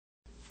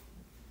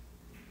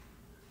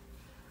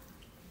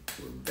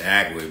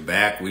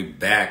We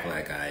back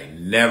like I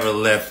never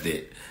left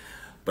it.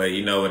 But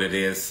you know what it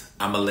is?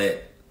 I'ma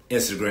let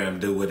Instagram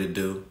do what it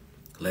do.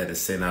 Let it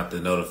send out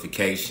the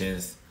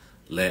notifications.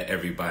 Let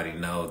everybody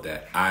know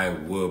that I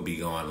will be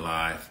going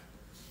live.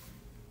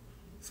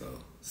 So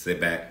sit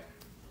back,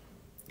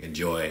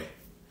 enjoy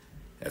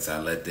as I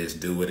let this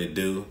do what it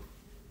do.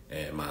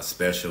 And my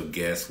special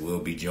guest will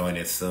be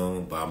joining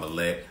soon, but I'ma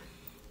let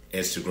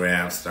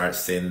Instagram start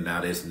sending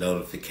out its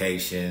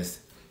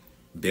notifications,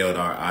 build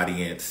our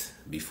audience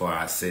before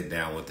I sit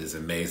down with this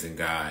amazing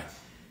guy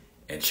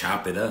and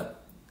chop it up.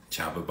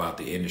 Chop about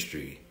the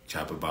industry,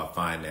 chop about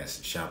finance,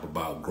 chop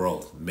about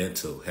growth,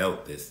 mental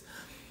health,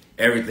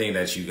 everything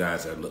that you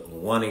guys are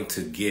wanting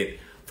to get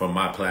from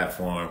my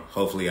platform.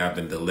 Hopefully I've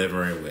been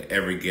delivering with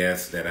every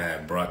guest that I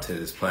have brought to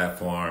this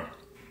platform,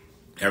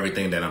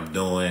 everything that I'm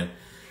doing.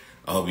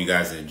 I hope you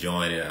guys are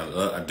enjoying it.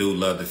 I do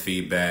love the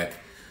feedback.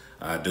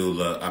 I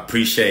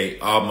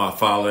appreciate all my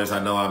followers.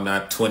 I know I'm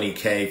not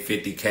 20K,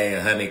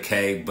 50K,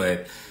 100K,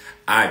 but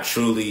I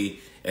truly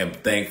am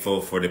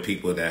thankful for the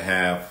people that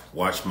have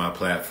watched my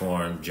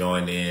platform,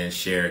 joined in,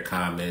 shared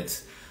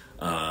comments,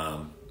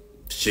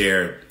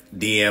 shared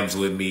DMs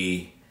with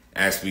me,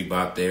 asked me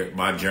about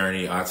my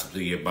journey,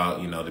 obviously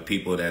about, the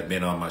people that have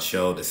been on my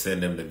show, to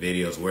send them the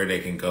videos where they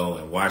can go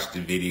and watch the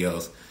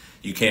videos.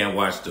 You can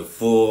watch the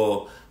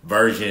full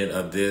version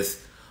of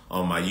this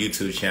on my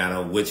YouTube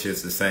channel, which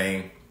is the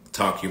same,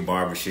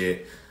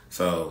 TalkUrBarberShit.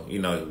 So,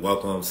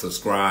 welcome,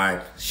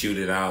 subscribe, shoot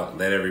it out,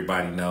 let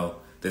everybody know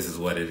this is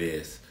what it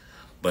is.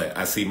 But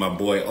I see my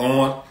boy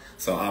on,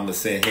 so I'm going to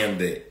send him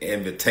the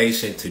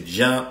invitation to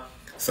jump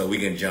so we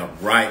can jump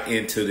right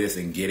into this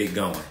and get it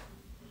going.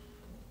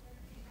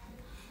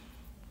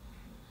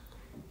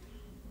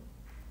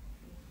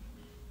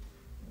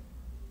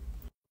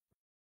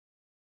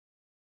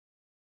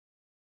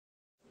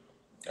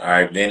 All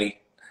right, Vinny,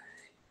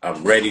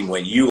 I'm ready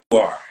when you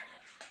are.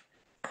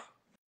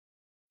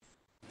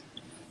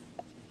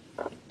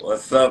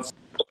 What's up,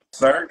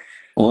 sir?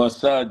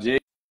 What's up, G?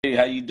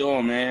 How you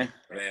doing, man?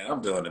 Man,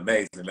 I'm doing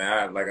amazing,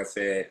 man. Like I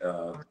said,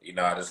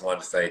 I just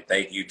wanted to say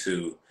thank you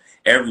to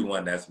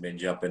everyone that's been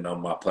jumping on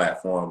my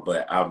platform,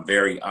 but I'm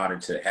very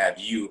honored to have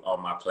you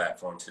on my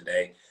platform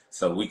today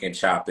so we can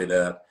chop it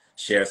up,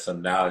 share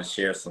some knowledge,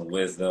 share some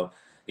wisdom.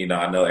 I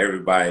know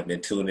everybody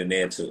been tuning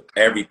in to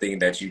everything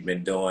that you've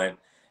been doing,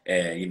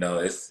 and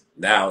it's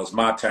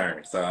my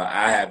turn. So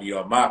I have you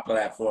on my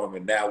platform,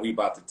 and now we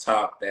about to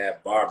talk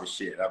that barber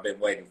shit. I've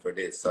been waiting for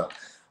this, so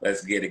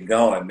let's get it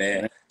going,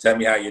 man. Tell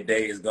me how your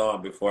day is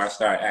going before I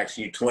start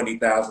asking you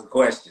 20,000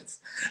 questions.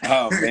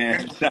 Oh,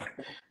 man.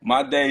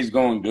 My day's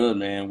going good,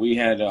 man.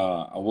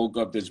 I woke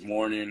up this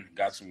morning,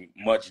 got some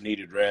much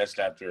needed rest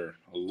after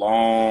a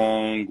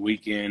long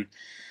weekend.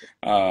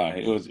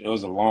 It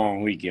was a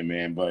long weekend,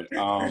 man, but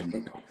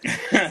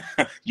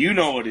you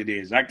know what it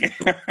is. I can't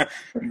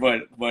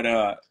but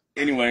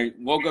anyway,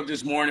 woke up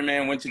this morning,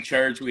 man, went to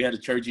church. We had a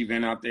church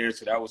event out there,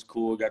 so that was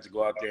cool. Got to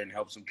go out there and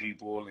help some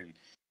people and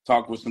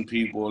talk with some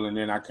people, and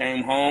then I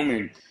came home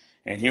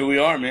and here we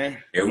are, man.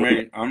 I'm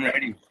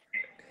ready.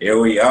 Here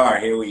we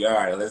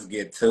are. Let's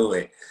get to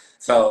it.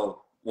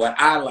 So what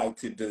I like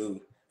to do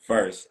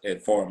first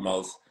and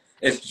foremost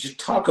is just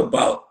talk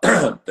about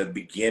the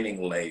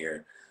beginning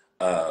layer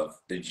of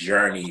the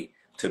journey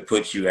to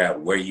put you at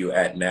where you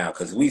at now,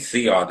 because we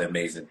see all the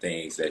amazing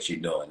things that you're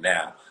doing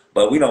now,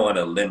 but we don't want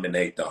to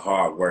eliminate the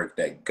hard work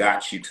that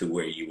got you to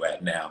where you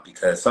at now,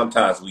 because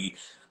sometimes we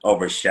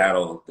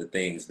overshadow the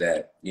things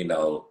that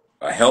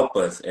help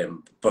us and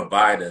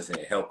provide us and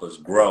help us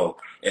grow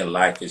in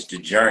life. Is the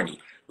journey.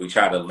 We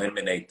try to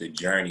eliminate the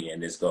journey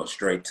and just go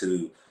straight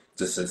to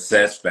the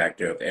success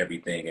factor of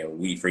everything, and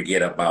we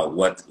forget about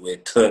what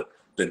it took,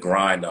 the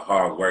grind, the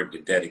hard work, the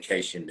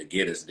dedication to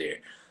get us there.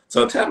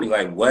 So tell me,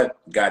 like, what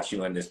got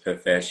you in this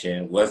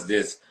profession? Was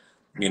this,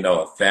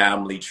 a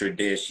family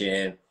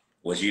tradition?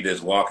 Was you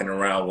just walking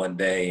around one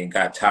day and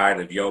got tired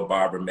of your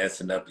barber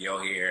messing up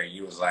your hair, and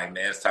you was like,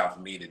 man, it's time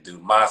for me to do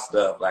my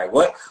stuff? Like,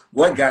 what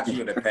got you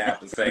in the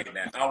path of saying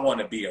that I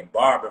want to be a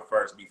barber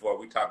first before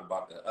we talk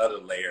about the other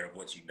layer of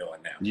what you're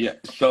doing now? Yeah.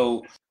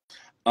 So,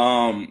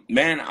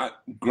 man,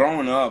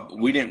 growing up,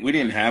 we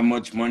didn't have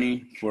much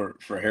money for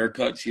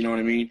haircuts. You know what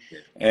I mean? Yeah.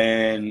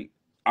 And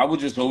I was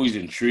just always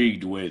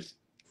intrigued with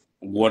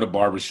what a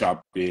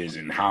barbershop is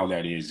and how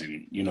that is,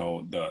 and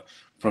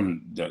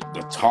from the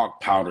talc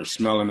powder,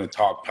 smelling the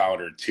talc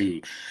powder, to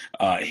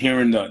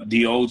hearing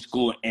the old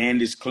school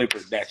Andis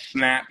clippers that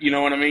snap. You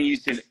know what I mean? You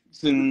said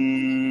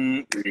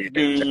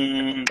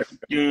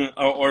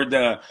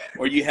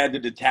or you had the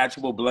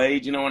detachable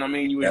blade. You know what I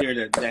mean? You would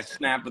hear that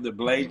snap of the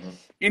blade.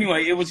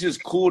 Anyway, it was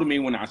just cool to me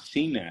when I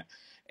seen that,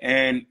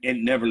 and it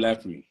never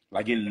left me.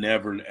 Like, it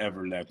never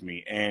ever left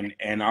me.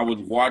 And I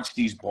would watch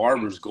these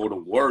barbers go to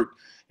work,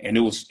 and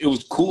it was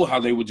cool how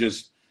they would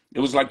it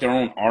was like their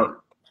own art.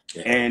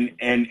 Yeah.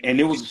 And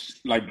it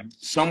was like,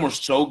 some were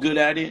so good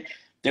at it,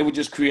 they would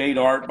just create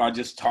art by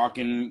just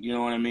talking, you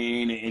know what I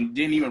mean, and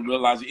didn't even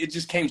realize it. It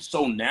just came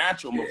so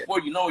natural. Yeah. Before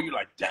you know it, you're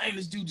like, dang,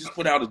 this dude just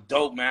put out a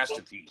dope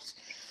masterpiece.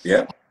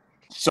 Yeah.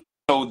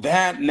 so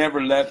that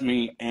never left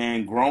me.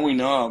 And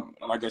growing up,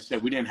 like I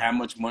said, we didn't have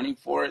much money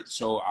for it,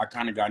 so I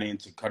kind of got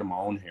into cutting my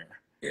own hair.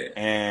 Yeah.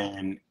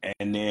 And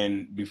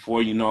then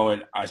before you know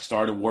it, I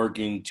started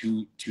working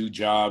two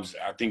jobs.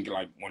 I think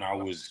like when I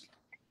was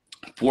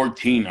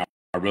 14,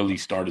 I really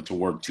started to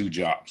work two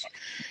jobs.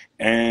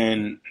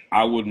 And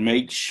I would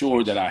make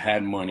sure that I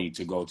had money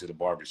to go to the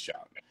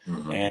barbershop.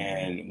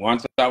 And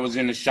once I was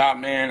in the shop,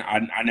 man,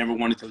 I never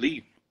wanted to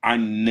leave. I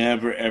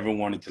never ever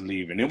wanted to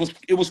leave, and it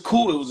was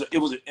cool.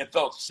 It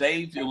felt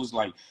safe. It was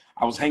like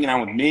I was hanging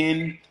out with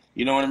men.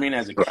 You know what I mean?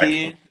 As a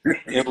kid,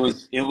 it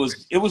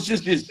was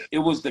just this. It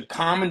was the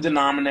common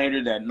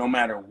denominator that no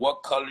matter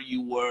what color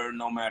you were,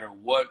 no matter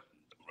what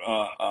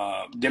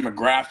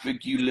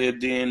demographic you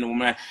lived in, no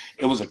matter,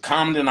 it was a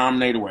common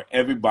denominator where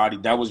everybody,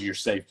 that was your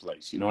safe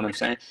place. You know what I'm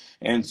saying?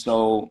 And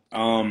so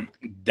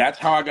that's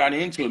how I got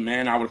into it,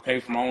 man. I would pay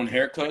for my own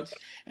haircuts,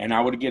 and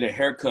I would get a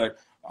haircut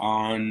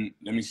on,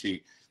 let me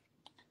see,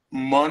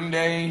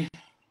 Monday,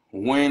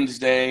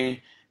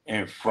 Wednesday,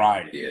 and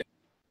Friday.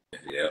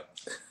 Yeah.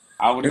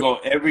 I would go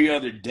every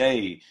other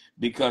day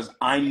because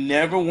I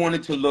never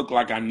wanted to look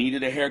like I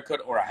needed a haircut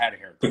or I had a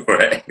haircut.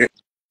 Right.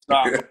 So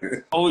I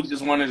always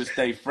just wanted to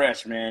stay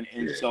fresh, man.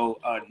 And so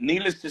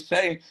needless to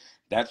say,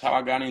 that's how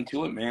I got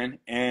into it, man.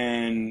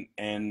 And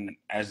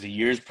as the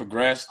years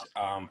progressed,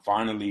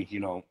 finally, you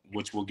know,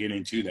 which we'll get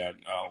into that,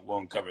 we'll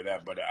uncover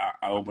that. But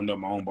I opened up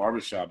my own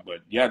barbershop. But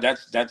yeah,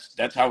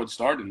 that's how it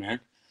started,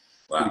 man.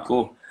 Wow. Pretty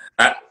cool.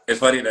 It's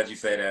funny that you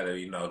say that,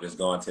 you know, just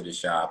going to the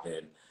shop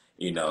and,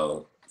 you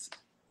know,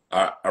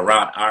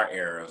 around our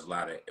era, was a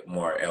lot of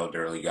more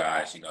elderly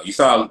guys. You know, you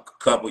saw a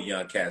couple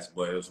young cats,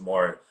 but it was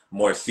more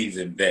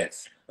seasoned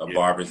vets of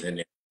barbers in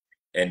there.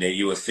 And then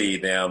you will see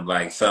them,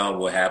 like some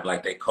will have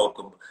like they coke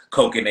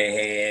in their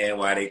hand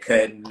while they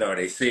cutting, or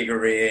they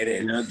cigarette,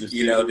 and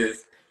you know,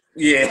 just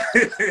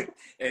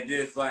and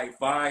just like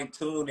fine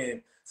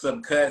tuning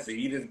some cuts, and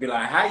you just be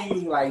like, how you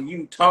like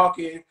you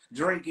talking,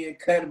 drinking,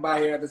 cutting my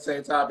hair at the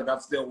same time, and I'm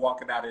still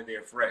walking out of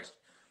there fresh.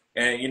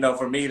 And you know,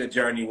 for me, the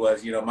journey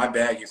was, you know, my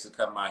dad used to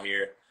cut my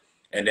hair,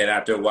 and then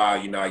after a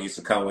while, you know, I used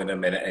to come with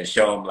him and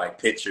show him like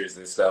pictures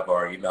and stuff,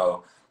 or you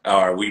know.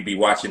 Or we'd be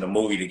watching a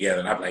movie together,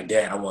 and I'd be like,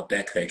 Dad, I want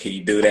that cut. Can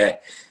you do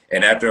that?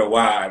 And after a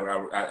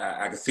while,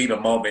 I could see the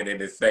moment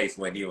in his face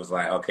when he was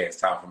like, okay, it's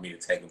time for me to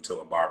take him to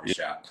a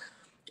barbershop.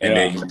 And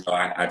then, you know,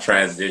 I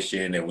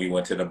transitioned, and we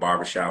went to the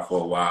barbershop for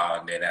a while.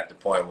 And then at the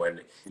point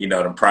when, you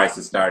know, the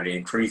prices started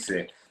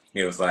increasing,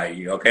 it was like,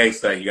 okay,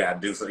 so you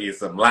got to do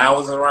some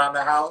allowance around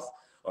the house,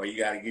 or you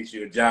got to get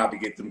you a job to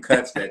get them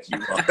cuts that you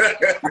want.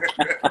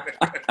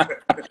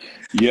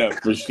 Yeah,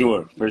 for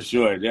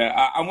sure.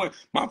 Yeah, I went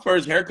my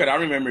first haircut. I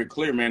remember it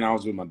clear, man. I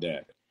was with my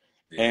dad,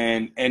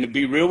 and to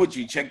be real with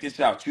you, check this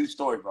out. True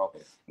story, bro.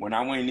 When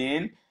I went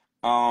in,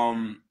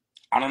 I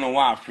don't know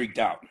why I freaked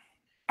out.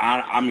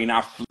 I mean,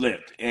 I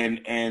flipped,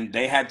 and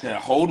they had to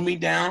hold me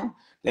down.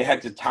 They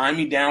had to tie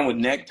me down with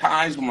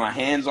neckties with my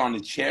hands on the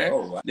chair.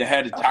 Oh, wow. They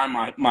had to tie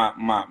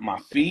my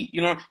feet,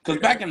 you know,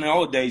 because back in the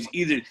old days,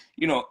 either,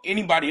 you know,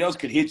 anybody else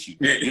could hit you.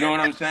 You know what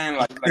I'm saying?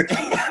 Like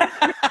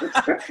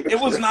it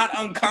was not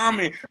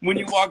uncommon when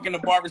you walk in the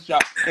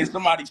barbershop and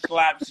somebody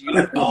slaps you.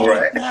 Like, oh,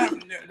 right.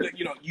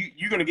 You know,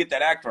 you're going to get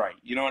that act right.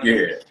 You know what I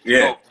mean?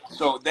 Yeah.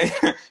 So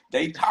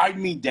they tied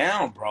me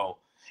down, bro.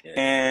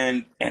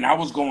 And I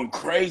was going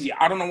crazy.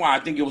 I don't know why.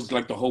 I think it was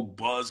like the whole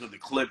buzz of the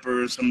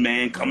Clippers, some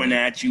man coming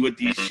at you with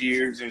these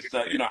shears and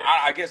stuff. You know,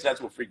 I guess that's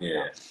what freaked me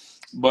out.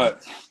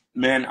 But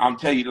man, I'm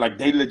telling you, like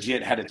they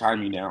legit had to tie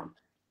me down.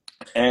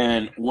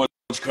 And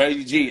what's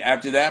crazy, G?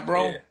 After that,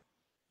 bro,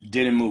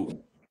 didn't move.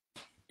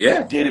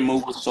 Yeah, didn't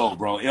move a soul,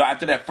 bro.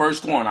 After that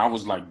first one, I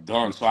was like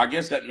done. So I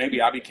guess that maybe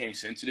I became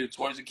sensitive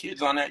towards the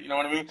kids on that. You know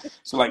what I mean?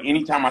 So like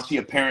anytime I see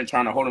a parent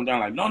trying to hold them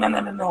down, like no.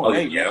 Oh,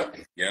 hey,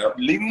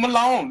 leave him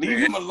alone. Leave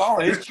him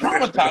alone. It's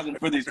traumatizing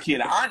for this kid.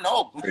 I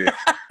know.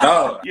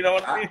 No, you know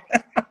what I mean?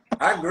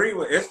 I agree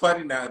with. It's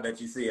funny now that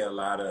you see a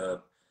lot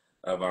of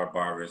our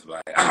barbers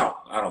like,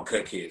 oh, I don't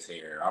cut kids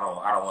hair. I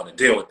don't want to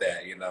deal with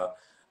that. You know,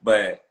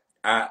 but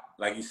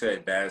like you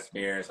said, bad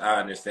experience. I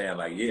understand.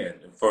 Like,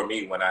 for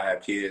me, when I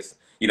have kids.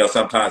 You know,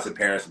 sometimes the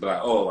parents be like,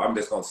 "Oh, I'm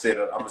gonna sit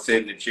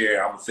in the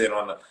chair. I'm gonna sit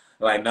on the."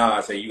 Like, no,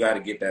 I say you got to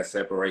get that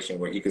separation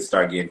where he can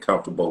start getting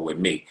comfortable with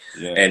me.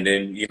 Yeah. And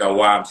then, you know,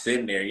 while I'm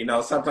sitting there, you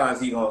know,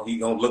 sometimes he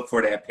gonna look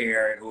for that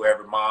parent,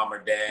 whoever, mom or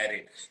dad,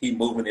 and he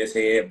moving his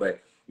head. But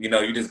you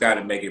know, you just got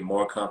to make it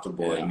more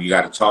comfortable, and you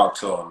got to talk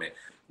to him. And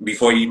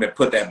before you even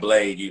put that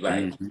blade, you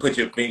like put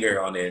your finger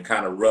on it and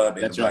kind of rub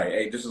it. That's and right. Like,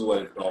 hey, this is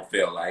what it's gonna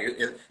feel like.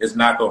 It's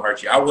not gonna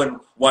hurt you. I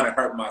wouldn't want to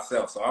hurt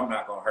myself, so I'm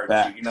not gonna hurt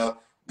you. You know,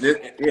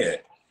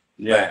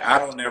 Yeah, but I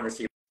don't ever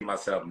see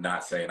myself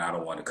not saying I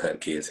don't want to cut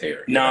kids'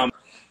 hair. No,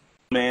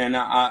 man.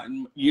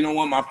 You know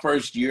what? My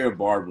first year of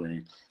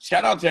barbering.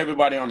 Shout out to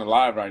everybody on the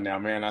live right now,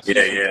 man. I see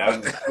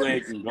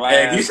Quick and Glass.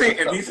 Hey,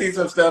 if you see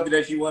some stuff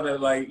that you want to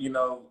like, you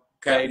know,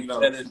 kind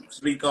of,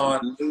 speak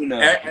on,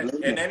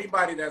 and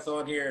anybody that's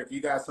on here, if you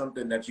got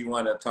something that you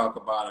want to talk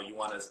about or you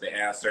want us to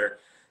answer,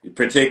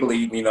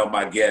 particularly, you know,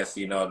 my guests,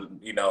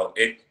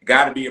 it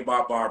got to be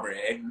about barber,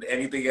 and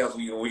anything else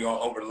we gonna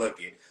overlook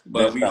it,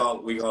 but That's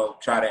right. we gonna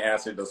try to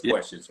answer those Yeah.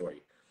 questions for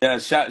you. Yeah,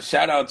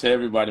 shout out to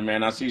everybody,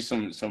 man. I see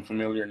some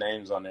familiar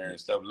names on there and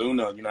stuff.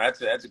 Luna, you know,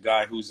 that's a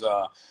guy who's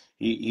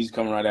he's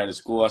coming right out of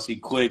school. I see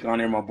Quick on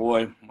there, my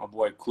boy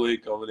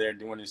Quick over there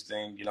doing his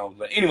thing, you know.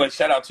 But anyway,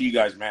 shout out to you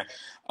guys, man.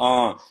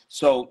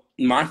 So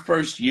my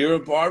first year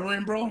of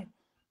barbering, bro,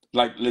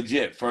 like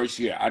legit first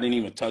year, I didn't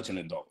even touch an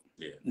adult.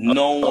 Yeah.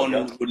 No Yeah.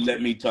 one would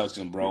let me touch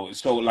them, bro.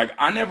 So like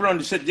I never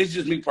understood. This is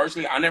just me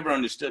personally. I never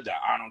understood that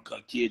I don't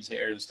cut kids'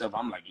 hair and stuff.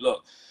 I'm like,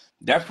 look,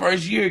 that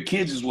first year,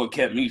 kids is what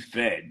kept me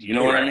fed. You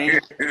know what I mean?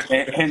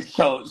 And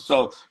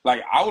so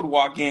like I would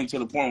walk in to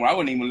the point where I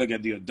wouldn't even look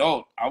at the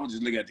adult. I would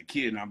just look at the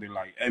kid and I'd be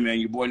like, hey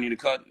man, your boy need a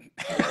cut.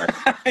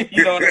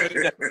 You know what I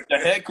mean? The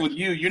heck with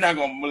you. You're not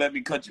gonna let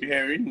me cut your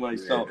hair anyway.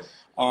 So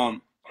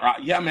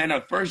yeah, man,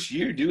 that first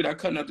year, dude, I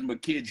cut nothing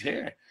but kids'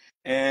 hair.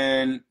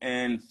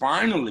 And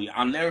finally,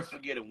 I'll never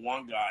forget it.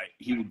 One guy,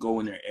 he would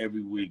go in there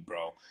every week,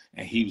 bro,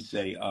 and he would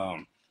say,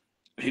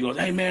 he goes,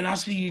 hey man, I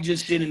see you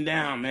just sitting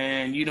down,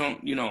 man. You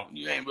don't, you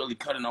ain't really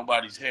cutting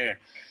nobody's hair.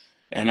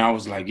 And I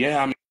was like,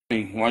 yeah, I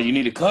mean, why you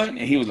need a cut? And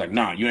he was like,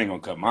 nah, you ain't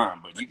gonna cut mine,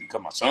 but you can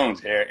cut my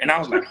son's hair. And I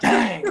was like,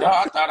 dang, dog,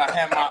 I thought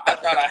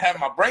I had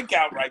my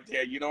breakout right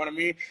there. You know what I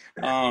mean?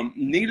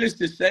 Needless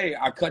to say,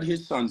 I cut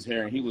his son's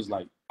hair, and he was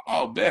like,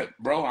 oh, bet,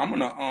 bro, I'm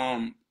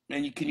gonna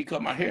man, can you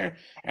cut my hair?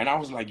 And I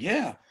was like,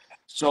 yeah.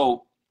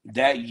 So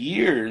that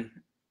year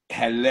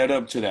had led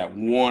up to that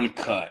one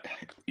cut.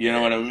 You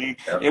know what I mean?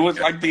 It was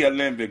like the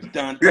Olympics.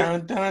 Dun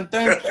dun dun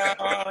dun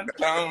dun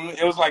dun.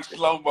 It was like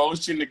slow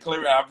motion to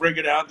clear it. I bring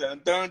it out.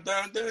 Dun dun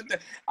dun dun dun.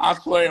 I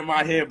swear in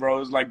my head, bro, it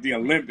was like the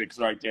Olympics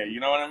right there. You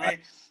know what I mean?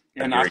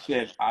 And I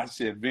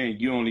said, Vin,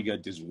 you only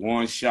got this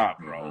one shot,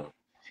 bro.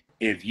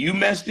 If you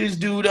mess this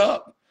dude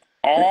up,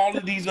 all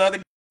of these other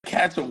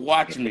cats are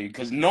watching me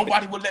because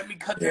nobody would let me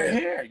cut their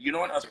hair, you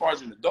know, as far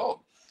as an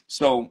adult.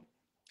 So,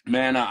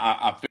 man,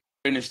 I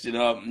finished it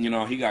up. You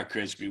know, he got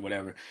crispy,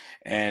 whatever.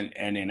 And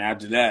then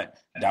after that,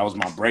 that was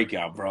my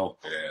breakout, bro.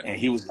 Yeah. And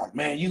he was like,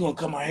 man, you gonna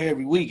cut my hair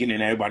every week. And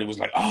then everybody was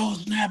like, oh,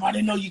 snap, I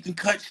didn't know you can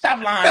cut.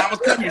 Stop lying. I was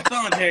cutting your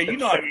son's hair. You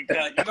know I can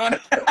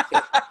cut.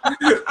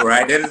 You know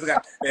right. They just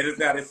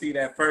got to see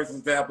that first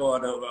example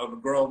of a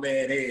grown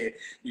man head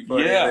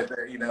before they,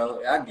 you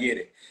know, I get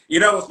it. You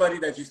know what's funny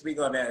that you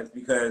speak on that is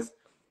because,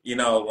 you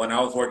know, when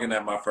I was working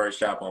at my first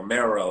shop on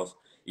Melrose,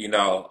 you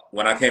know,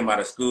 when I came out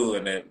of school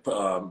and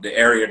the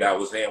area that I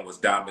was in was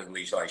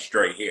dominantly like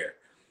straight hair.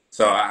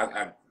 So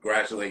I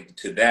graduated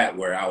to that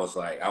where I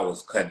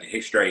was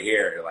cutting straight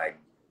hair like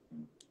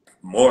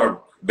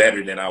more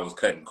better than I was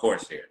cutting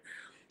coarse hair.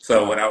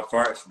 So when I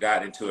first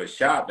got into a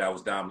shop that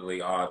was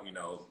dominantly our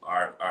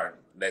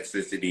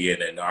necessity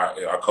and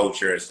our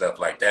culture and stuff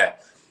like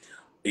that,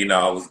 you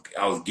know,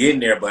 I was getting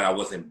there, but I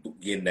wasn't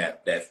getting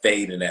that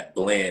fade and that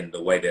blend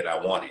the way that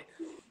I wanted.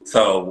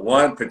 So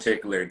one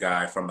particular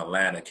guy from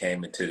Atlanta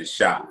came into the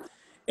shop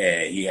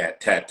and he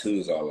had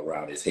tattoos all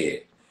around his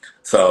head.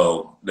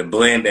 So the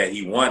blend that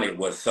he wanted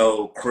was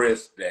so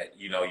crisp that,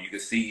 you know, you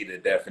could see the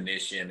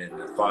definition and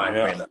the fine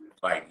print.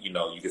 Like, you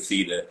know, you could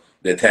see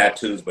the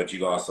tattoos, but you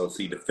can also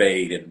see the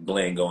fade and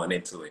blend going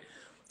into it.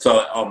 So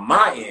on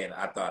my end,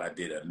 I thought I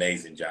did an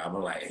amazing job.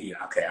 I'm like, hey,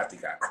 okay, I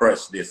think I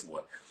crushed this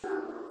one.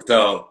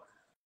 So,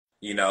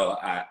 you know,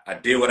 I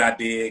did what I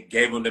did,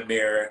 gave him the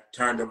mirror,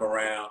 turned him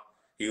around.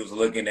 He was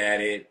looking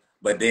at it,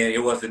 but then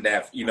it wasn't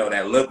that, you know,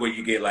 that look where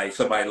you get like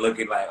somebody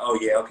looking like, oh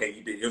yeah, okay,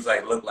 you did. It was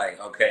like, look like,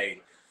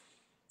 okay.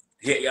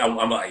 I'm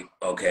like,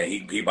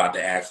 okay, he about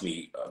to ask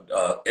me,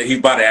 he's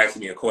about to ask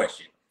me a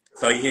question.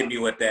 So he hit me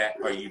with that,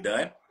 are you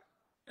done?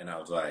 And I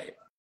was like,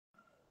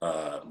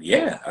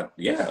 yeah,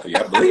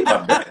 I believe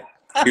I'm done.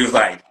 He was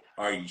like,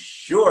 are you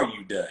sure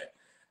you done?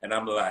 And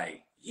I'm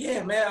like,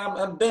 yeah, man,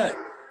 I'm done.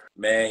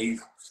 Man, he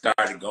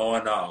started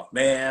going off.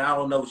 Man, I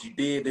don't know what you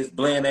did. This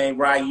blend ain't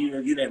right.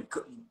 You didn't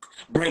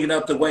bring it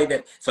up the way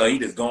that. So he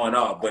just going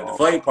off. But the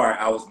funny part,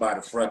 I was by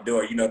the front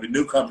door. You know, the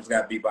newcomers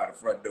got to be by the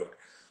front door.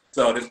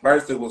 So this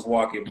person was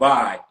walking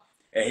by,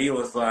 and he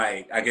was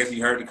like, I guess he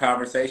heard the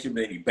conversation,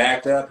 but he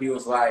backed up. He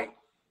was like,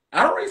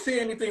 I don't really see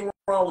anything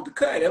wrong with the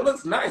cut. It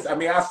looks nice. I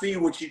mean, I see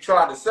what you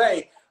tried to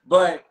say,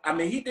 but, I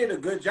mean, he did a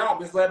good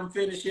job. Just let him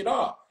finish it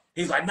off.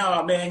 He's like,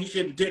 no, man, he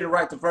should have did it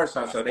right the first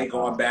time. So they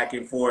going back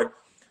and forth.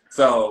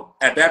 So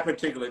at that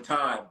particular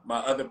time, my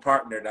other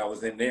partner that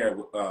was in there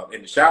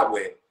in the shop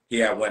with, he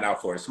had went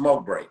out for a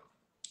smoke break.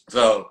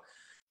 So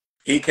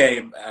he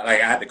came,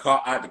 like I had to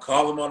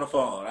call him on the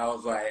phone. I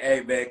was like,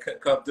 hey man,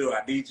 come through.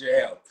 I need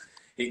your help.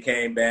 He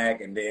came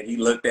back and then he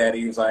looked at it.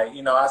 He was like,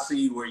 you know, I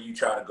see where you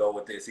try to go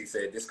with this. He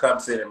said, just come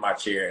sit in my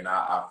chair and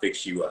I'll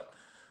fix you up.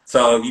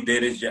 So he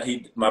did his job.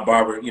 My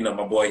barber, you know,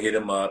 my boy hit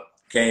him up,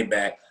 came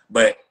back,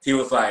 but he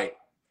was like,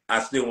 I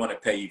still want to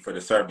pay you for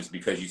the service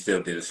because you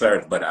still did a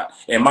service. But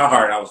in my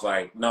heart, I was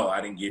like, no, I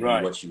didn't give you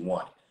what you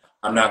wanted.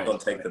 I'm not going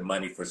to take the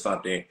money for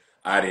something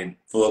I didn't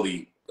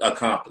fully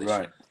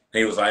accomplish.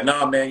 He was like,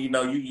 no, man, you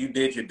know, you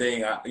did your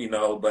thing, you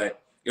know,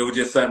 but It was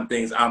just some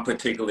things I'm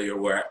particularly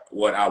aware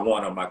what I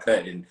want on my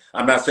cut, and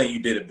I'm not saying you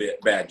did a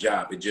bad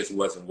job. It just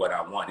wasn't what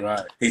I wanted.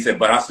 Right. He said,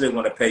 but I still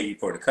want to pay you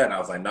for the cut. And I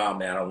was like, nah,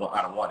 man, I don't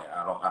want it.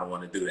 I don't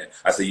want to do that.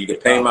 I said, you can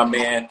pay my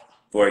man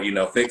for, you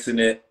know, fixing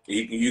it.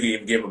 You can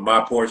even give him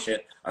my portion.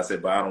 I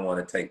said, but I don't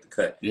want to take the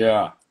cut.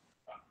 Yeah.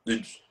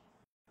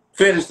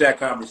 Finish that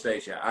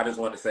conversation. I just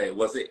want to say,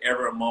 was it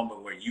ever a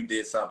moment where you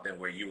did something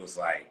where you was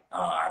like,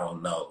 oh, I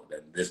don't know,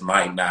 that this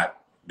might not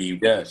be,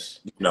 Yes.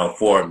 you know,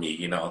 for me,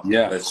 you know?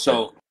 Yeah.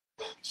 So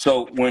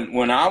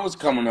when I was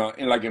coming up,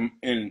 and like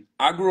in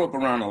I grew up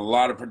around a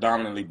lot of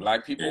predominantly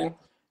black people,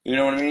 you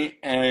know what I mean,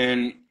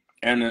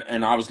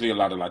 and obviously a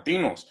lot of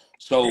Latinos.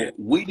 So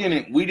we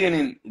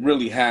didn't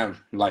really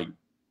have like,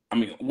 I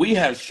mean, we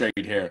had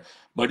straight hair,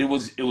 but it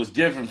was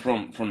different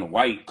from the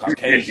white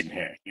Caucasian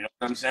hair. You know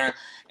what I'm saying?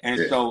 And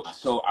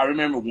so I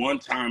remember one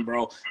time,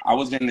 bro, I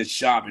was in the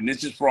shop, and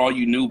this is for all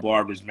you new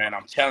barbers, man.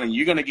 I'm telling you,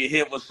 you're gonna get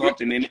hit with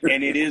something, and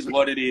it is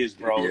what it is,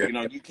 bro. You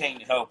know, you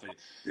can't help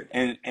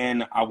it.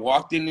 And I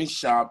walked in this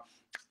shop,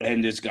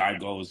 and this guy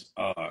goes,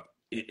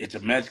 it's a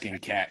Mexican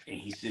cat, and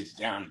he sits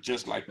down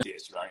just like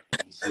this, right?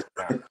 He sits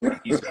down.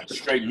 He's a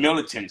straight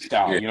militant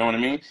style, you know what I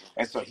mean?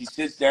 And so he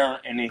sits down,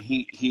 and then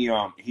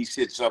he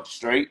sits up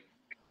straight,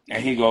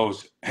 and he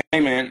goes,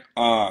 "Hey man,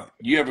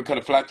 you ever cut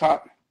a flat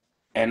top?"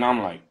 And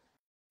I'm like,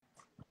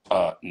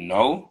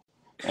 no.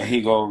 And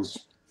he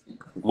goes,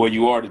 "Well,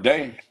 you are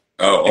today."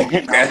 Oh,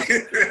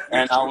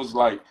 and I was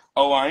like,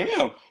 "Oh, I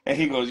am." And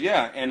he goes,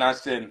 "Yeah." And I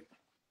said,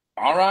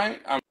 "All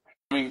right. I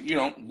mean, you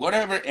know,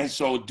 whatever." And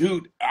so,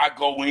 dude, I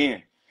go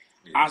in.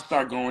 I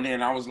start going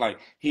in. I was like,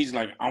 he's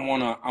like, I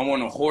want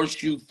a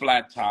horseshoe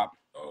flat top,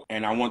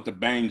 and I want the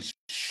bangs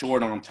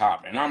short on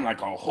top. And I'm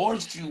like, a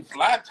horseshoe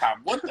flat top?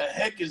 What the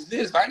heck is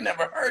this? I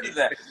never heard of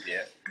that.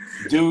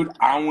 Dude,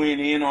 I went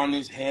in on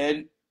his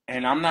head,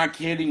 and I'm not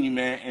kidding you,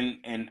 man.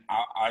 And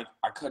I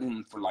cut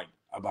him for like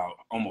about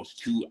almost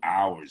 2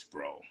 hours,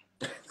 bro.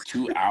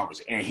 2 hours,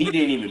 and he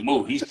didn't even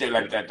move. He stayed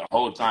like that the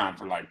whole time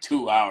for like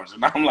 2 hours,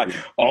 and I'm like,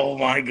 oh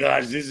my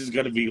gosh, this is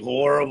gonna be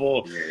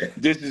horrible.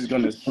 This is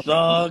gonna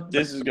suck.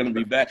 This is gonna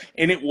be bad.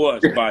 And it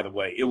was, by the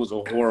way, it was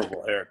a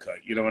horrible haircut.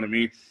 You know what I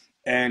mean?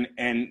 And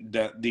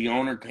the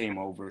owner came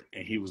over,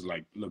 and he was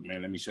like, look,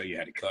 man, let me show you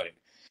how to cut it.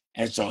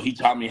 And so he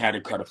taught me how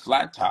to cut a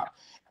flat top.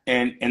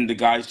 And the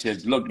guy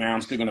says, look, man,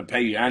 I'm still gonna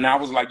pay you. And I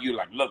was like,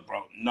 look,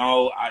 bro,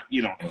 no,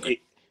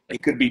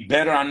 it could be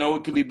better. I know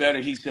it could be better.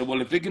 He said, well,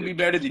 if it can be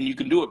better, then you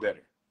can do it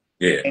better.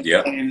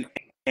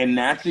 And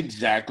that's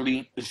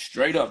exactly,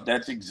 straight up,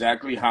 that's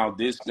exactly how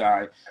this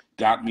guy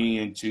got me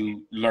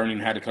into learning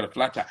how to cut a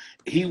flat top.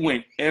 He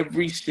went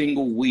every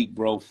single week,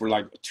 bro, for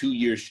like 2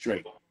 years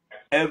straight.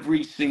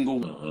 Every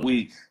single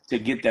week to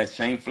get that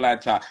same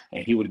flat top,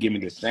 and he would give me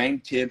the same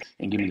tip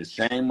and give me the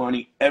same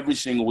money every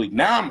single week.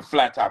 Now I'm a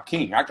flat top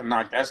king. I can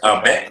knock that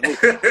stuff out.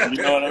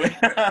 You know what I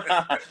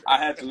mean? I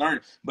had to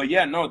learn. But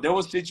yeah, no, there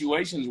was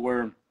situations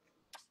where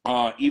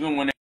even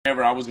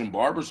whenever I was in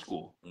barber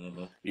school,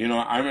 you know,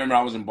 I remember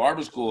I was in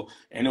barber school,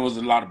 and there was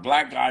a lot of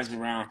black guys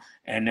around,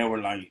 and they were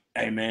like,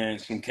 hey man,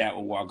 some cat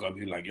would walk up,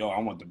 he's like, yo, I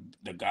want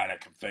the guy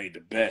that can fade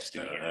the best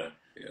in here.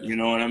 You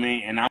know what I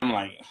mean? And I'm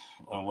like,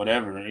 well,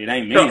 whatever. It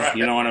ain't me.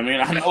 You know what I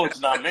mean? I know it's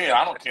not me.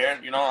 I don't care.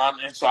 You know,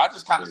 and so I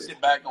just kind of sit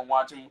back and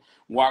watch him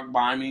walk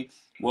by me.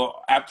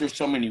 Well, after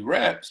so many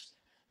reps,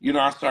 you know,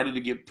 I started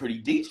to get pretty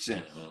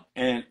decent.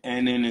 And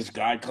then this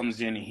guy comes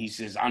in, and he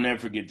says, I'll never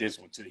forget this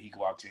one till he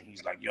walks in.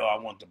 He's like, yo, I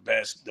want the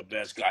best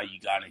guy you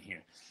got in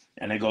here.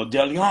 And they go,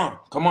 DeLeon,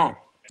 come on.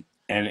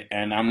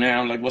 And I'm there.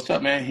 I'm like, what's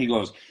up, man? He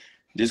goes,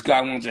 this guy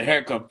wants a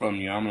haircut from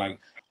you. I'm like,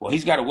 well,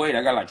 he's got to wait.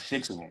 I got like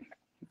 6 of them.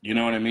 You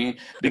know what I mean?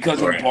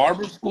 Because in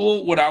barber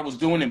school, what I was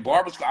doing in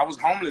barber school, I was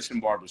homeless in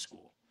barber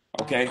school.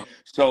 Okay.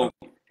 So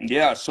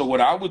yeah. So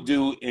what I would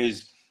do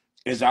is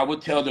I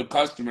would tell the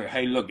customer,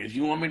 hey, look, if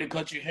you want me to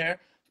cut your hair,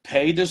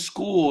 pay the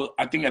school.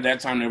 I think at that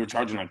time they were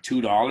charging like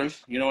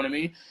 $2. You know what I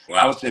mean? Wow.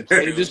 I would say,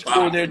 pay the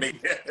school there.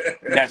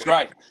 That's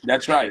right.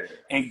 That's right.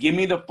 And give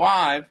me the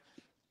 5.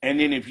 And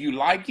then if you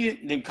like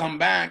it, then come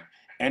back,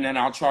 and then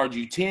I'll charge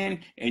you 10,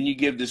 and you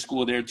give the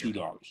school there $2.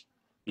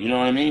 You know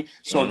what I mean?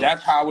 So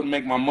that's how I would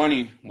make my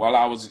money while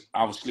I was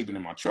sleeping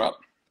in my truck.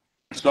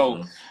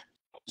 So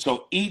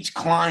each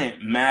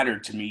client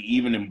mattered to me,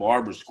 even in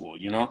barber school,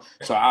 you know?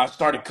 So I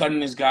started cutting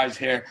this guy's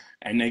hair,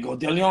 and they go,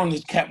 DeLeon,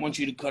 this cat wants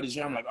you to cut his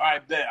hair. I'm like, all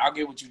right, bet. I'll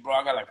get with you, bro.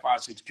 I got like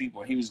 5, 6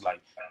 people. And he was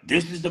like,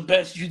 this is the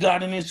best you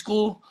got in this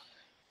school?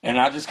 And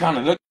I just kind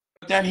of looked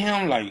at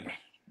him like,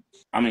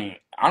 I mean,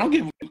 I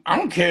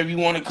don't care if you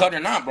want to cut or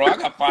not, bro. I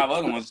got 5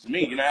 other ones to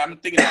me. You know, I'm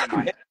thinking that in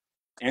my head.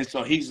 And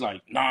so he's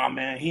like, nah,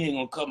 man, he ain't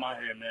gonna cut my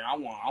hair, man. I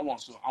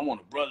want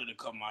a brother to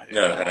cut my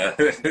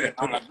hair.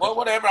 I'm like, well,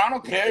 whatever. I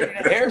don't care.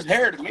 Hair's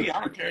hair to me.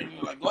 I don't care.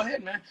 You're like, go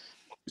ahead, man.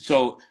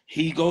 So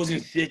he goes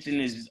and sits in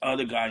this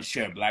other guy's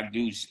chair, black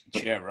dude's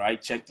chair,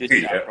 right? Check this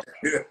out,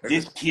 bro.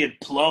 This kid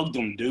plugged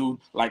him, dude.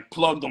 Like,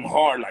 plugged him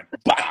hard. Like,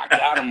 bah,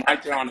 got him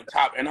right there on the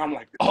top. And I'm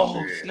like,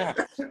 oh, snap.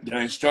 The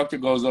instructor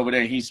goes over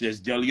there, and he says,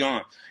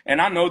 DeLeon.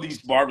 And I know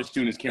these barber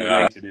students can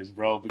relate to this,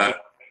 bro, because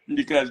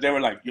because they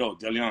were like, yo,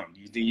 DeLeon,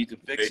 do you think you can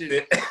fix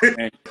Fix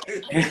it?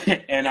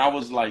 it. And I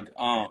was like,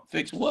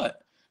 fix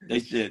what? They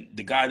said,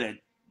 the guy that,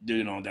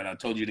 you know, that I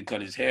told you to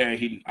cut his hair.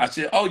 I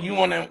said, oh, you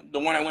want the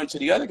one I went to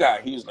the other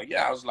guy? He was like,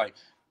 yeah. I was like,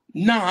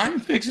 nah, I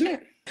ain't fixing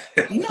it.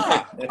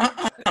 Nah,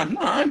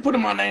 nah, I ain't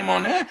putting my name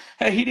on that.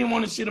 Hey, he didn't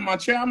want to sit in my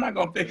chair. I'm not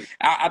gonna fix.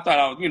 I thought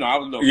I was, you know, I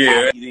was a little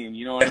Yeah. cocky then.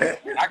 You know what I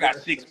mean? I got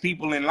 6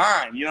 people in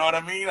line. You know what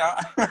I mean?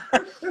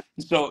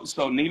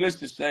 So needless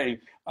to say,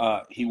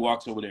 he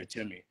walks over there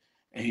to me,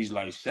 and he's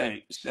like,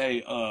 say,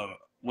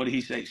 what did he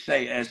say?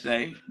 Say,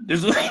 SA.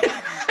 This is.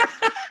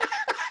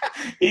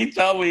 He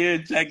told me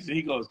in Texas,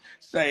 he goes,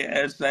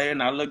 say SA,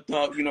 and I looked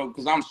up, you know,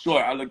 because I'm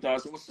short. I looked up, I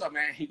said, what's up,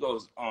 man? He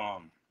goes,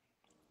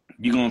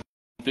 you gonna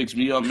fix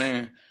me up,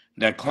 man?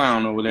 That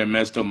clown over there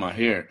messed up my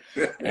hair.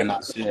 And I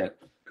said,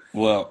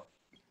 well,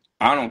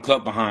 I don't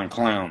cut behind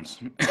clowns.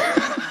 And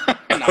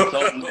I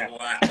told him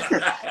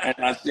that.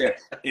 And I said,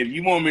 if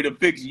you want me to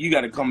fix it, you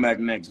got to come back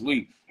next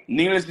week.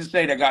 Needless to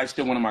say, that guy's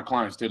still one of my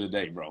clients to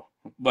today, bro.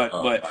 But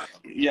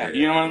yeah,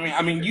 you know what I mean?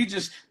 I mean, you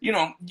just, you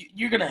know,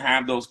 you're going to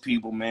have those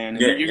people, man.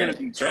 And you're going to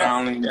be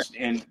challenged.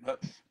 And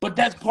but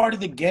that's part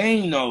of the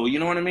game, though. You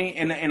know what I mean?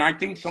 And I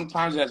think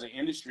sometimes as an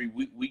industry,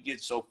 we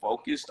get so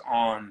focused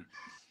on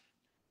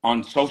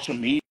social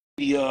media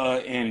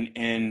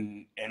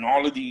and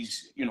all of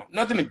these, you know,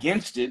 nothing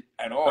against it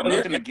at all.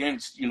 Nothing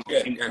against, you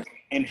know,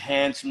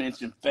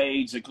 enhancements and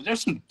fades, because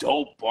there's some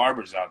dope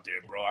barbers out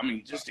there, bro. I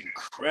mean, just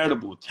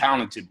incredible,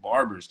 talented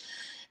barbers,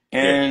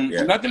 and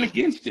nothing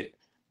against it.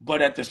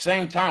 But at the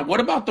same time,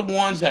 what about the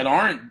ones that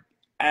aren't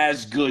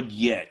as good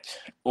yet,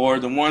 or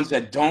the ones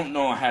that don't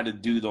know how to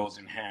do those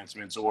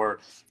enhancements, or,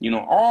 you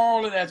know,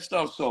 all of that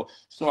stuff? So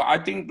I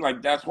think,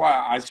 like, that's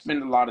why I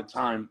spend a lot of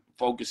time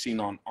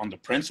focusing on the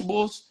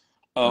principles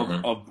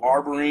of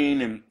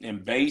barbering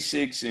and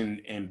basics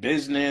and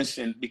business,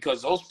 and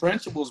because those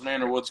principles,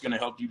 man, are what's going to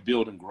help you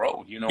build and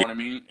grow. You know what I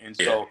mean? And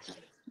so,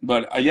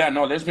 but yeah,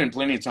 no, there's been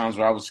plenty of times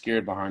where I was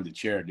scared behind the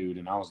chair, dude,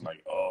 and I was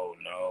like, oh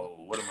no,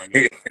 what am I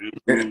going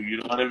to do? You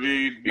know what I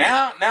mean?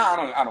 Now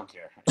I don't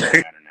care. It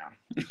doesn't matter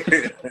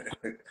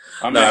now.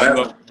 I'm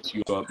mess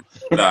you up.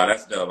 No,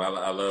 that's dope.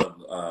 I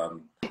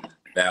love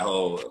that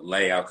whole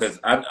layout, because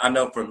I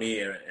know for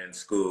me in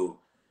school,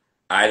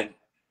 I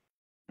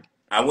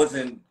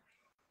wasn't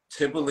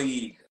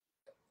typically,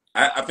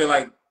 I feel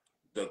like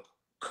the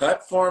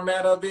cut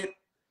format of it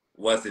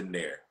wasn't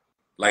there.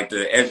 Like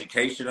the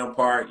educational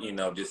part, you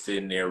know, just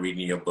sitting there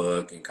reading your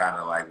book and kind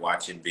of like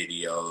watching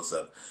videos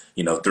of,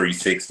 you know,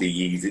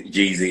 360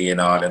 Jeezy and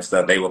all that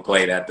stuff. They would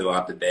play that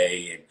throughout the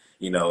day, and,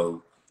 you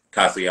know,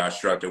 constantly our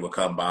instructor would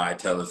come by,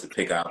 tell us to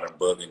pick out our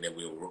book, and then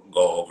we'll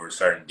go over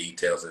certain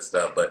details and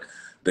stuff. But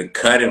the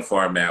cutting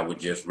format was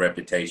just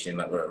repetition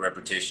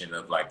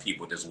of like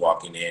people just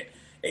walking in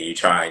and you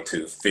trying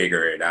to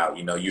figure it out.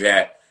 You know, you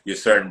had your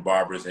certain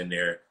barbers in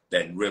there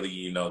that really,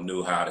 you know,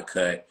 knew how to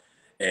cut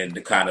and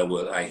to kind of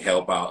would like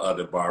help out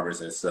other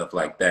barbers and stuff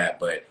like that.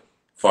 But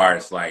far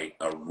as like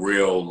a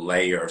real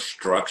layer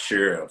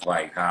structure of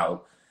like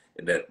how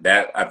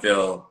that I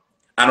feel,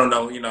 I don't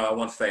know, you know, I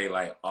won't say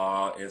like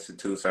all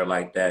institutes are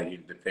like that,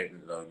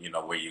 depending on, you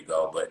know, where you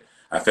go, but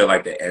I feel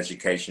like the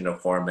educational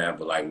format,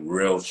 but like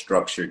real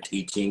structured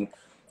teaching,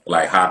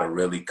 like how to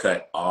really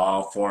cut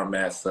all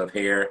formats of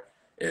hair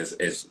is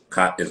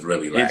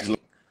really lacking.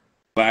 It's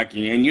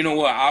lacking. And you know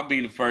what? I'll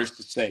be the first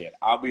to say it.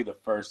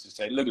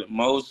 Look at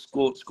most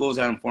schools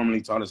haven't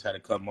formally taught us how to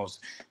cut most.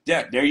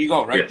 Yeah, there you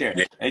go, right there.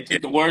 They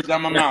took the words out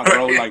of my mouth,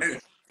 bro. Like,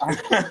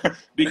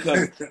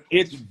 because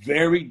it's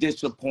very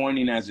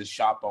disappointing as a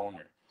shop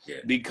owner.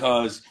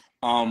 Because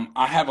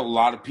I have a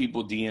lot of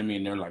people DM me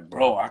and they're like,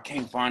 bro, I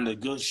can't find a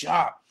good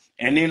shop.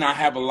 And then I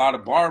have a lot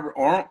of barber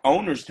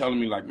owners telling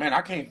me like, man,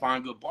 I can't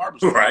find good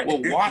barbers. Right.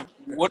 Well,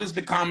 what is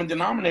the common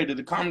denominator?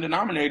 The common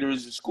denominator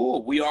is the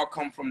school. We all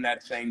come from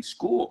that same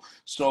school.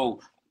 So,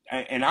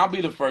 and I'll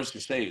be the first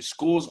to say it,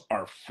 schools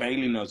are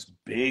failing us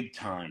big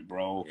time,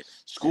 bro.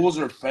 Schools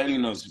are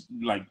failing us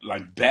like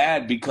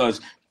bad, because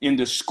in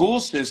the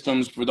school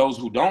systems, for those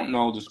who don't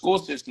know, the school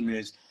system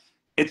is,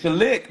 it's a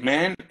lick,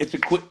 man. It's a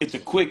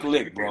quick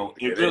lick, bro.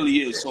 It really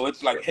is. So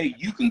it's like, hey,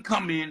 you can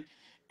come in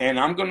and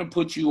I'm gonna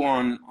put you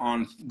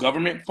on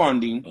government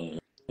funding,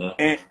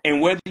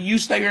 and whether you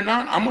stay or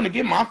not, I'm gonna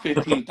get my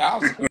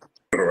 $15,000.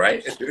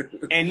 Right.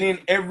 And then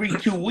every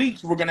 2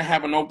 weeks we're gonna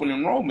have an open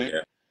enrollment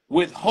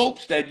with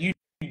hopes that you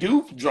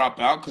do drop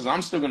out, because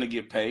I'm still gonna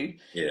get paid.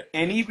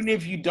 And even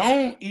if you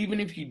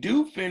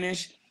do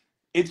finish,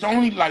 it's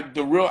only like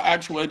the real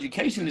actual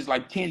education is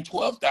like 10,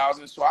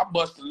 12,000. So I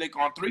bust a lick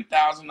on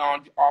 3,000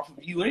 off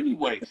of you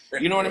anyway.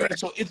 You know what I mean?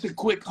 So it's a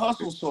quick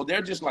hustle. So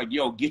they're just like,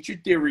 yo, get your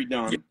theory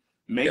done.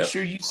 Make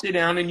sure you sit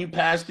down and you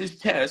pass this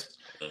test.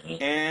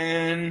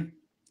 And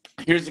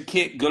here's a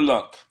kit. Good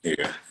luck.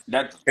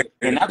 That's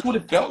what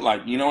it felt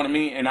like. You know what I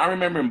mean? And I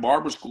remember in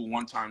barber school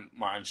one time,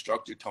 my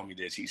instructor told me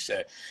this. He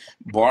said,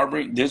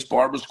 this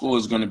barber school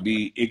is going to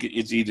be,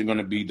 it's either going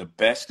to be the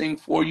best thing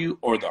for you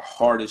or the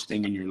hardest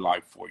thing in your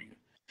life for you.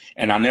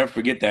 And I'll never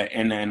forget that.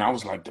 And then I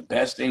was like, the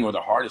best thing or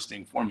the hardest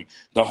thing for me?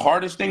 The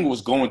hardest thing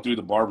was going through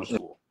the barber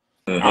school.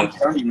 I'm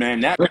telling you, man,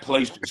 that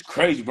place was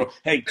crazy, bro.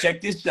 Hey,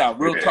 check this out.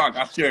 Real talk.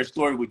 I'll share a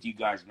story with you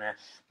guys, man.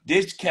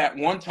 This cat,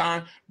 one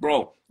time,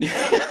 bro,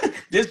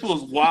 this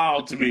was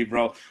wild to me,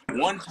 bro.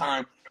 One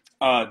time,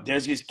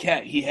 there's this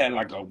cat. He had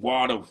like a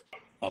wad of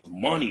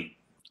money.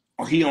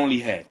 He only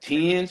had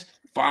tens,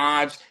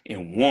 fives,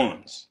 and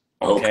ones.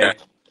 Okay.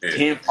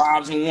 Okay. 10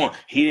 fives and one.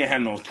 He didn't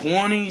have no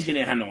 20s. He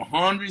didn't have no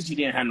hundreds. He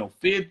didn't have no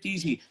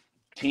 50s. He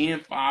 10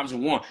 fives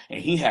and one.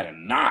 And he had a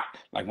knot.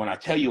 Like when I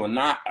tell you a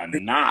knot, a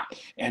knot.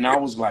 And I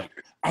was like,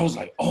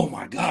 oh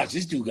my gosh,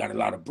 this dude got a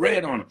lot of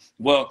bread on him.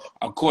 Well,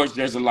 of course,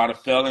 there's a lot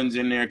of felons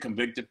in there,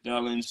 convicted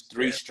felons,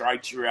 3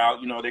 strikes, you're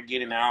out. You know, they're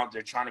getting out.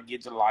 They're trying to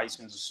get the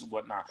license and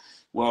whatnot.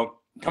 Well,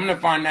 come to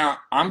find out,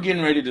 I'm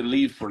getting ready to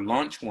leave for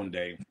lunch one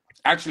day.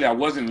 Actually, I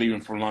wasn't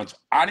leaving for lunch.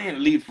 I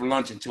didn't leave for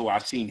lunch until I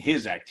seen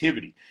his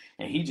activity.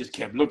 And he just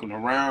kept looking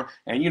around.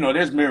 And, you know,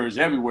 there's mirrors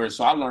everywhere.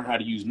 So I learned how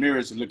to use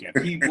mirrors to look at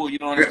people. You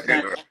know what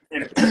I'm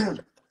saying?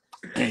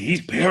 And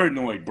he's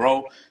paranoid,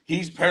 bro.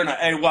 He's paranoid.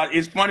 Hey, well,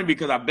 it's funny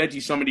because I bet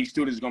you some of these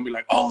students are going to be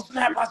like, oh,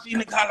 snap, I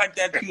seen a guy like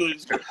that too.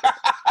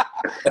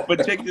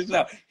 But check this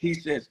out. He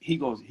says, he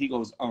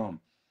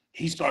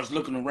starts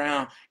looking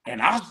around,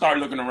 and I start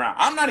looking around.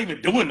 I'm not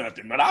even doing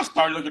nothing, but I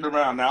start looking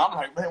around now. I'm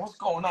like, man, what's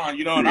going on?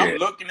 You know, and I'm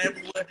looking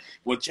everywhere.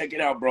 Well, check it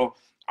out, bro.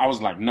 I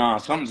was like, nah,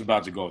 something's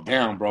about to go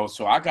down, bro.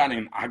 So I got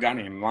in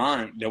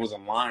line. There was a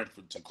line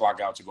to clock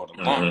out to go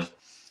to lunch.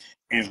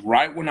 And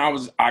right when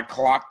I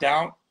clocked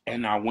out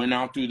and I went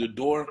out through the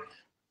door,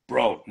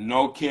 bro,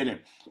 no kidding.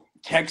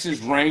 Texas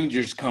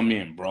Rangers come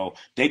in, bro.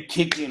 They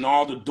kick in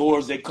all the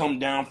doors. They come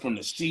down from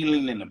the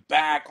ceiling in the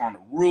back, on the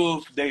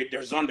roof.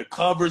 There's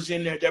undercovers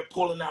in there. They're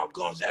pulling out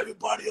guns.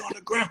 Everybody on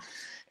the ground.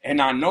 And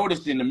I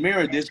noticed in the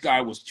mirror, this guy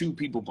was 2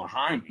 people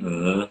behind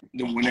me.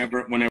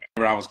 Whenever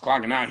I was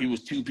clocking out, he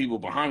was 2 people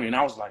behind me. And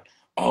I was like,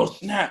 oh,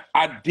 snap.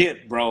 I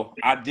dipped, bro.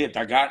 I dipped.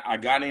 I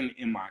got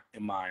in my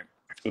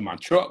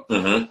truck.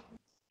 And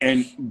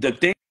the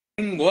thing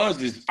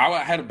is I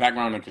had a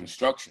background in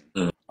construction.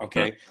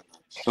 Okay.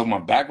 So my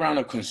background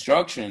of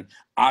construction,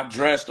 I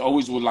dressed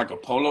always with like a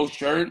polo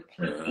shirt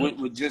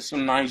with just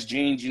some nice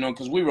jeans, you know,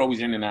 because we were always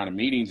in and out of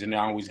meetings and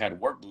I always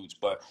had work boots.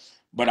 But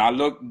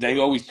they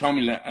always tell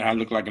me that I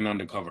look like an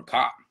undercover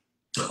cop.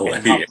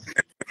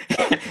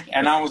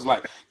 And I was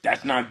like,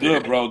 that's not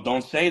good, bro.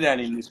 Don't say that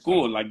in the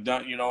school. Like,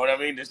 you know what I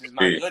mean? This is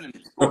not good in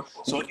the school.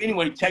 So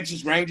anyway,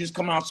 Texas Rangers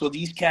come out. So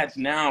these cats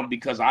now,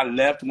 because I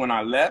left when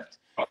I left,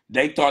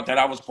 they thought that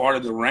I was part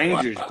of the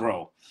Rangers,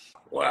 bro.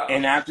 Wow.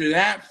 And after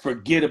that,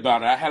 forget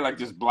about it. I had like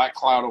this black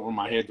cloud over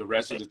my head the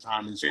rest of the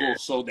time in school.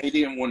 So they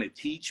didn't want to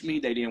teach me.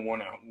 They didn't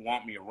want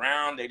me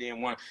around.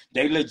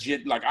 They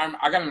legit, like,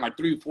 I got in like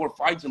 3 or 4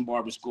 fights in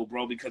barber school,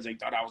 bro, because they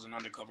thought I was an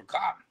undercover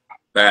cop.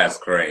 That's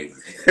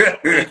crazy.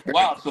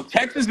 Wow. So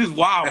Texas is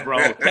wild,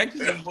 bro.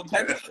 Texas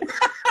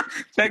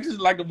is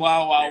like the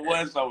wild, wild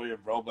west over here,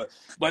 bro. But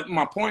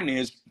my point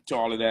is to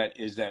all of that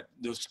is that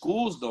the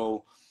schools,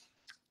 though,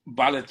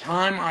 by the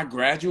time I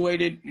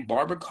graduated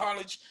barber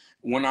college,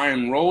 when I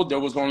enrolled, there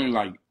was only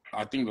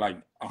I think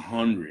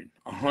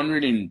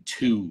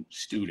 102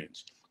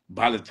 students.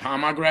 By the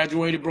time I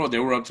graduated, bro, they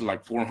were up to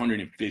like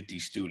 450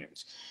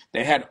 students.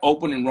 They had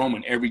open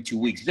enrollment every 2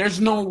 weeks. There's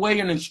no way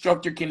an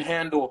instructor can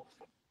handle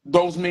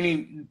those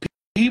many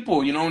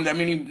people, you know, that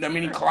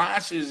many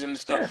classes and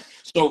stuff.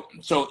 So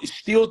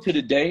still to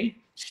the day,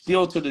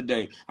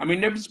 I mean,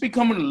 they're just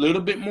becoming a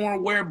little bit more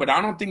aware, but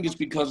I don't think it's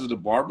because of the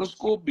barber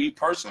school. Me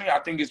personally, I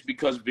think it's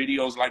because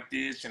videos like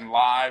this and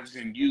lives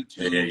and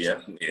YouTube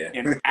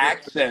and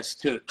access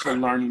to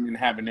learning and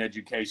having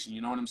education.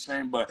 You know what I'm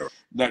saying? But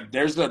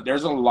there's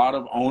a lot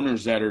of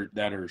owners that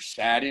are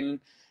saddened,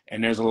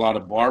 and there's a lot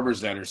of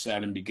barbers that are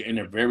saddened, and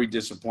they're very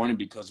disappointed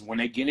because when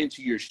they get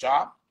into your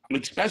shop,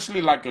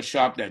 especially like a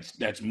shop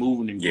that's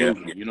moving and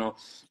grooving, you know,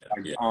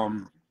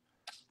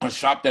 a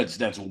shop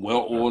that's a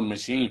well-oiled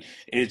machine,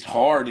 it's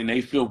hard, and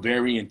they feel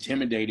very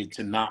intimidated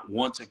to not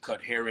want to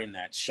cut hair in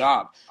that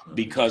shop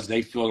because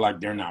they feel like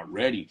they're not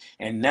ready.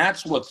 And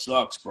that's what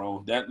sucks,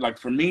 bro. That, like,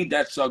 for me,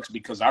 that sucks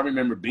because I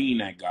remember being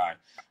that guy.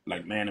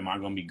 Like, man, am I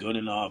going to be good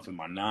enough? Am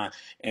I not?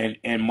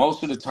 And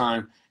most of the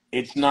time,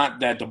 it's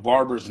not that the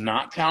barber's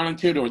not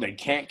talented or they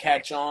can't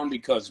catch on,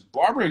 because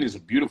barbering is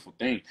a beautiful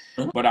thing.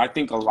 But I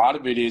think a lot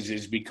of it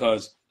is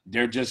because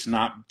they're just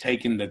not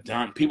taking the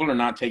time. People are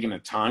not taking the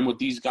time with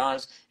these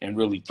guys and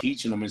really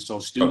teaching them. And so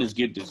students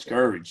get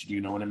discouraged.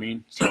 You know what I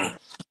mean? So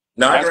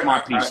that's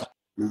my piece.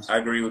 I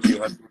agree with you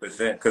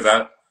 100%. Because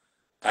I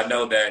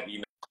know that,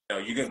 you know,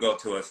 you can go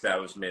to an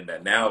establishment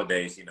that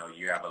nowadays, you know,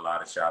 you have a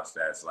lot of shops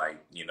that's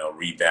like, you know,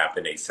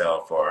 revamping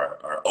themselves or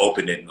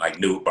opening like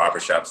new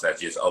barbershops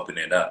that's just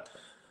opening up.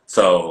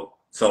 So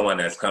someone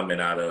that's coming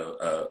out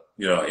of,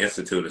 you know,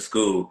 institute or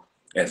school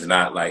is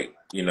not like,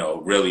 you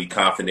know, really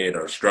confident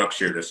or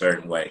structured a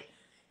certain way.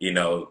 You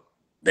know,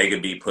 they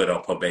could be put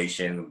on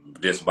probation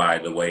just by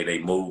the way they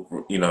move.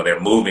 You know,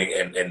 they're moving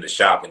in the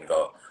shop and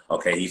go,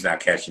 okay, he's not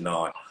catching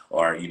on.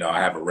 Or, you know,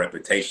 I have a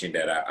reputation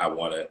that I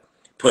want to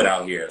put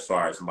out here as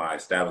far as my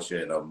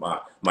establishment of my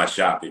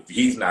shop. If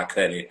he's not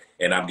cutting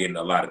and I'm getting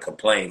a lot of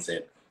complaints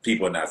and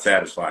people are not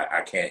satisfied,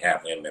 I can't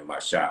have him in my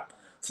shop.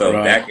 So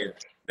Right.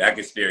 that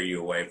can steer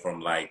you away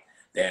from like,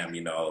 damn,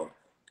 you know,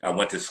 I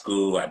went to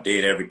school, I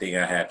did everything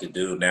I had to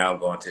do. Now I'm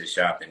going to the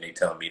shop and they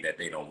tell me that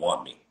they don't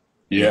want me.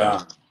 You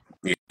know?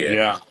 Yeah. Yeah.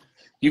 Yeah.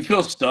 You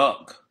feel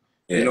stuck.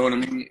 You Yeah. know what I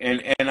mean?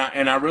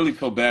 And I really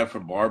feel bad for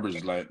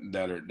barbers like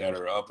that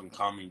are up and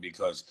coming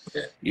because,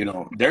 Yeah. you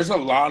know, there's a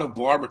lot of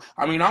barbers.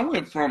 I mean, I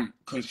went from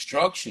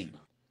construction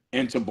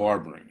into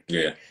barbering.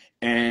 Yeah.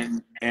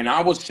 And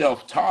I was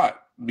self-taught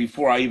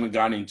before I even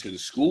got into the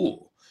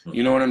school.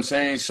 You know what I'm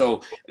saying?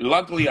 So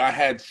luckily I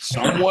had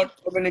somewhat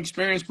of an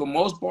experience, but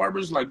most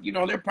barbers, like, you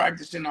know, they're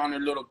practicing on their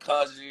little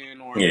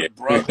cousin or Yeah. their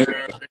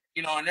brother,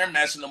 you know, and they're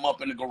messing them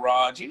up in the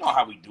garage. You know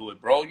how we do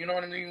it, bro. You know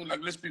what I mean?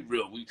 Like, let's be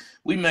real.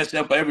 We mess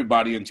up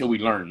everybody until we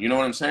learn. You know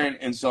what I'm saying?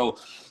 And so,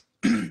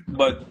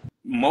 but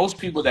most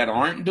people that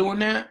aren't doing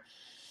that,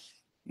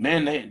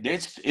 man,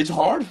 it's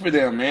hard for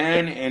them,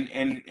 man,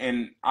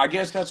 and I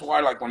guess that's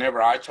why, like,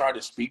 whenever I try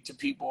to speak to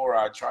people or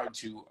I try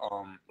to,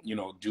 you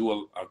know, do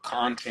a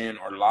content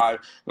or live,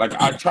 like,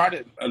 I try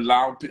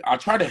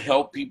to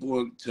help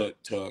people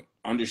to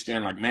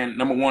understand, like, man,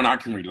 number one, I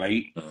can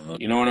relate,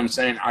 you know what I'm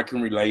saying? I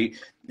can relate,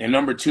 and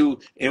number two,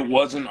 it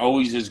wasn't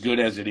always as good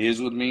as it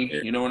is with me, Yeah.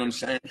 you know what I'm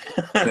saying?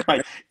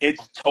 Like,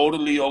 it's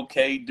totally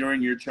okay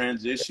during your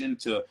transition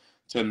to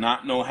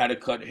not know how to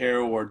cut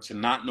hair or to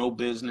not know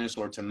business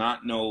or to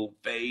not know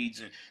fades,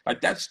 and like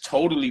that's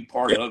totally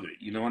part Yeah. of it,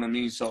 you know what I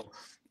mean? So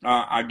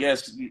I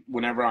guess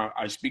whenever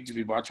I speak to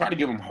people, I try to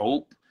give them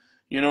hope,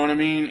 you know what I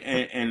mean,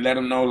 and let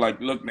them know, like,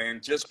 look,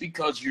 man, just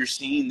because you're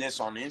seeing this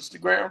on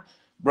Instagram,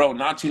 bro,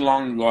 not too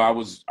long ago I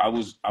was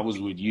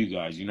with you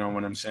guys, you know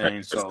what I'm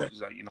saying? So it's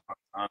like, you know,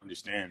 I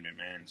understand it,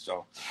 man.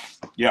 So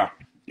yeah,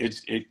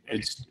 it's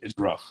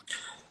rough.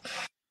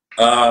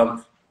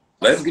 Um,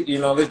 let's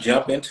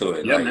jump into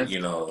it. Yeah, Like, man.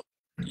 you know,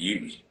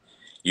 you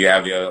you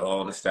have your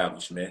own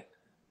establishment.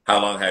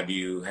 How long have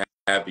you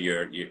have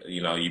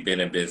you know, you've been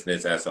in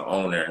business as an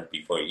owner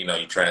before, you know,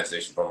 you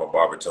transitioned from a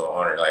barber to an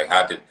owner? Like,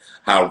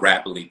 how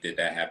rapidly did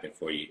that happen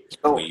for you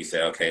when So you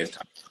said, okay, it's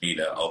time for me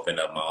to open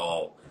up my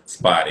own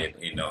spot and,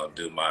 you know,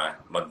 do my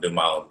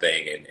own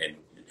thing and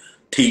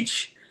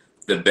teach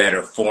the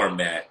better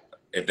format,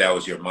 if that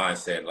was your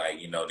mindset, like,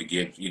 you know, to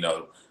give, you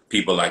know,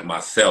 people like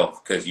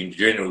myself, because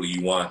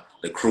you want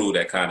the crew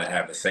that kind of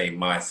have the same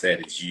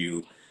mindset as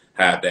you,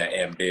 have that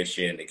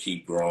ambition to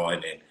keep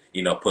growing and,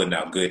 you know, putting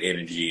out good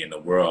energy in the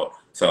world.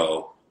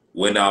 So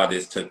when all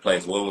this took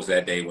place, what was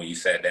that day when you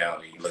sat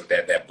down and you looked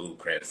at that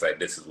blueprint? It's like,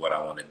 this is what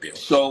I want to build.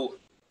 so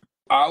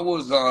I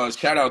was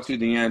shout out to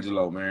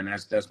D'Angelo, man.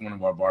 That's one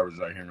of our barbers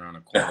right here around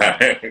the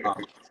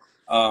corner,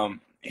 man.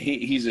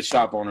 He's a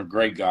shop owner,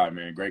 great guy,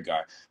 man, great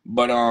guy.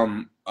 But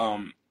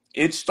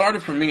it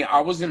started for me.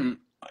 I was in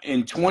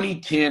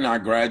 2010. I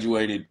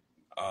graduated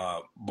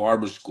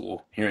barber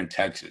school here in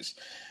Texas,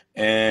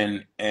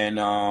 and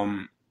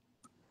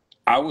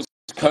I was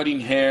cutting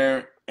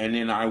hair, and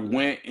then I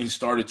went and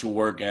started to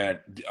work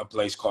at a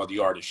place called the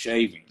Art of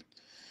Shaving.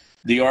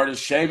 The Art of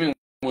Shaving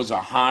was a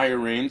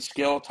higher end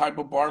scale type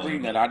of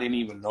barbering Mhm. that I didn't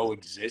even know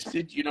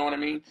existed. You know what I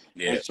mean?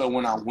 And Yeah. so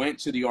when I went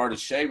to the Art of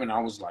Shaving, I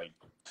was like,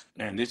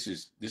 man, this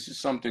is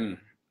something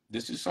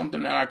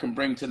that I can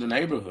bring to the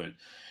neighborhood.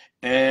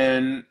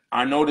 And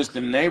I noticed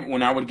the neighbor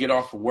when I would get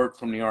off of work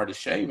from the Art of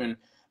Shaving,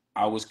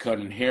 I was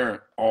cutting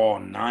hair all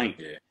night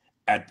Yeah.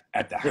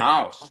 at the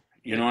house.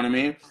 You know what I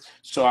mean?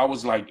 So I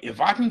was like,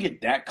 if I can get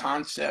that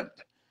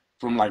concept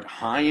from like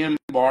high end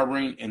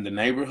barbering in the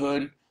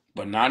neighborhood,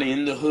 but not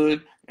in the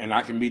hood, and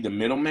I can be the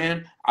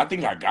middleman, I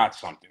think I got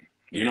something.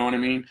 You Yeah. know what I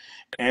mean?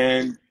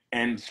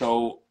 And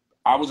so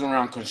I was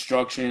around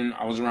construction.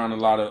 I was around a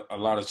lot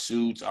of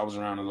suits. I was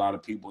around a lot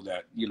of people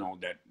that, you know,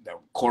 that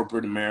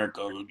corporate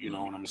America, you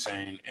know what I'm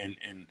saying?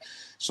 And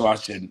so I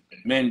said,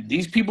 man,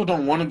 these people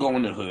don't want to go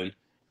in the hood.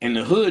 And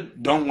the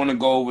hood don't want to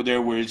go over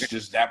there where it's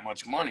just that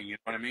much money. You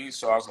know what I mean?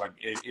 So I was like,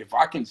 if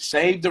I can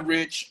save the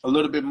rich a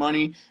little bit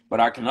money, but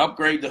I can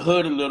upgrade the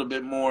hood a little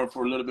bit more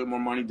for a little bit more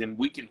money, then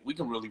we can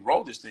really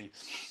roll this thing.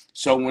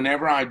 So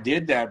whenever I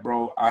did that,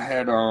 bro, I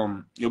had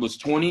it was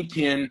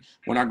 2010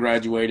 when I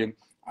graduated.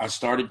 I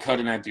started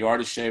cutting at the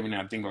Art of Shaving,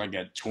 I think like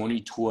at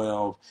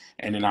 2012,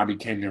 and then I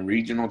became the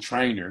regional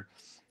trainer.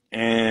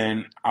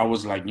 And I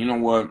was like, you know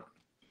what?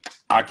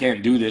 I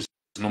can't do this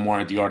no more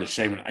at the Art of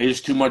Shaving.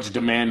 It's too much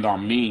demand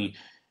on me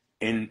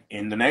in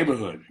the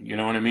neighborhood. You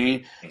know what I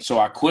mean? So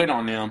I quit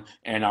on them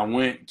and I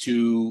went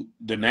to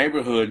the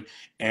neighborhood,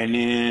 and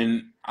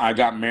then I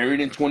got married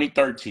in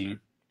 2013.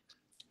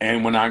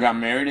 And when I got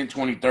married in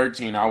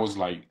 2013, I was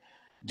like,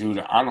 dude,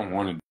 I don't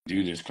want to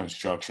do this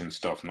construction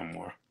stuff no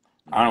more.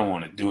 I don't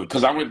want to do it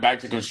because I went back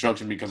to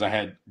construction because I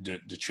had the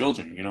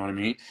children, you know what I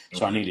mean?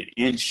 So I Mhm. needed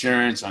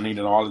insurance, I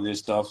needed all of this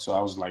stuff. So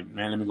I was like,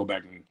 man, let me go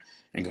back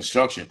in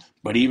construction.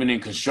 But even in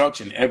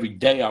construction, every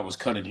day I was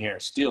cutting hair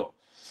still.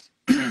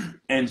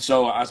 And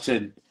so I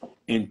said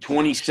in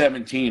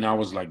 2017, I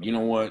was like, you know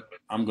what?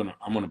 I'm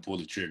gonna pull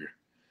the trigger.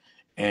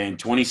 And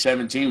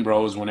 2017,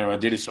 bro, is whenever I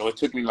did it. So it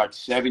took me like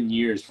 7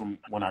 years from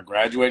when I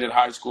graduated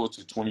high school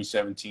to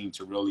 2017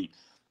 to really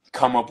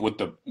come up with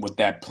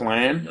that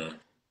plan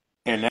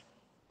and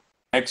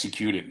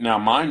execute it. Now,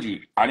 mind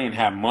you, I didn't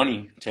have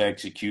money to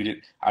execute it.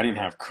 I didn't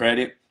have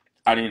credit.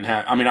 I mean,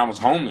 I was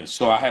homeless,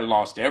 so I had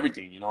lost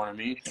everything. You know what I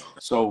mean?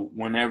 So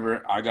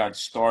whenever I got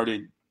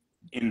started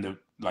in the,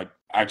 like,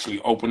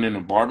 actually opening a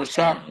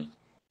barbershop,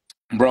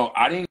 bro,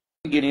 I didn't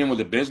get in with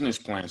a business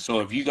plan. So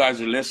if you guys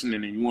are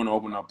listening and you want to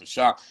open up a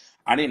shop,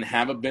 I didn't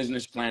have a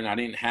business plan. I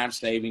didn't have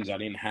savings. I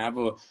didn't have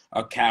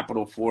a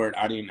capital for it.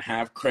 I didn't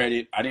have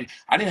credit. I didn't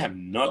have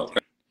nothing.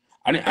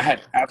 I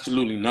had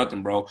absolutely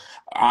nothing, bro.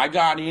 I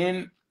got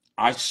in,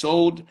 I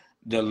sold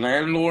the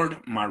landlord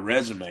my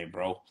resume,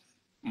 bro.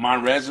 My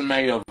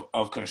resume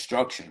of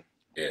construction.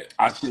 Yeah.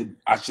 I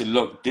said,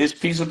 look, this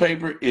piece of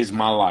paper is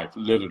my life,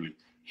 literally,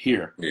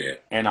 here. Yeah.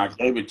 And I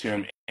gave it to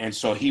him. And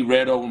so he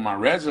read over my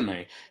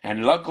resume.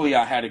 And luckily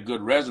I had a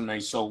good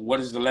resume. So what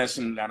is the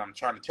lesson that I'm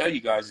trying to tell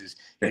you guys is,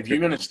 if you're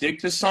going to stick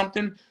to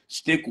something,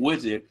 stick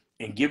with it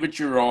and give it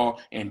your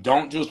all, and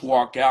don't just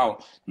walk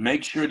out.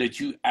 Make sure that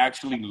you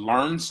actually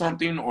learn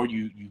something, or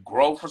you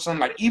grow for something.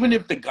 Like, even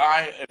if the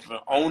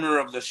owner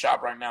of the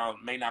shop right now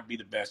may not be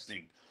the best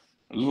thing,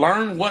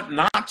 learn what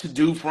not to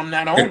do from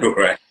that owner.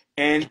 Right.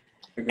 And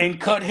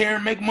cut hair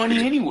and make money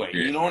anyway.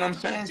 Yeah. You know what I'm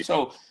saying?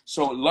 So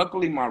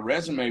luckily my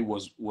resume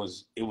was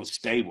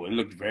stable. It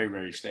looked very,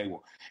 very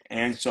stable.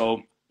 And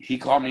so he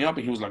called me up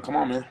and he was like, come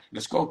on, man,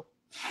 let's go.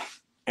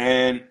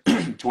 And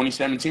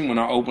 2017, when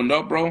I opened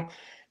up, bro,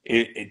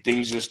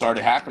 things just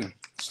started happening,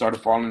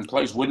 started falling in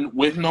place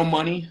with no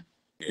money,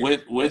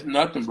 with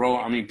nothing, bro.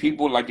 I mean,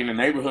 people like in the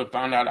neighborhood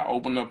found out I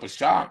opened up a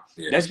shop.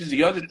 Yeah. That's just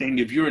the other thing.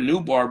 If you're a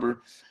new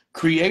barber,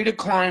 create a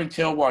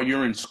clientele while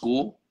you're in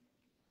school,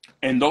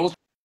 and those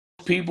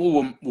people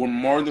will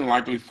more than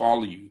likely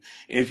follow you.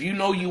 If you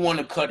know you want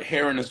to cut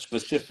hair in a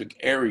specific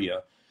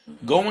area,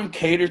 go and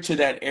cater to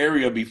that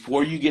area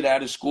before you get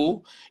out of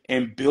school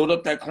and build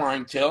up that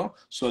clientele.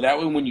 So that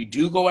way, when you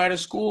do go out of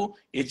school,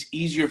 it's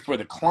easier for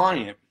the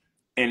client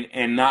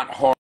and not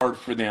hard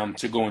for them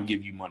to go and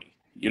give you money.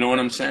 You know what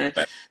I'm saying?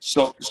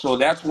 So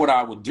that's what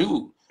I would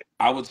do.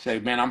 I would say,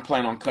 man, I'm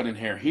planning on cutting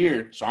hair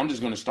here, so I'm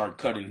just going to start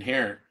cutting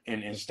hair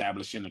and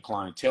establishing the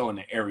clientele in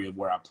the area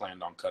where I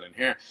planned on cutting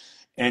hair.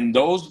 And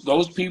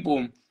those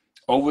people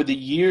over the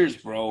years,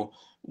 bro,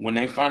 when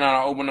they found out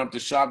I opened up the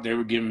shop, they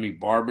were giving me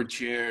barber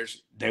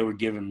chairs. They were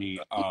giving me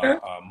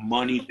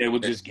money. They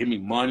would just give me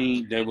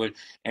money. They would,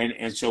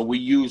 and so we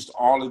used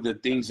all of the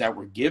things that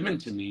were given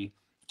to me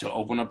to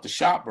open up the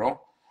shop,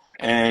 bro.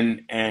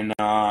 And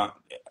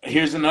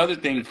here's another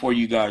thing for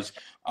you guys.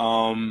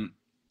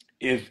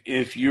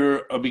 If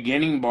you're a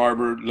beginning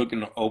barber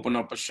looking to open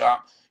up a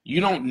shop, you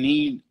don't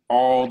need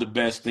all the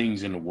best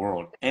things in the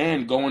world.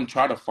 And go and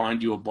try to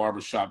find you a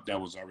barber shop that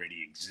was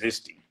already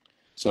existing,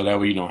 so that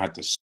way you don't have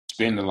to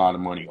spend a lot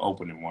of money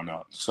opening one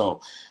up.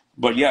 So,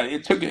 but yeah,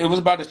 it was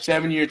about a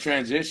 7-year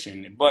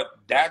transition, but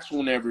that's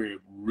whenever it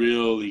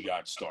really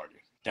got started.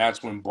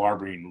 That's when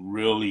barbering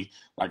really,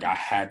 like, I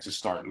had to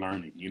start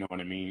learning, you know what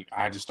I mean?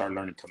 I had to start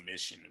learning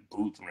commission and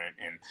booth rent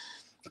and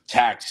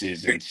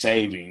taxes and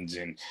savings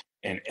and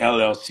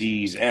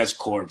LLCs, S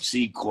corps,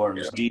 C corps,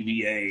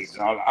 DBAs.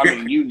 I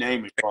mean, you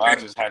name it, bro. I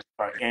just had to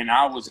start. And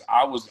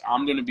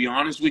I'm gonna be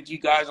honest with you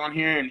guys on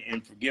here,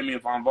 and forgive me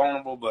if I'm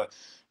vulnerable, but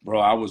bro,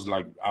 I was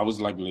like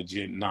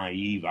legit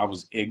naive. I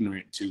was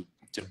ignorant to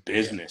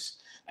business,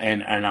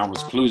 and I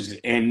was clueless.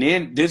 And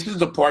then this is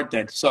the part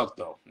that sucked,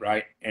 though,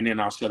 right? And then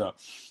I'll shut up.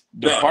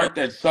 The part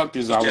that sucked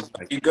is I was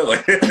like, keep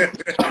going.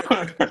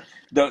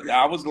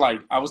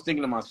 I was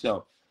thinking to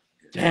myself,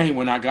 dang,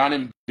 when I got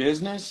in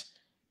business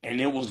and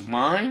it was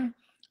mine,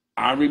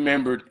 I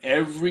remembered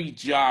every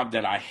job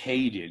that I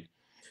hated,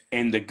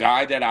 and the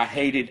guy that I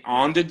hated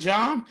on the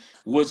job,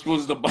 which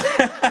was the boss.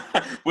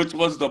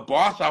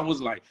 I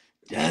was like,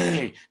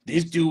 dang,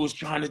 this dude was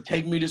trying to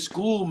take me to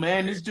school,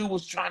 man. This dude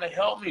was trying to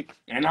help me.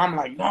 And I'm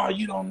like, no,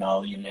 you don't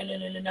know. You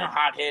know,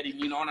 hot-headed,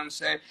 you know what I'm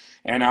saying?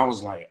 And I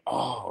was like,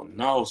 oh,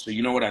 no. So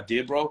you know what I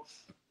did, bro?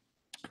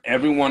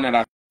 Everyone that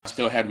I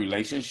still had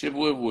relationship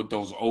with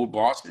those old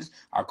bosses,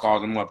 I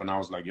called them up and I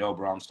was like, yo,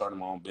 bro, I'm starting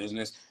my own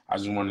business. I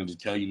just wanted to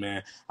tell you,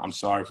 man, I'm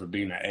sorry for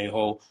being an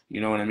a-hole.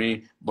 You know what I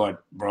mean?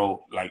 But,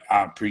 bro, like,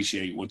 I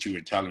appreciate what you were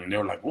telling me. And they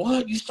were like,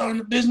 what? You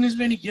starting a business,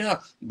 Vinny?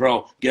 Yeah.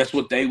 Bro, guess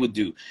what they would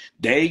do?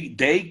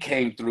 They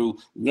came through.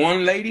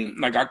 One lady,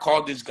 like, I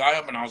called this guy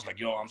up and I was like,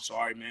 yo, I'm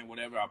sorry, man,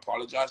 whatever. I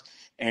apologize.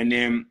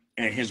 And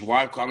his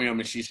wife called me up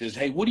and she says,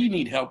 hey, what do you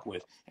need help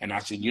with? And I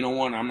said, you know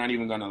what? I'm not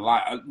even going to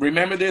lie.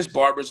 Remember this,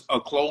 barbers,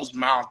 a closed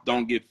mouth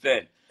don't get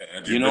fed.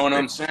 You know what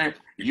I'm saying?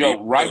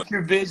 Yo, write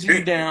your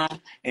vision down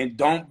and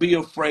don't be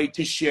afraid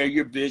to share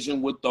your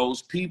vision with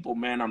those people,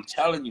 man. I'm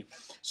telling you.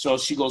 So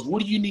she goes,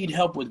 what do you need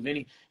help with,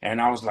 Vinny? And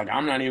I was like,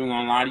 I'm not even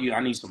going to lie to you.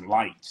 I need some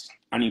lights.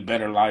 I need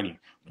better lighting.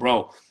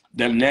 Bro,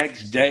 the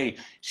next day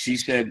she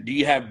said, do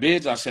you have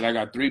bids? I said, I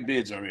got 3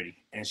 bids already.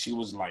 And she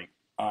was like,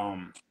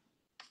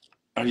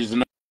 there's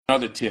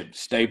another tip,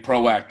 stay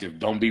proactive.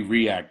 Don't be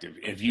reactive.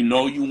 If you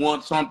know you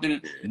want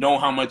something, know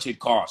how much it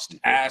costs.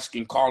 Ask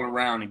and call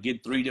around and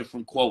get 3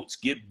 different quotes.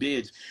 Get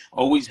bids.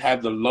 Always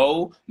have the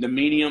low, the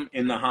medium,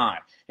 and the high.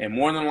 And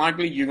more than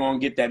likely, you're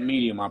going to get that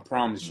medium, I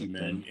promise you,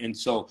 man. And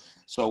so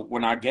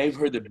when I gave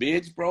her the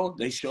bids, bro,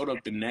 they showed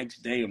up the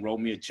next day and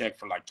wrote me a check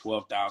for like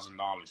 $12,000.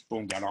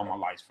 Boom, got all my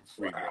lights for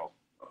free, bro.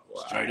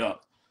 Straight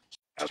up.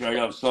 Straight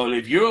up. So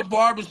if you're a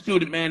barber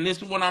student, man,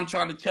 this is what I'm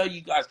trying to tell you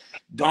guys.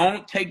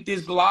 Don't take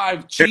this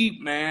live cheap,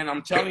 man.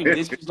 I'm telling you,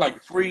 this is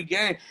like free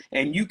game.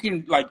 And you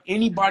can, like,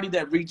 anybody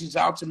that reaches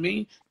out to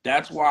me,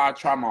 that's why I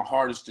try my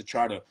hardest to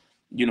try to,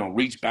 you know,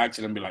 reach back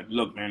to them and be like,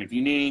 look, man, if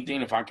you need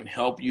anything, if I can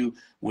help you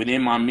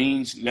within my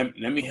means, let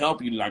me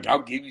help you. Like,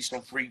 I'll give you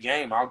some free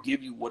game. I'll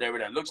give you whatever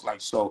that looks like.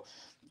 So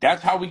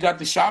that's how we got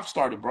the shop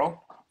started,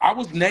 bro. I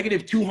was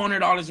negative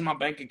 $200 in my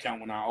bank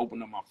account when I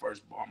opened up my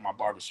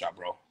barbershop,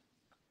 bro.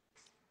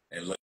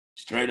 And look,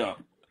 straight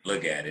up.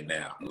 Look at it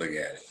now. Look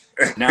at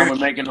it. Now we're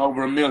making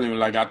over $1 million.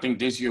 Like, I think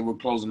this year we're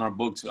closing our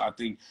books. I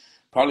think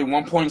probably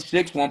 1.6,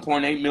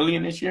 1.8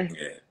 million this year.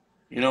 Yeah.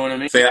 You know what I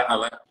mean? See, I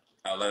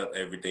love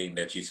everything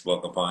that you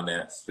spoke upon,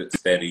 that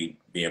steady,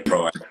 being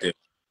proactive,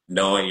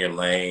 knowing your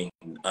lane,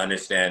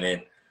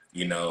 understanding,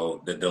 you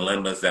know, the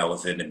dilemmas that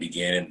was in the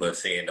beginning, but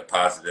seeing the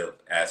positive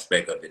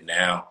aspect of it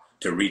now,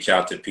 to reach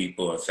out to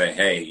people and say,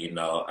 hey, you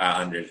know,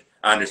 I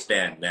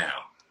understand now.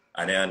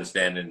 I didn't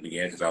understand in the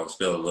beginning because I was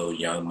still a little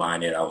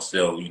young-minded. I was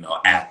still, you know,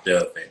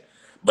 active,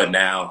 but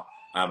now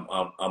I'm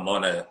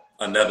on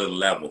another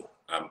level.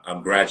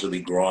 I'm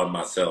gradually growing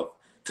myself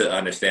to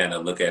understand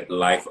and look at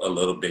life a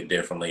little bit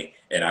differently.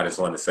 And I just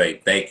want to say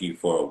thank you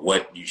for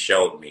what you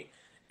showed me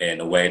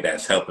in a way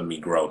that's helping me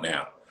grow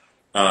now.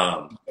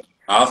 I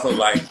also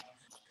like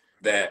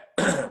that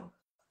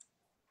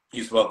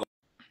you spoke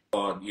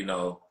on, you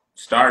know,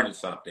 starting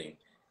something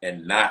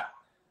and not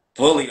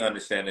fully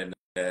understanding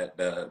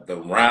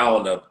the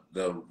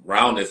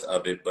roundness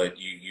of it, but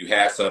you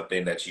had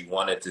something that you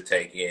wanted to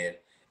take in,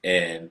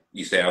 and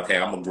you say, okay,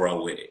 I'm gonna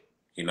grow with it.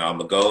 You know, I'm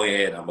gonna go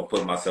in, I'm gonna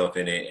put myself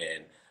in it,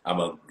 and I'm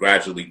gonna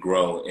gradually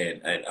grow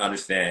and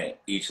understand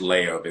each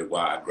layer of it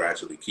while I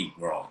gradually keep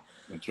growing.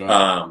 That's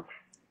right.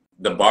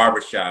 The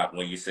barbershop,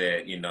 when you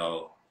said, you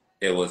know,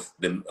 it was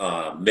the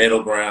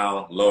middle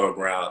ground, lower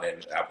ground,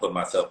 and I put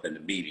myself in the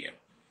medium.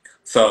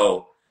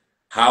 So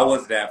how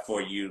was that for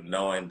you,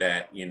 knowing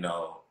that, you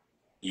know,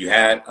 you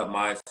had a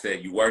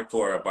mindset, you worked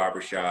for a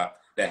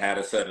barbershop that had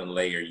a certain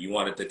layer, you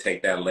wanted to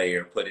take that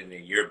layer, put it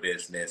in your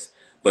business,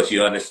 but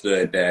you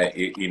understood that,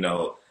 you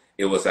know,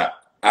 it was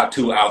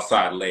two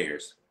outside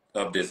layers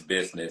of this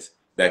business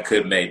that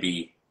could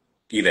maybe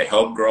either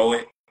help grow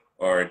it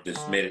or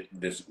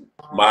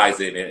demise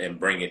it and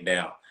bring it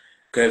down.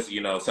 Because,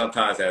 you know,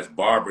 sometimes as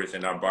barbers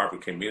in our barber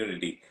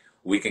community,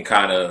 we can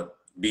kind of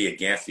be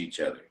against each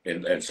other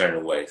in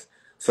certain ways.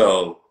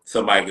 So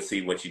somebody can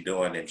see what you're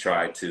doing and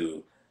try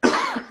to,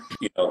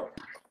 you know,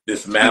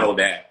 dismantle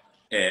that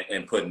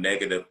and put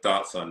negative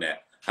thoughts on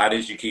that. How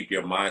did you keep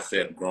your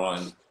mindset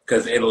growing?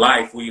 Because in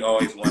life, we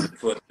always want to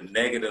put the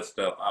negative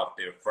stuff out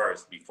there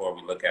first before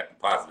we look at the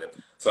positive.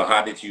 So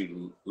how did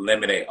you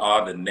eliminate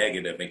all the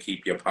negative and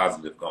keep your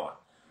positive going?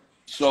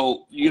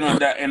 So, you know,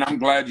 that, and I'm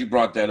glad you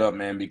brought that up,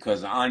 man,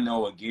 because I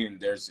know, again,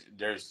 there's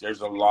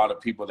a lot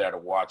of people that are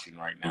watching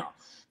right now.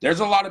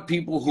 There's a lot of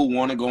people who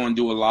want to go and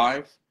do a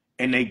live,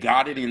 and they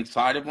got it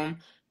inside of them,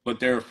 but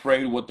they're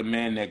afraid what the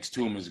man next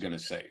to them is going to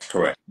say.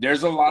 Correct.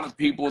 There's a lot of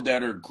people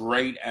that are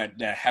great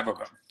that have a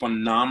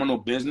phenomenal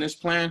business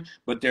plan,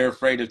 but they're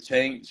afraid of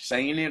saying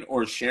it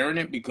or sharing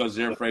it because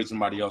they're afraid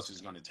somebody else is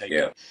going to take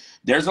it.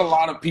 There's a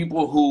lot of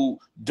people who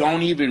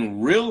don't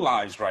even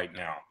realize right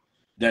now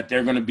that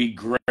they're going to be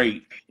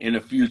great in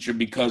the future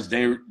because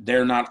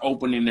they're not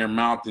opening their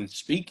mouth and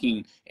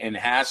speaking and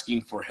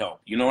asking for help.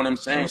 You know what I'm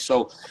saying?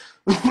 So,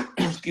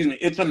 excuse me,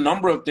 it's a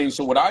number of things.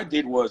 So what I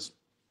did was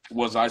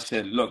I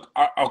said, look,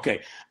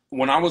 okay,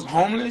 when I was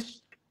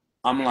homeless,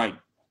 I'm like,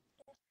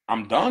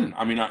 I'm done.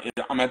 I mean,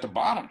 I'm at the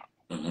bottom.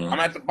 I'm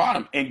at the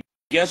bottom. And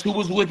guess who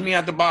was with me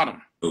at the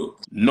bottom?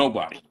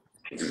 Nobody.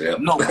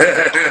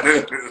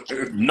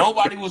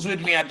 Nobody was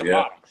with me at the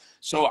bottom.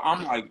 So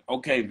I'm like,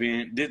 okay,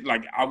 Vin,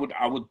 like I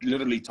would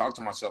literally talk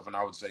to myself and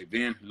I would say,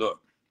 Vin, look,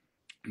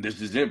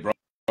 this is it, bro.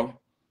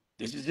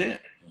 This is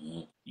it.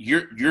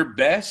 Your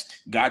best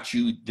got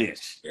you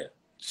this.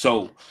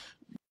 So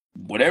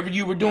whatever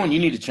you were doing, you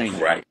need to change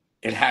it. Right.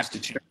 It has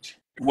to change.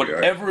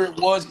 Whatever it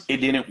was, it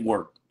didn't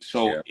work.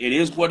 So it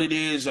is what it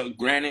is.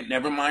 Granted,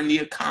 never mind the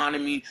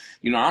economy.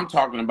 You know, I'm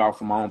talking about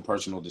from my own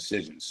personal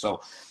decisions. So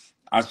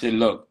I said,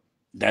 look,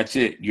 that's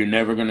it. You're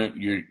never gonna,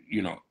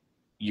 you're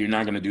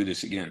not gonna do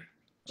this again.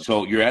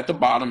 So you're at the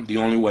bottom. The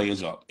only way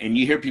is up. And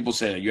you hear people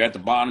say that you're at the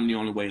bottom. The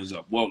only way is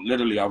up. Well,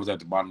 literally, I was at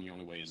the bottom. The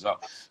only way is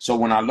up. So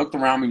when I looked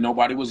around me,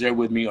 nobody was there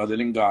with me other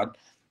than God.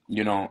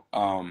 You know,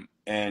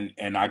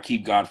 and I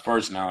keep God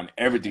first now in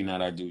everything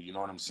that I do. You know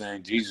what I'm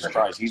saying? Jesus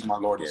Christ, He's my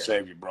Lord and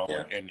Savior, bro.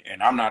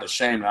 And I'm not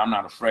ashamed. I'm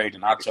not afraid.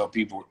 And I tell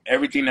people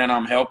everything that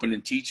I'm helping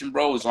and teaching,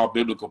 bro, is all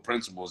biblical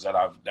principles that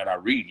I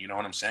read. You know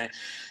what I'm saying?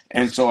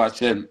 And so I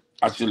said,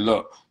 I said,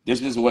 look,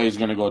 this is the way it's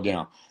going to go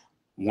down.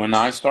 When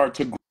I start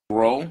to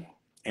grow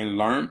and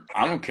learn,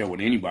 I don't care what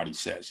anybody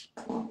says.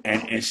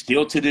 And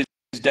still to this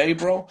day,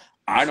 bro,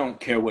 I don't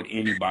care what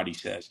anybody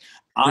says.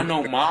 I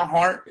know my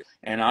heart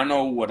and I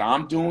know what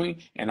I'm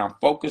doing, and I'm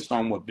focused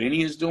on what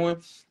Vinny is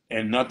doing,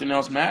 and nothing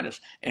else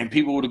matters. And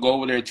people would go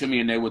over there to me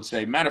and they would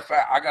say, matter of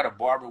fact, I got a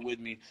barber with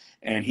me,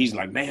 and he's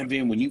like, man,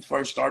 Vin, when you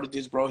first started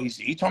this, bro,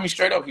 he told me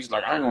straight up, he's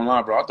like, I ain't gonna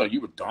lie, bro, I thought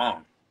you were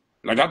dumb.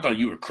 Like, I thought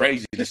you were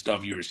crazy, the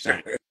stuff you were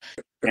saying.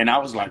 And I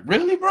was like,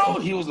 really, bro?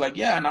 He was like,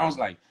 yeah. And I was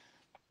like,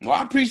 well,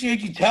 I appreciate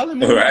you telling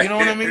me. Right. You know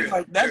what I mean?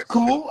 Like, that's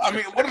cool. I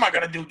mean, what am I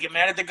going to do? Get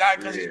mad at the guy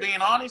because he's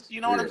being honest?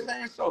 You know what I'm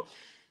saying? So,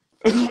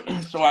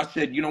 so I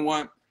said, you know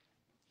what?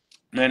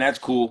 Man, that's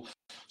cool.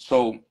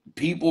 So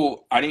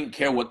people, I didn't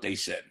care what they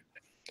said.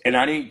 And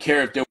I didn't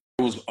care if there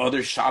was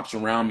other shops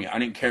around me. I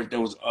didn't care if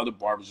there was other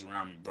barbers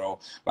around me, bro.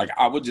 Like,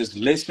 I would just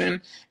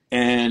listen.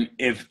 And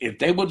if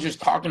they were just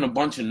talking a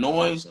bunch of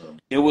noise,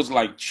 it was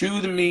like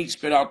chew the meat,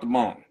 spit out the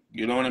bone.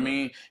 You know what I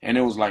mean? And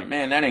it was like,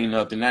 man, that ain't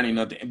nothing. That ain't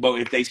nothing.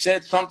 But if they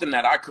said something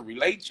that I could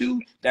relate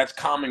to, that's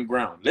common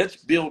ground. Let's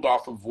build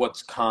off of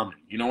what's common.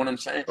 You know what I'm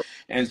saying?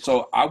 And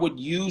so I would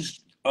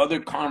use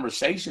other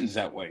conversations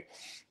that way.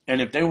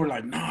 And if they were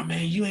like, nah,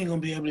 man, you ain't going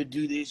to be able to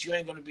do this. You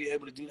ain't going to be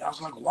able to do that. I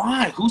was like,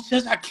 why? Who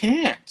says I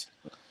can't?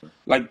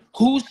 Like,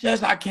 who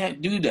says I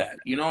can't do that?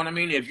 You know what I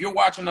mean? If you're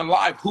watching a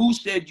live, who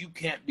said you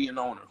can't be an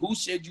owner? Who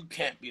said you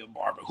can't be a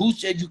barber? Who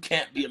said you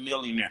can't be a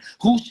millionaire?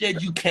 Who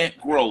said you can't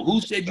grow? Who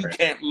said you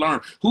can't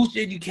learn? Who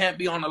said you can't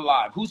be on a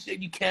live? Who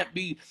said you can't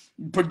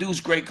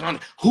produce great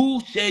content?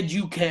 Who said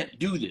you can't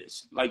do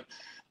this? Like,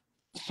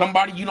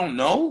 somebody you don't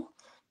know?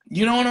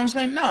 You know what I'm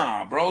saying?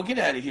 Nah, bro, get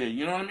out of here.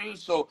 You know what I mean?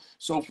 So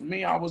for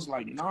me, I was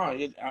like, nah,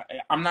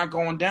 I'm not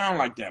going down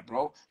like that,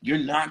 bro. You're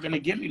not going to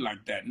get me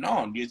like that.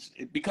 No,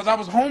 because I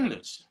was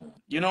homeless.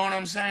 You know what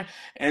I'm saying?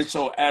 And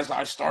so as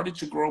I started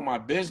to grow my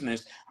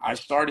business, I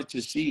started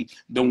to see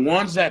the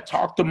ones that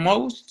talk the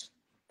most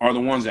are the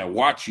ones that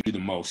watch you the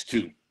most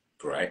too.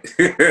 Right.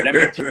 Let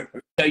me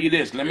tell you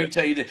this. Let me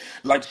tell you this.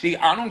 Like, see,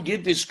 I don't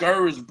get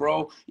discouraged,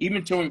 bro,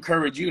 even to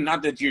encourage you.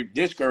 Not that you're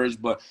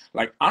discouraged, but,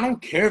 like, I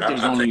don't care if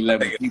there's only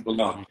 11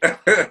 people on.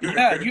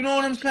 Yeah, you know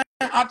what I'm saying?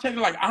 I'll tell you,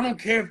 like, I don't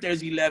care if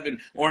there's 11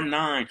 or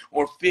 9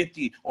 or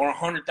 50 or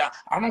 100,000.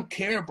 I don't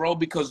care, bro,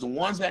 because the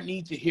ones that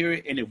need to hear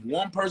it, and if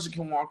one person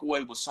can walk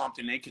away with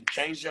something, they can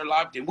change their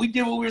life, then we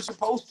did what we were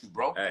supposed to,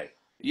 bro. Hey.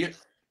 You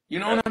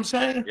know what I'm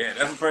saying? Yeah,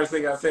 that's the first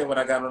thing I said when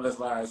I got on this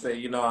line. I said,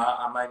 you know,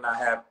 I might not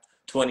have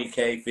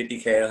 20K,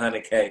 50K,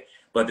 100K,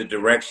 but the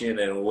direction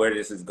and where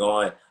this is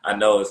going, I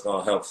know it's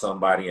going to help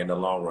somebody in the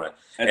long run.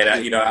 That's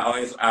and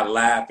I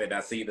laugh and I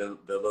see the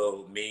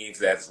little memes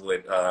that's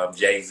with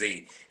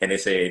Jay-Z, and they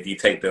say if you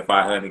take the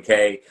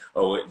 500K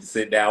or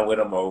sit down with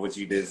them, or would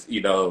you just,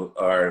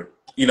 or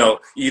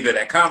either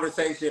that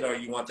conversation or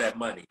you want that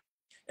money.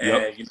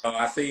 And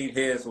I seen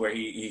his where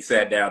he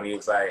sat down. He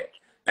was like,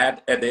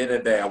 At the end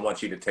of the day, I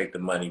want you to take the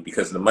money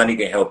because the money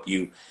can help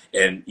you,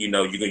 and you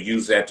can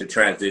use that to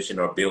transition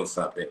or build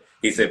something.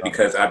 He said,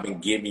 because I've been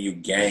giving you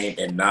game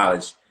and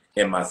knowledge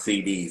in my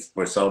CDs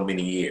for so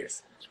many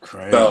years.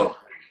 Crazy. So,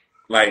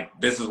 like,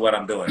 this is what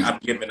I'm doing. I'm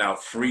giving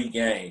out free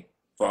game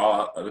for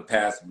all of the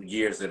past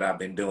years that I've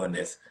been doing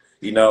this.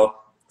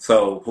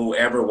 So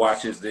whoever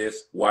watches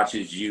this,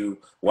 watches you,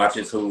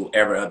 watches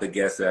whoever other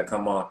guests that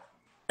come on.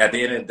 At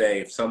the end of the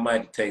day, if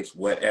somebody takes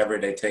whatever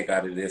they take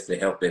out of this to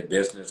help their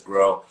business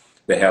grow,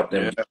 to help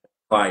them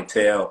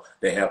clientele,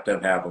 to help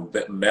them have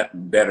a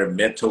better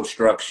mental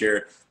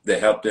structure, to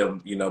help them,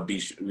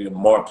 be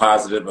more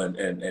positive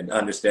and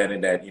understanding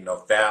that,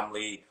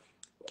 family,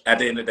 at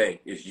the end of the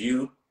day, it's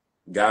you,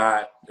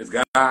 God,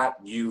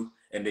 you,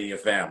 and then your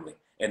family.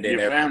 And then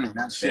your family,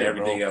 that's it,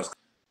 everything bro. else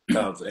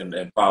comes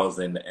and follows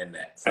in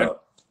that.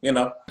 So,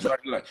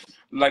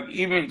 Like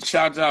even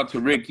shouts out to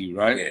Ricky,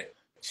 right? Yeah.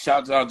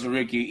 Shouts out to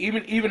Ricky.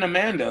 Even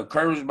Amanda,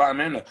 Curves by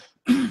Amanda.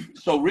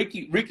 So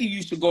Ricky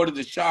used to go to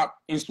the shop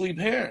and sweep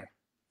hair.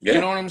 Yeah.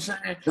 You know what I'm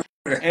saying?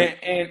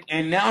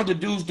 and now the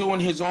dude's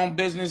doing his own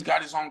business,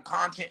 got his own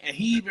content, and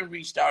he even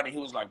reached out and he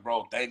was like,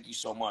 bro, thank you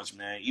so much,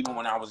 man. Even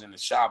when I was in the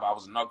shop, I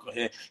was a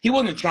knucklehead. He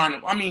wasn't trying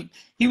to,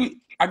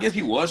 I guess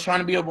he was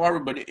trying to be a barber,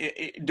 but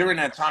during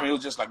that time, he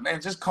was just like,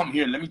 man, just come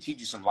here and let me teach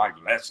you some life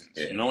lessons.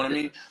 Yeah. You know what I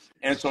mean?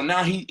 And so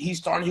now he's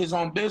starting his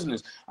own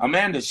business.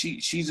 Amanda,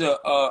 she's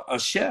a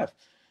chef.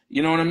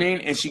 You know what I mean?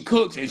 And she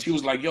cooks, and she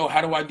was like, yo, how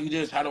do I do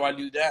this? How do I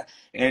do that?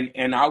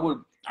 And I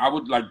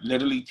would like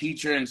literally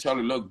teach her and tell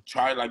her, look,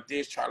 try like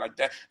this, try like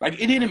that. Like,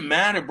 it didn't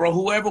matter, bro.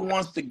 Whoever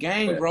wants to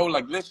gain, bro,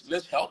 like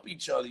let's help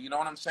each other. You know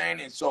what I'm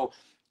saying? And so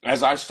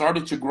as I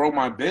started to grow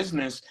my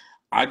business,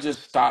 I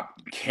just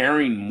stopped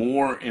caring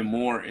more and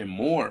more and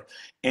more.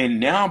 And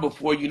now,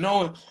 before you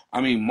know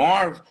it,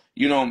 Marv,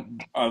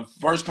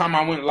 first time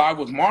I went live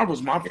with Marv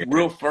was my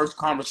real first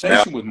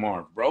conversation with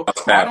Marv, bro.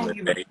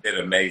 He did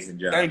an amazing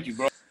job. Thank you,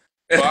 bro.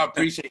 So I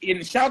appreciate it.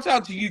 And shouts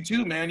out to you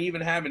too, man,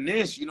 even having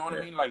this, you know what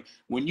I mean? Like,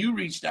 when you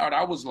reached out,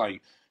 I was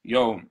like,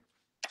 yo,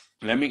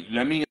 let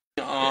me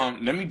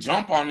let me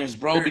jump on this,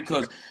 bro,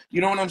 because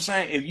you know what I'm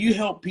saying? If you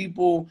help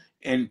people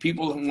and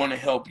people want to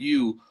help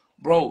you,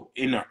 bro,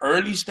 in the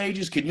early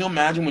stages, can you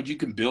imagine what you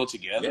can build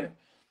together? Yeah.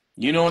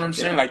 You know what I'm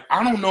saying? Like,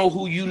 I don't know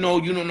who you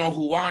know, you don't know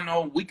who I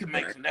know. We can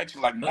make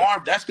connections. Like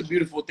Marv, that's the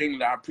beautiful thing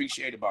that I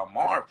appreciate about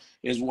Marv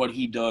is what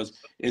he does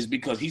is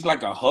because he's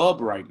like a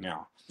hub right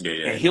now.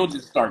 And he'll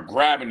just start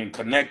grabbing and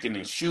connecting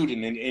and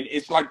shooting. And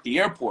it's like the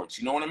airports,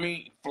 you know what I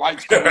mean?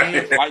 Flights coming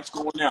in, flights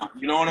going out.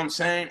 You know what I'm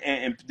saying?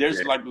 And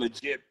there's like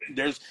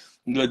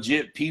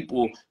legit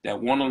people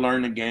that want to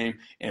learn the game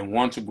and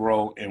want to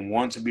grow and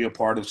want to be a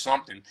part of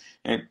something.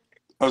 And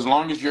as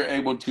long as you're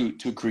able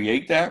to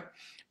create that,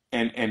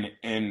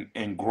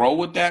 and grow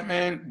with that,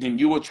 man, then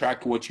you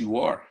attract what you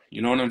are.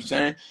 You know what I'm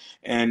saying?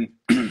 And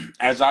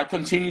as I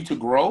continue to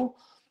grow,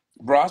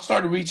 bro, I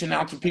started reaching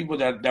out to people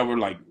that were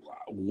like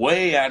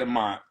way out of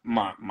my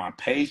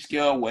pay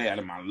scale, way out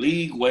of my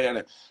league, way out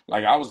of,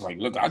 like, I was like,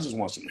 look, I just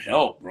want some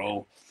help,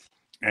 bro.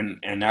 And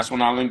that's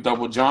when I linked up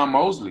with John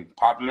Mosley,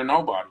 Popular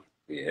Nobody.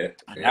 Yeah.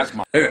 And that's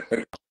my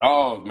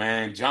dog,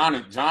 man.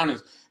 John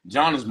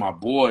is my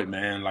boy,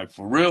 man. Like,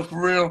 for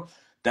real.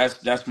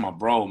 That's my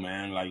bro,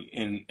 man. Like,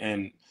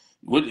 and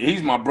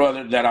he's my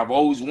brother that I've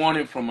always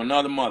wanted from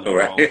another mother,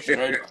 bro.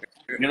 Straight up.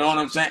 You know what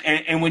I'm saying?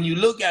 And when you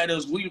look at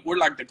us, we're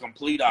like the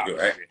complete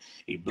opposite.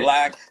 He's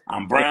black,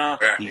 I'm brown,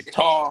 he's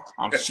tall,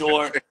 I'm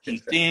short,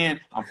 he's thin,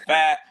 I'm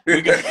fat.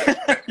 You know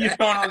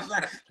what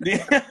I'm saying?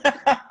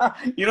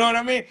 You know what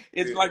I mean?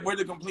 It's like we're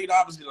the complete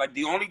opposite. Like,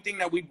 the only thing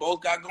that we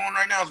both got going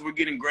right now is we're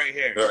getting gray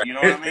hair. You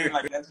know what I mean?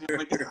 Like, that's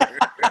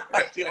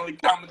the only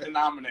common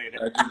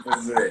denominator.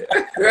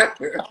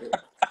 100%.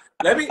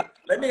 Let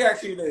me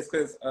ask you this,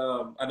 because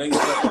I know you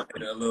talked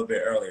about it a little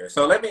bit earlier.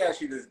 So let me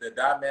ask you this: the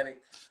dynamic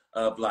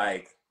of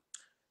like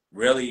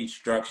really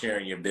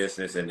structuring your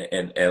business and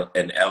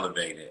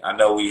elevating. I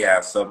know we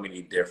have so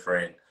many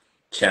different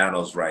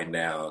channels right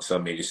now. So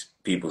many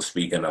people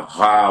speaking of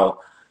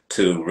how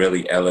to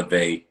really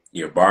elevate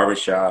your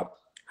barbershop,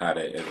 how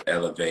to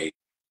elevate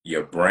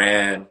your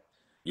brand,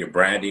 your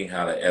branding,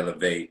 how to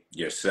elevate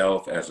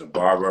yourself as a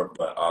barber,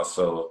 but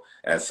also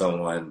as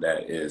someone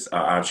that is an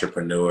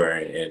entrepreneur,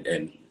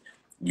 and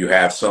you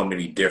have so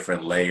many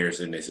different layers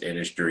in this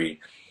industry.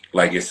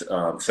 Like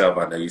yourself,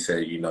 I know you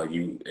said,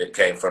 it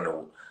came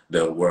from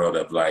the world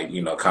of, like,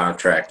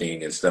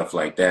 contracting and stuff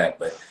like that,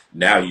 but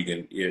now you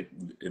can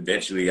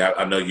eventually,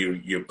 I know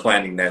you're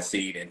planting that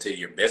seed into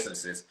your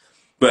businesses.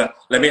 But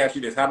let me ask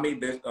you this: how many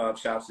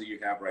shops do you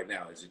have right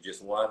now? Is it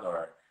just one,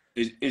 or?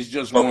 It's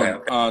just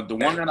one. The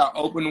one that I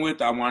opened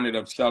with, I wound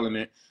up selling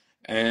it,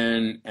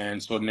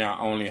 and so now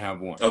I only have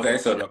one. Okay,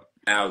 so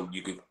now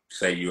you could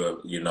say you're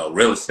a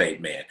real estate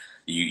man.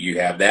 You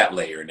have that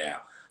layer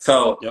now.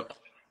 So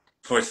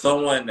for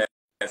someone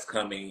that's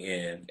coming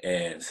in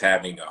and is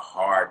having a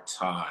hard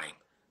time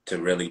to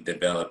really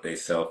develop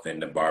themselves in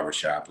the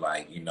barbershop,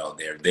 like,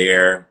 they're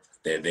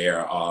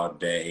there all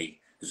day.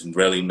 There's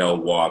really no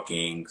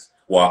walk-ins.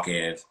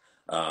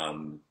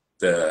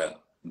 The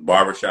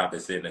barbershop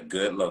is in a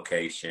good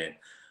location,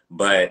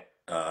 but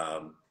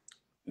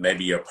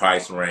maybe your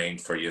price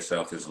range for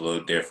yourself is a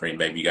little different.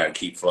 Maybe you got to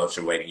keep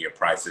fluctuating your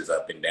prices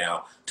up and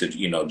down to,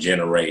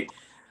 generate,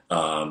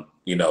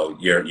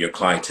 your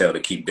clientele, to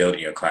keep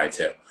building your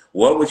clientele.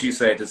 What would you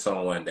say to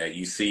someone that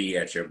you see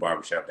at your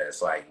barbershop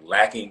that's like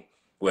lacking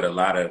with a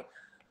lot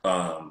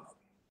of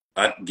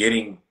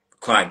getting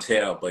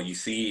clientele, but you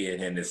see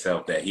it in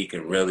itself that he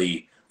can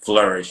really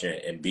flourish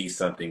and be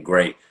something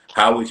great?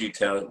 How would you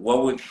tell?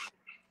 What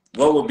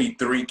would be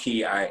three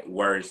key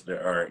words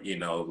or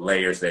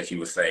layers that you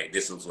would say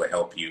this is what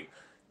help you,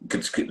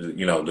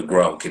 to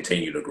grow,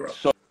 continue to grow?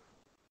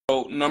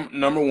 So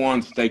number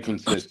one, stay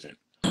consistent.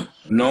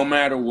 No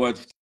matter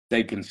what,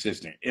 stay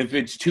consistent. If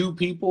it's two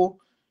people,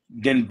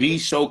 then be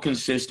so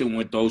consistent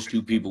with those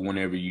two people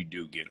whenever you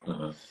do get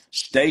them.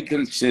 Stay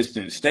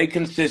consistent. Stay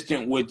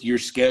consistent with your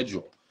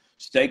schedule.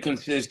 Stay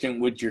consistent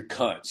with your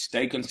cuts.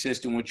 Stay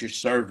consistent with your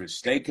service.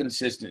 Stay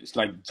consistent. It's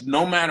like,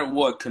 no matter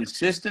what,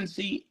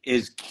 consistency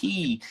is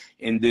key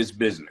in this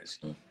business.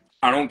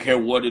 I don't care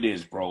what it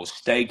is, bro.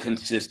 Stay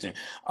consistent.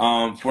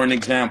 For an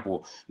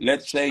example,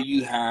 let's say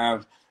you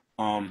have,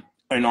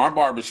 in our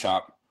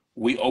barbershop,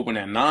 we open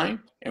at 9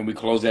 and we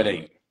close at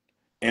 8.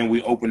 And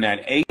we open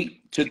at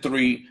 8 to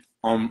 3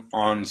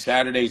 on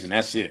Saturdays, and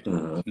that's it.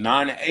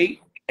 9 to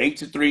 8, 8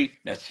 to 3,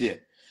 that's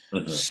it.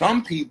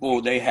 Some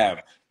people, they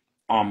have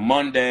on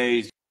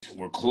Mondays,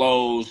 we're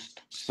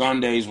closed.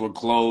 Sundays, we're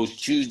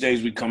closed.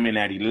 Tuesdays, we come in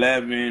at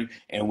 11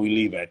 and we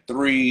leave at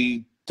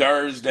 3.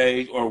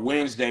 Thursday or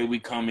Wednesday, we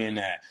come in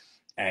at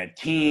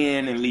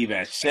 10 and leave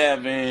at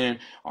 7.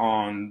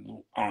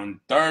 On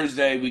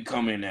Thursday, we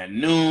come in at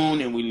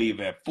noon and we leave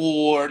at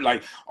 4.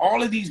 Like,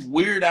 all of these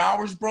weird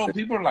hours, bro,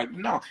 people are like,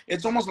 no.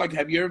 It's almost like,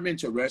 have you ever been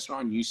to a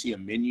restaurant and you see a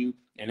menu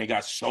and they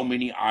got so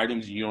many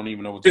items and you don't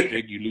even know what to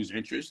pick? You lose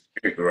interest.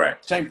 Right.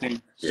 Same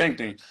thing.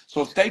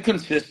 So stay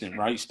consistent,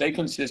 right? Stay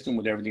consistent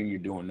with everything you're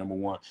doing, number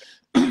one.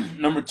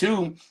 Number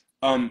two,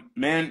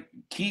 man,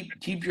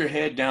 keep your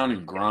head down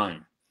and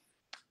grind.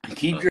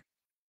 Keep your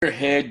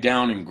head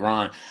down and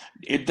grind.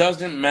 It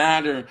doesn't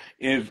matter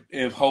if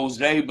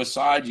Jose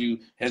beside you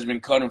has been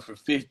cutting for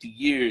 50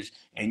 years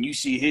and you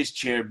see his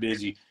chair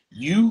busy.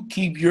 You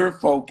keep your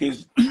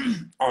focus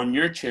on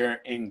your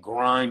chair and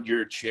grind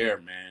your chair,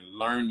 man.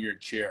 Learn your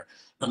chair.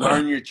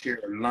 Learn your chair.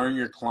 Learn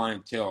your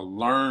clientele.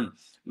 Learn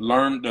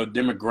the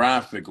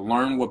demographic.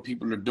 Learn what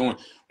people are doing.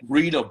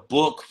 Read a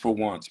book for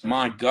once.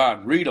 My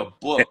God, read a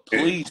book.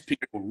 Please,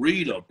 people,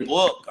 read a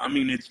book. I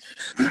mean, it's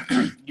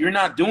you're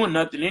not doing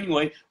nothing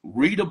anyway.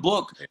 Read a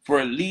book for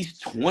at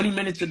least 20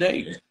 minutes a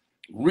day.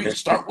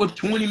 Start with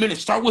 20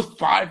 minutes. Start with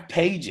 5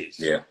 pages.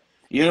 Yeah.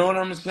 You know what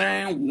I'm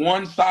saying?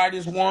 One side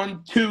is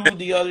 1, 2,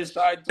 the other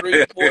side 3,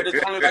 4.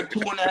 It's only like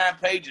 2.5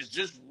 pages.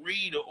 Just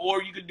read,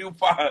 or you could do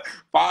 5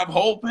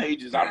 whole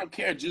pages. I don't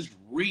care. Just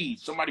read.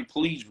 Somebody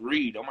please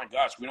read. Oh my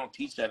gosh, we don't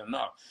teach that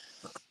enough.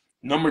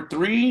 Number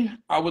 3,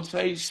 I would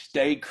say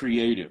stay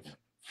creative.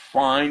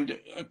 Find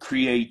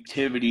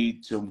creativity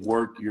to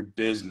work your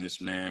business,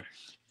 man.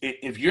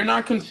 If you're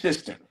not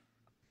consistent,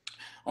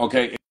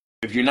 okay,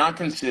 if you're not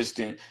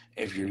consistent,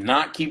 if you're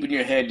not keeping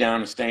your head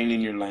down and staying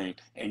in your lane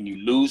and you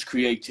lose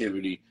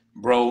creativity,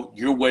 bro,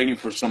 you're waiting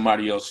for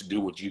somebody else to do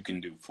what you can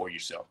do for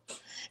yourself.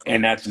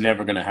 And that's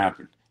never going to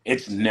happen.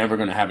 It's never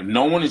going to happen.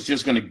 No one is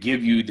just going to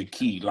give you the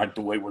key like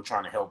the way we're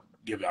trying to help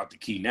give out the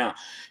key now.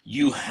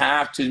 You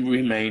have to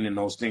remain in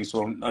those things.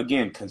 So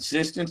again,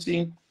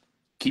 consistency,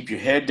 keep your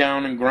head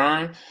down and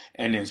grind,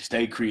 and then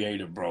stay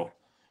creative, bro.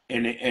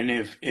 And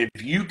if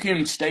you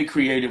can stay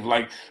creative,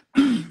 like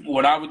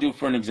what I would do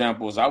for an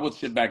example is I would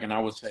sit back and I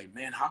would say,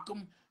 man, how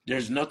come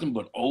there's nothing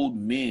but old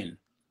men,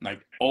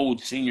 like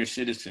old senior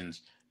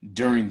citizens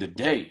during the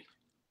day?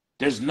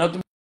 There's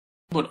nothing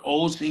but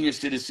old senior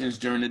citizens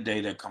during the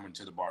day that come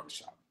into the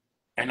barbershop.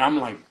 And I'm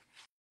like,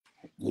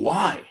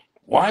 why?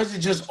 Why is it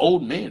just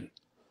old men?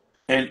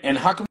 And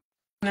how come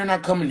they're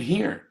not coming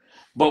here?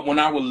 But when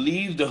I would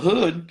leave the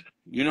hood,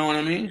 you know what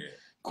I mean? Yeah.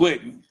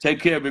 Quick, take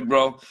care of it,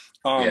 bro.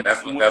 Yeah,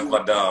 that's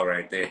my dog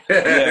right there.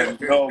 Yeah,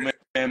 bro,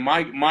 man.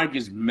 Mike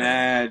is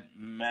mad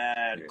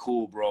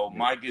cool, bro.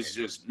 Mike is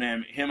just,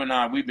 man, him and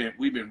I, we've been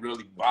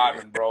really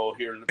vibing, bro,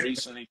 here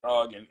recently,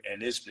 dog,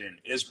 and it's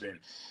been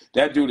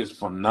that dude is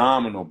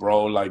phenomenal,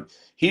 bro. Like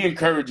he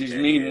encourages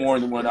me more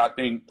than what I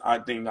think I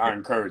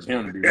encourage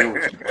him, to be real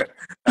with you.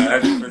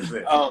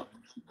 100%.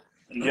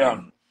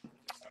 Yeah.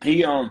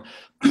 He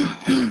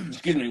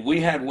excuse me, we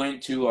had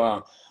went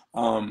to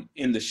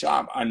in the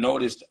shop. I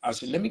noticed, I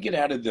said, let me get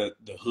out of the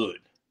hood.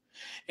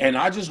 And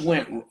I just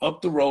went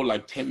up the road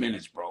like 10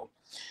 minutes, bro.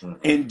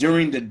 And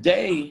during the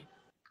day,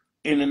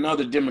 in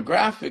another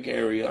demographic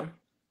area,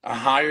 a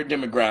higher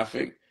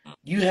demographic,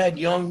 you had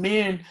young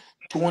men,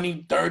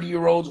 20,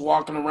 30-year-olds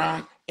walking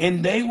around,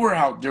 and they were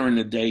out during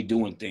the day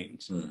doing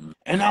things.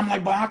 And I'm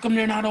like, but how come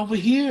they're not over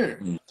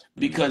here?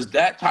 Because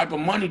that type of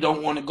money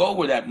don't want to go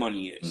where that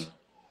money is.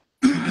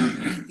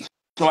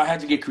 So I had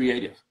to get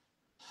creative.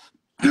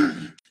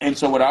 And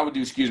so what I would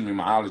do, excuse me,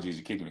 my allergies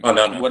are kicking me. Oh,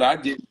 no. What I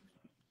did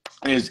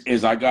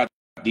is I got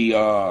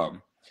the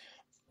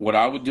what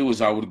I would do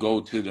is I would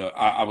go to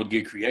I would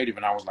get creative,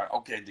 and I was like,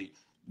 okay,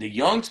 the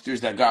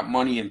youngsters that got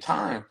money and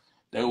time,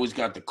 they always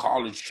got the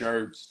collared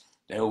shirts,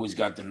 they always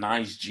got the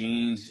nice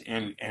jeans,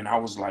 and I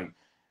was like,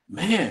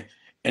 man,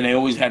 and they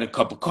always had a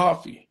cup of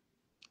coffee.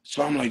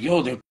 So I'm like,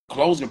 yo, their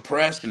clothes are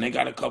pressed and they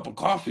got a cup of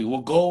coffee.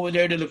 We'll go over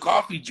there to the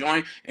coffee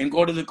joint and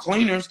go to the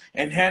cleaners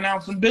and hand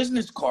out some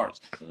business cards.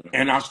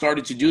 And I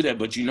started to do that.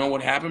 But you know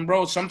what happened,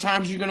 bro?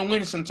 Sometimes you're going to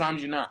win,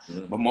 sometimes you're not.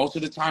 But most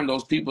of the time,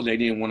 those people, they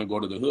didn't want to go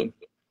to the hood.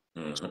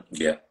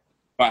 Yeah.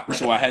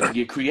 So I had to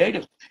get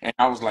creative. And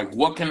I was like,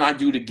 what can I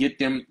do to get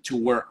them to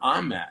where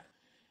I'm at?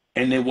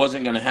 And it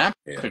wasn't going to happen.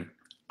 Yeah.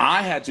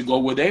 I had to go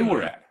where they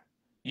were at.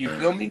 You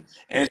feel me?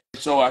 And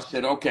so I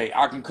said, okay,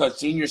 I can cut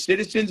senior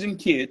citizens and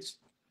kids,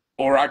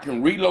 or I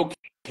can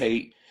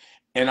relocate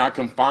and I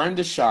can find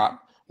a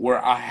shop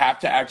where I have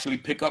to actually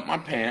pick up my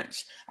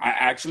pants. I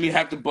actually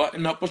have to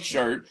button up a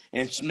shirt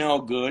and smell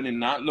good and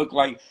not look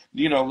like,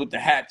 you know, with the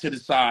hat to the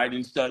side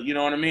and stuff. You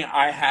know what I mean?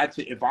 I had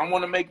to, if I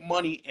want to make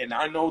money and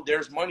I know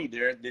there's money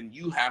there, then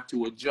you have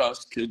to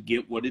adjust to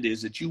get what it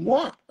is that you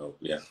want. Oh,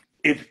 yeah.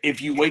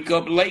 If you wake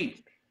up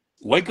late,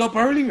 wake up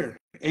earlier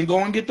and go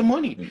and get the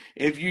money.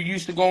 If you're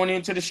used to going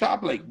into the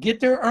shop late, get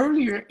there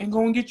earlier and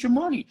go and get your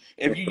money.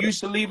 If you're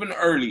used to leaving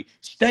early,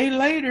 stay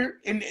later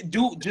and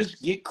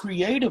just get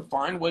creative.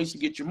 Find ways to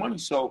get your money.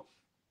 So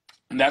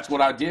that's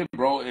what I did,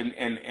 bro.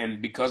 And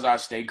because I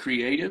stay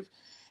creative,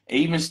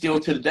 even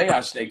still to the day,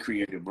 I stay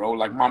creative, bro.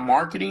 Like my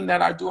marketing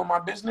that I do in my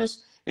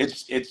business,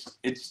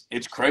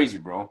 it's crazy,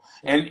 bro.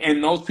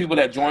 And those people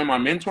that join my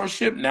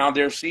mentorship, now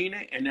they're seeing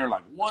it and they're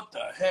like, what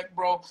the heck,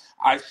 bro?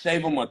 I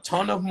save them a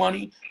ton of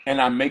money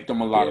and I make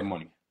them a lot of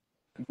money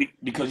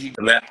because you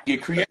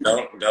get creative.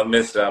 Don't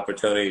miss the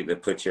opportunity to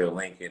put your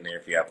link in there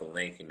if you have a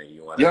link and then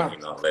you want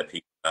to, let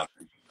people know.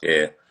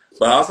 Yeah.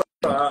 But also,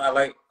 I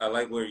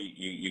like where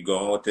you're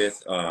going with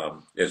this.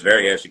 It's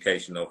very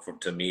educational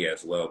to me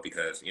as well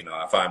because,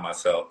 I find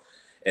myself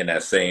in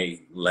that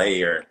same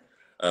layer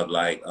of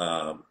like,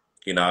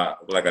 you know,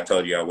 like I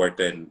told you, I worked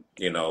in,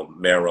 you know,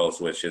 Melrose,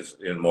 which is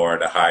in more of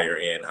the higher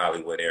end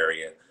Hollywood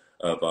area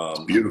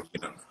of Beautiful.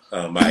 you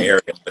know, my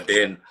area. But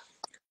then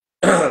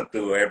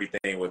through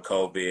everything with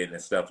COVID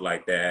and stuff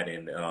like that,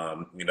 and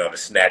you know, the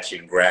snatch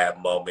and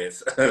grab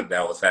moments that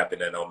was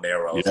happening on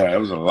Melrose, Yeah, it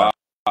was a lot.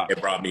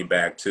 it brought me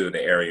back to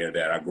the area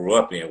that I grew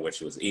up in,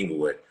 which was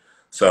Inglewood.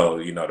 So,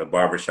 you know, the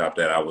barbershop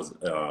that I was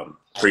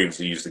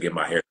previously used to get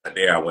my hair cut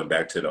there, I went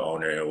back to the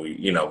owner, and we,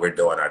 you know, we're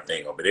doing our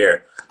thing over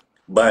there.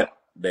 But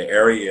the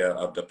area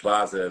of the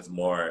plaza is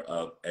more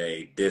of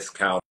a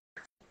discount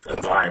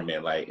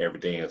environment. Like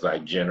everything is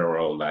like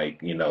general,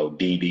 like, you know,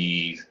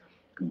 DD's,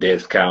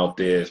 discount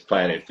this,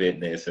 Planet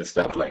Fitness and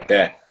stuff like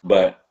that.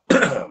 But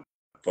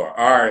for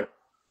our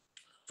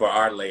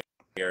layer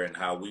and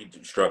how we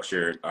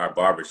structured our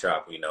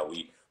barbershop, you know,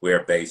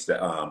 we're based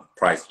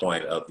price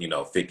point of, you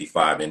know,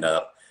 55 and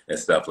up and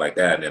stuff like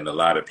that. And a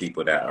lot of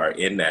people that are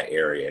in that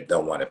area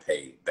don't want to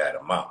pay that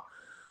amount.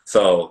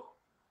 So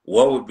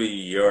what would be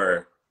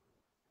your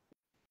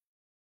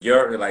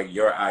like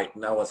your I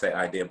not want to say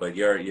idea, but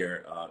your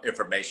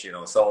information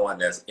on someone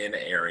that's in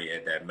the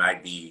area that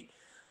might be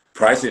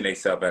pricing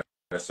themselves at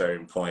a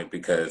certain point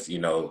because, you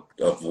know,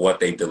 of what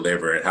they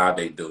deliver and how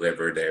they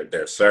deliver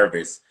their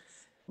service,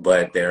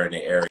 but they're in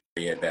an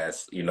area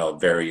that's, you know,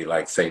 very,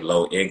 like, say,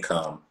 low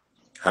income.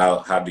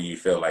 How do you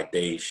feel like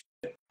they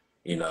should,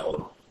 you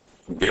know,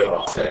 build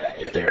off that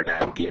if they're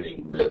not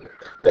getting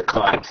the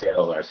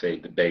clientele or, say,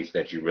 the base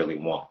that you really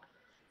want?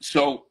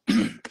 So,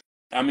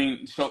 I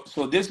mean, so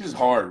this is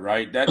hard,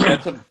 right?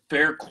 That's a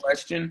fair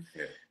question,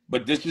 Yeah.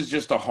 but this is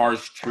just a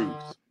harsh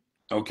truth.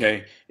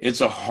 Okay, it's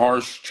a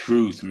harsh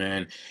truth,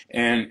 man.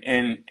 And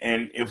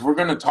if we're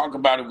gonna talk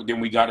about it, then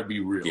we got to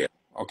be real. Yeah.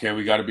 Okay,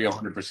 we got to be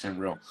 100%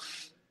 real.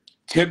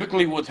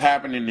 Typically, what's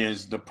happening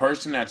is the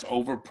person that's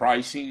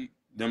overpricing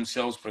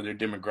themselves for their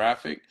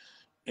demographic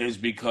is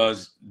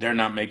because they're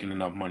not making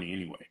enough money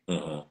anyway.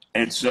 Uh-huh.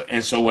 And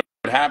so what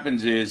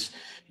happens is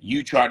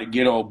you try to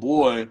get old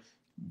boy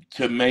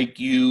to make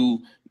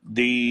you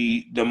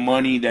the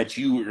money that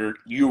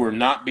you were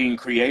not being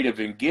creative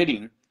in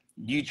getting.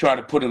 You try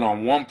to put it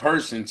on one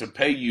person to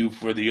pay you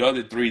for the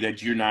other three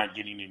that you're not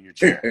getting in your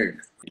check.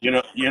 You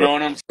know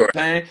what I'm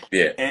saying?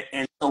 Yeah.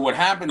 And so what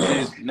happens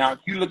is now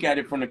you look at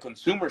it from the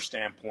consumer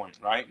standpoint,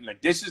 right?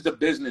 Like this is the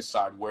business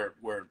side where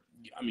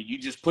I mean you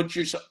just put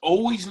yourself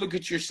always look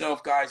at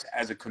yourself, guys,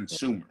 as a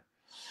consumer.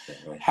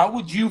 How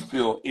would you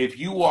feel if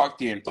you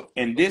walked in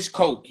and this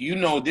Coke, you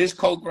know, this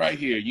Coke right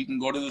here, you can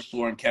go to the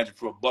store and catch it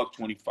for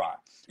 $1.25.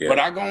 Yeah. But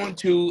I go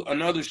into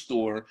another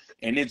store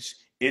and it's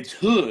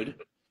hood.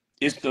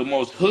 It's the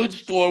most hood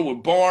store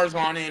with bars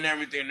on it and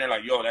everything. They're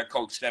like, yo, that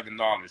Coke's $7,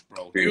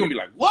 bro. You're gonna be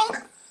like,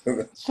 what?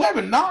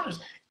 $7?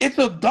 It's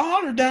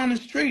 $1 down the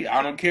street.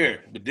 I don't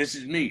care. But this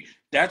is me.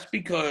 That's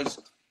because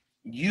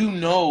you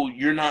know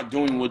you're not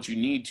doing what you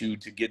need to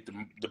get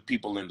the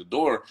people in the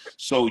door.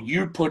 So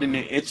you're putting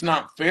it, it's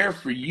not fair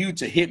for you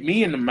to hit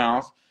me in the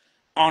mouth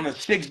on a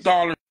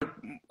 $6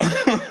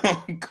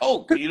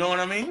 Coke. You know what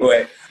I mean?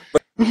 But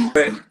I'm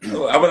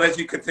gonna let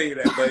you continue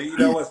that. But you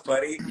know what's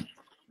funny?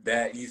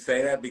 That you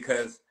say that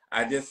because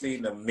I just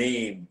seen a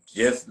meme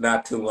just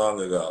not too long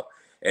ago,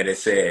 and it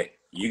said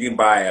you can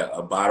buy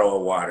a bottle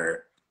of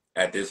water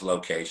at this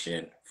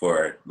location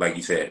for, like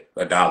you said,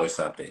 $1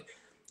 something.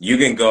 You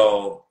can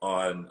go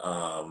on,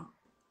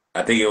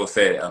 I think it was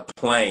said a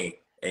plane,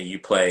 and you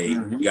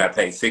gotta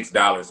pay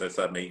 $6 or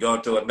something. You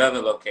go to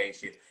another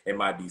location, it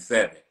might be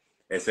 $7.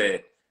 It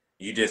said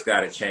you just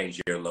gotta change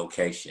your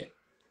location.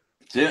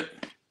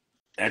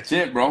 That's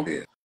it, bro.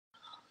 Yeah.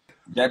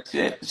 That's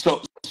it.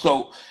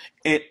 So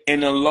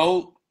in a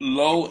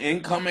low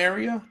income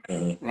area,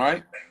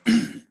 right?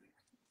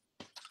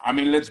 I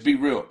mean, let's be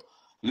real.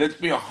 Let's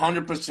be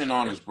 100%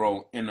 honest,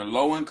 bro. In a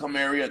low income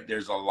area,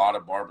 there's a lot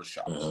of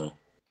barbershops.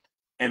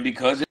 And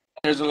because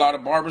there's a lot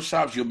of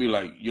barbershops, you'll be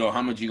like, yo,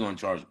 how much you gonna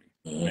charge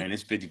me? Man,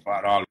 it's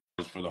 $55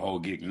 for the whole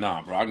gig.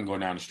 Nah, bro, I can go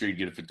down the street and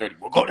get it for 30.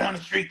 Well, go down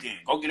the street then.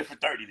 Go get it for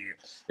 30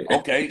 then.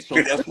 Okay, so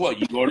guess what?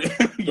 You go to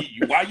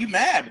why you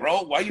mad,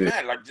 bro? Why you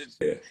mad? Like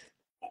just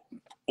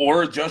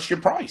or adjust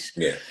your price.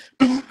 Yeah.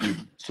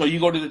 So you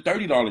go to the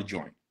 $30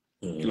 joint.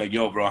 You're like,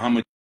 yo, bro, how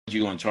much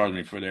you gonna charge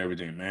me for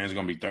everything? Man, it's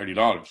gonna be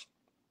 $30.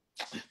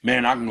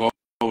 Man, I can go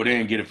over there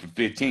and get it for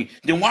 15.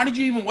 Then why did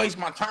you even waste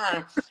my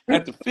time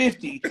at the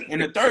 50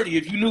 and the 30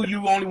 if you knew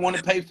you only want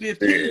to pay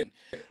 15?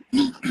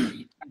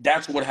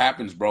 That's what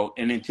happens, bro.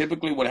 And then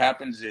typically what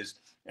happens is,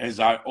 as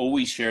I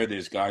always share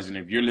this, guys, and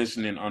if you're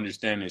listening,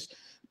 understand this.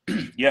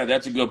 Yeah,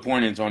 that's a good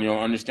point, Antonio.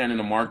 Understanding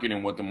the market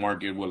and what the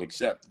market will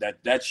accept.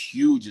 That's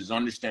huge, is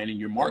understanding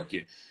your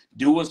market.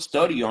 Do a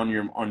study on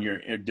your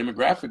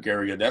demographic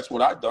area. That's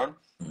what I've done.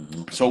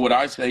 So what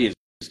I say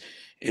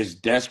is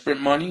desperate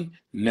money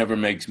never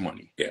makes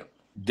money. Yeah.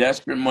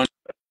 Desperate money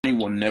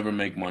will never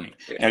make money.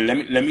 And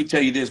let me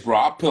tell you this, bro.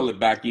 I'll peel it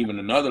back even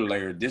another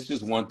layer. This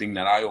is one thing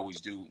that I always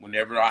do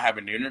whenever I have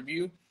an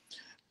interview.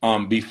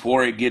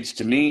 Before it gets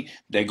to me,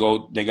 they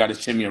got to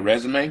send me a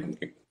resume.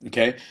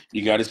 Okay,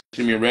 you got to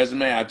send me a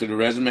resume. After the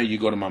resume, you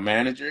go to my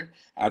manager.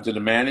 After the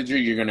manager,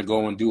 you're gonna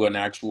go and do an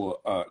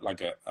actual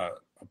like a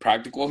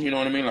practical. You know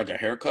what I mean, like a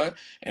haircut.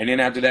 And then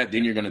after that,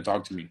 then you're gonna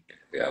talk to me.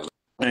 Yeah,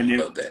 I And then,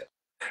 love that.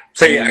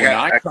 So and yeah, then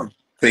when I come,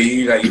 so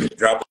you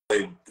drop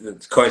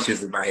the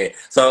questions in my head.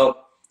 So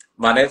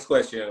my next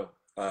question,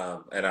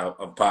 and I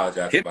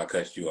apologize if hit I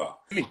cut you off.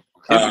 me,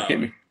 hit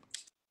Um, me.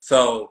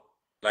 so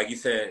like you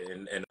said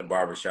in the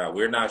barbershop,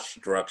 we're not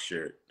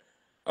structured,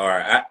 or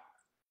I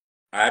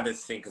haven't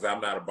seen because I'm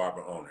not a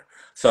barber owner.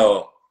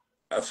 So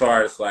as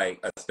far as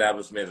like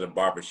establishments of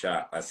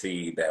barbershop, I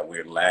see that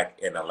we're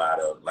lacking a lot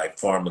of like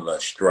formula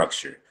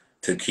structure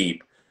to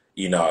keep,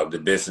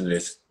 the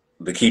business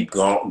to keep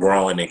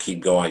growing and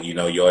keep going. You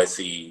always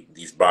see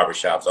these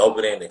barbershops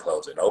opening and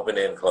closing,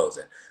 opening and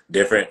closing,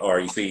 different, or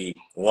you see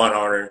one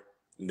owner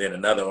and then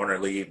another owner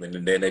leave, and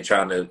then they're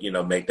trying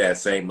to, make that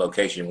same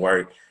location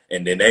work,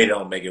 and then they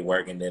don't make it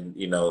work, and then,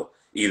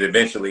 either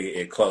eventually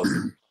it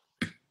closes.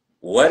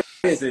 What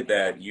is it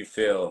that you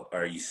feel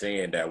or you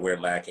seeing that we're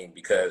lacking?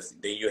 Because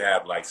then you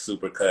have like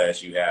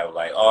Supercuts, you have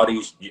like all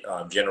these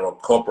general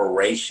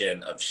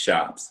corporation of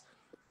shops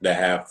that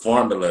have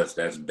formulas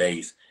that's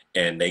based,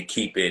 and they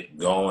keep it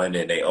going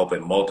and they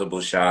open multiple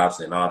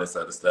shops and all this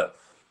other stuff.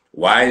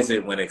 Why is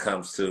it when it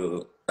comes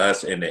to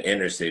us in the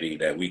inner city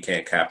that we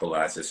can't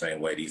capitalize the same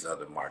way these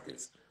other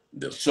markets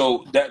do?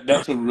 So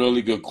that's a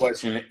really good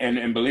question,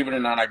 and believe it or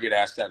not, I get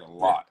asked that a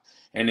lot,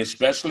 and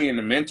especially in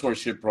the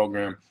mentorship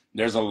program,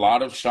 there's a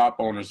lot of shop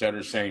owners that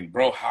are saying,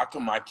 "Bro, how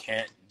come I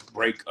can't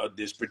break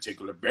this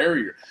particular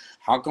barrier?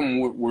 How come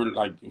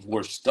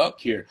we're stuck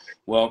here?"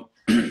 Well,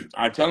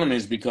 I tell them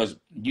it's because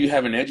you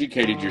haven't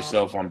educated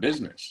yourself on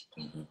business.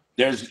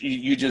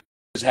 You just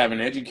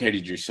haven't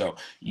educated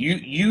yourself.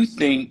 You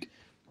think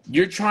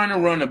you're trying to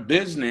run a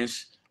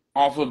business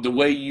off of the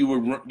way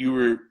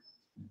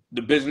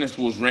the business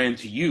was ran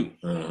to you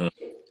Mm-hmm.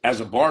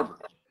 as a barber.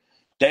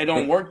 They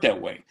don't work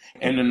that way.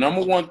 And the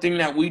number one thing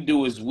that we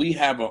do is we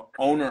have an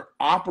owner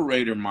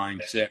operator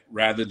mindset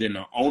rather than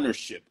an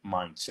ownership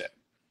mindset.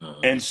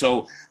 And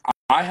so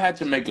I had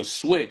to make a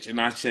switch,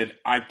 and I said,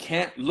 I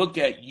can't look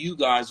at you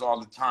guys all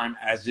the time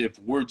as if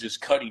we're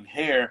just cutting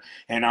hair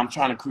and I'm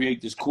trying to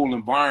create this cool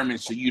environment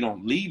so you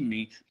don't leave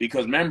me,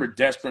 because remember,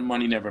 desperate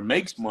money never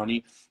makes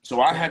money. So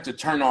I had to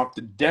turn off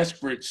the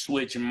desperate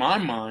switch in my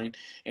mind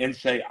and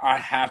say, I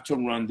have to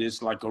run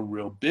this like a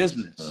real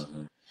business.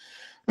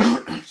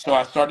 So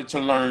I started to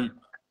learn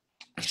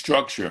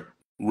structure,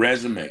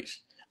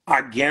 resumes.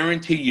 I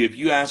guarantee you, if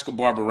you ask a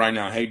barber right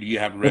now, hey, do you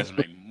have a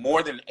resume?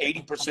 More than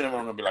 80% of them are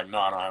going to be like, no,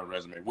 I don't have a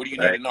resume. What do you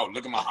need to know?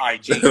 Look at my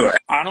IG. Right.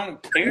 I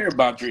don't care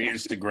about your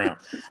Instagram.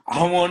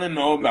 I want to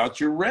know about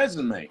your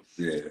resume.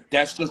 Yeah.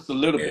 That's just a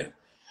little bit.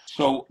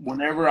 So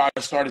whenever I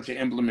started to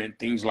implement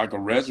things like a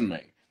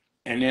resume,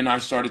 and then I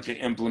started to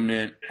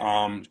implement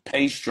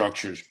pay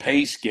structures,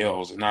 pay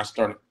scales, and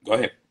go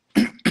ahead.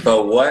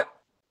 So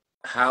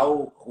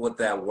how would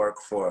that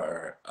work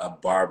for a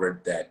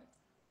barber that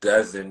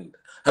doesn't,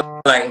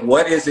 like,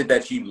 what is it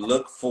that you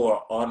look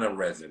for on a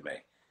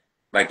resume?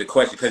 Like the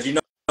question, because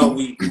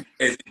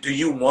do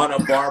you want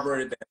a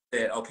barber that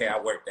said, okay, I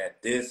worked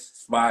at this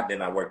spot,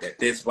 then I worked at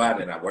this spot,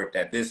 then I worked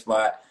at this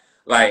spot?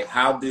 Like,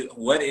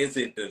 what is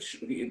it?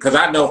 Because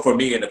I know for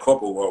me in the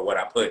corporate world, what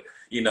I put,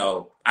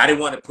 I didn't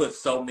want to put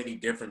so many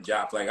different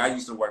jobs. Like, I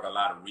used to work a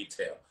lot of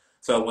retail.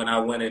 So when I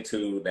went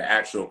into the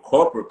actual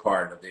corporate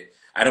part of it,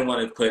 I didn't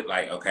want to put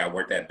like, okay, I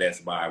worked at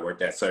Best Buy, I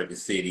worked at Circuit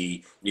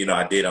City,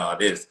 I did all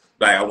this.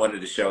 Like, I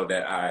wanted to show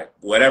that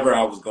whatever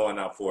I was going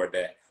out for,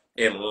 that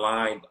it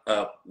lined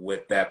up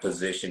with that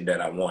position that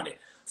I wanted.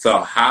 So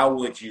how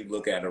would you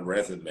look at a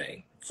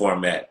resume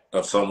format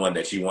of someone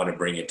that you want to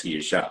bring into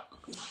your shop?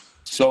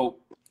 So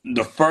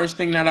the first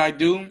thing that I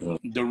do,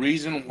 the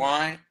reason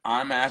why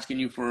I'm asking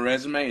you for a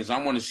resume is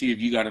I want to see if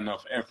you got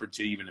enough effort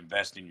to even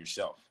invest in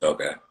yourself.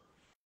 Okay.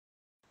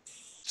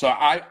 So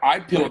I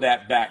peel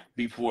that back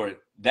before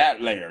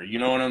that layer. You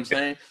know what I'm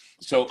saying?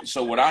 So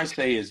what I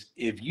say is,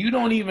 if you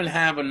don't even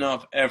have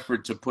enough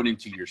effort to put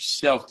into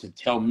yourself to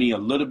tell me a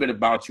little bit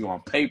about you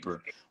on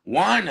paper,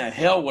 why in the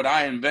hell would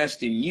I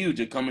invest in you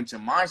to come into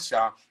my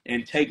shop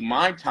and take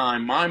my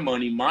time, my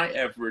money, my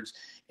efforts,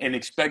 and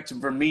expect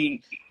for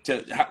me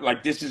to,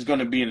 like, this is going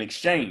to be an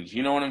exchange?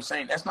 You know what I'm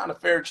saying? That's not a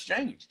fair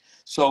exchange.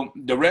 So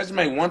the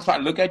resume, once I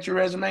look at your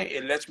resume,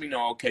 it lets me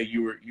know, okay,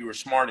 you were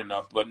smart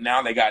enough, but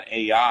now they got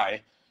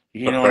AI.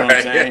 You know what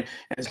I'm saying?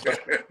 And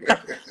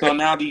so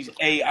now these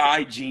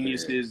AI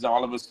geniuses,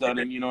 all of a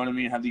sudden, you know what I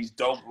mean, have these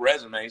dope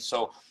resumes.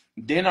 So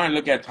then I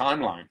look at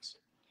timelines.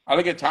 I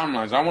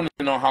want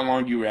to know how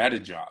long you were at a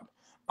job.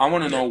 I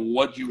want to know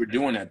what you were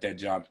doing at that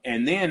job.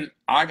 And then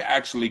I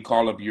actually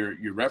call up your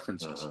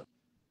references.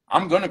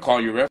 I'm going to call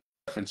your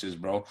references,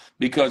 bro,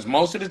 because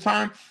most of the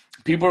time,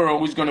 people are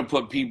always going to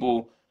put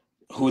people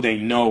who they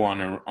know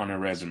on a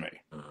resume.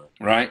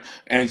 Right.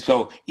 And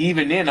so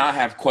even then I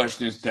have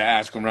questions to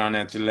ask around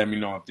that to let me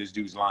know if this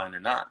dude's lying or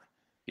not.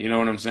 You know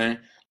what I'm saying?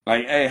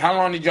 Like, hey, how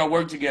long did y'all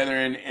work together,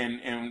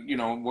 and you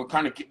know, what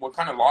kind of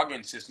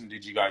login system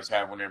did you guys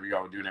have whenever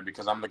y'all were doing that?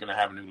 Because I'm looking to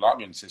have a new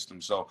login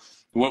system. So,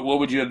 what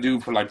would you do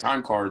for like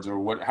time cards, or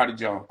what? How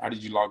did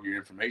you log your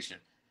information?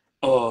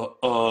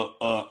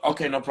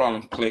 Okay, no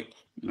problem. Click,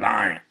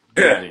 lying,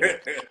 get out of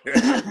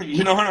here.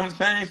 You know what I'm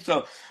saying?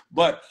 So,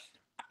 but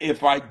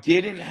if I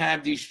didn't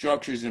have these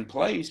structures in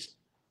place,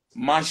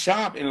 my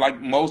shop, and like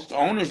most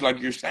owners,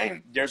 like you're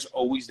saying, there's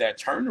always that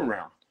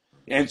turnaround.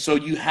 And so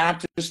you have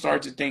to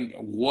start to think,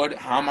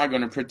 how am I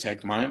going to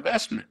protect my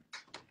investment?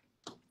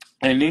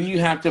 And then you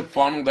have to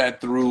funnel that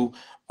through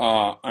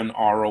an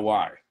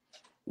ROI.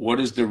 What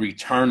is the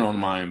return on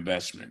my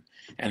investment?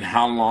 And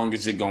how long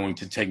is it going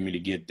to take me to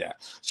get that?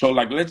 So,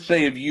 like, let's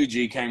say if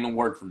UG came to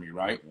work for me,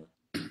 right?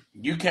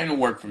 You came to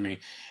work for me,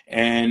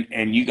 and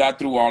you got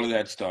through all of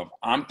that stuff.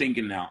 I'm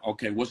thinking now,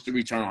 okay, what's the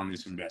return on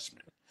this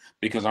investment?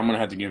 Because I'm going to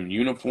have to give him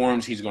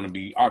uniforms. He's going to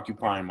be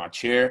occupying my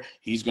chair.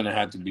 He's going to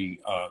have to be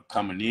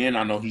coming in.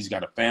 I know he's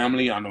got a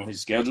family. I know his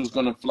schedule is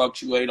going to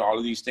fluctuate, all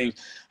of these things.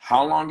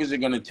 How long is it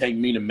going to take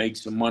me to make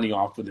some money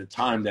off of the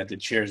time that the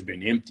chair's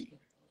been empty?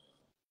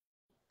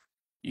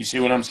 You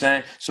see what I'm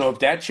saying? So if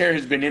that chair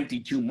has been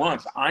empty 2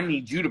 months, I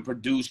need you to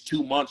produce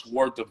 2 months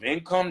worth of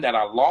income that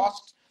I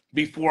lost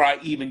before I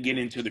even get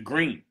into the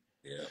green.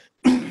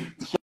 Yeah.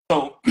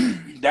 So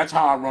that's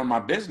how I run my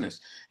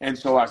business. And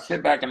so I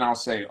sit back and I'll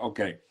say,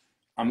 okay,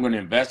 I'm going to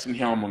invest in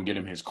him. I'm going to get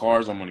him his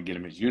cars. I'm going to get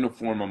him his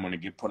uniform. I'm going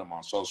to put him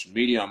on social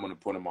media. I'm going to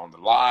put him on the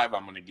live.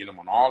 I'm going to get him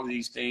on all of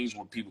these things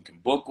where people can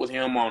book with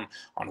him on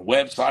a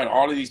website,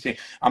 all of these things.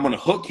 I'm going to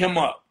hook him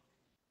up.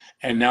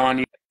 And now I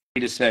need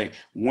to say,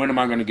 when am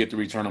I going to get the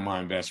return on my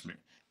investment?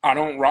 I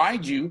don't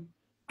ride you.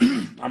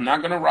 I'm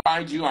not going to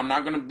ride you. I'm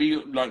not going to be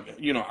like,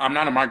 I'm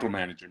not a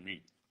micromanager,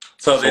 me.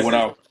 So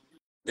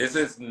this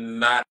is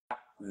not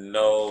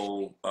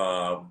no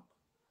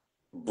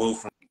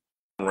booth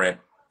rent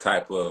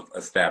type of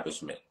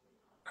establishment.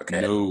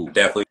 Okay. No.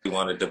 Definitely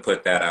wanted to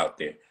put that out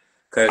there.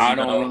 Because, I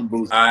don't run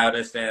booth. I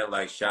understand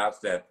like shops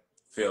that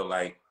feel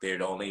like they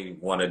only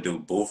want to do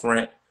booth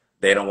rent.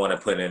 They don't want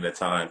to put in the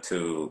time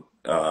to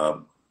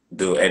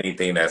do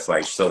anything that's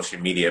like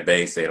social media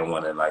based. They don't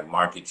want to like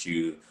market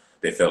you.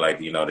 They feel like,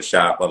 the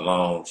shop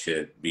alone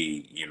should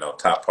be,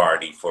 top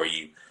priority for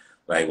you.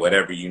 Like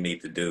whatever you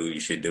need to do, you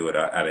should do it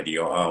out of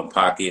your own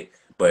pocket.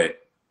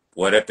 But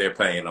what if they're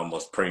paying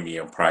almost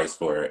premium price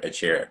for a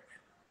chair,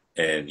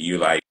 and you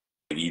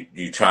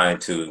trying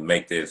to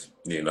make this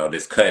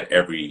this cut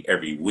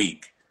every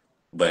week,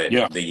 but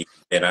Yeah.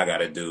 then I got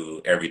to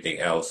do everything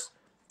else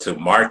to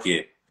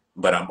market,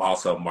 but I'm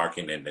also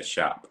marketing the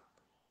shop.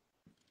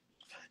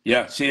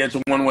 Yeah. See, it's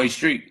a one-way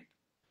street.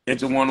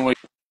 It's a one-way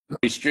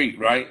street,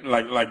 right?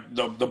 Like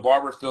the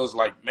barber feels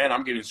like, man,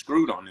 I'm getting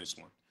screwed on this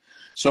one.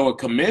 So a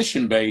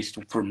commission based,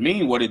 for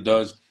me, what it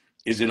does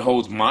is it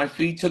holds my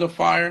feet to the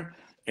fire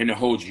and it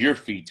holds your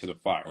feet to the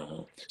fire.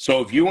 Mm-hmm.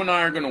 So if you and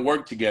I are going to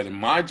work together,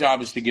 my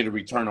job is to get a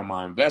return on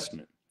my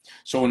investment.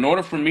 So in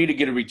order for me to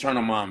get a return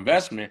on my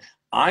investment,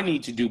 I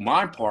need to do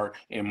my part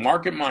and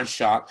market my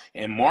shop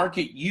and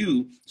market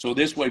you, so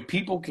this way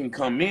people can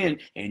come in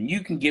and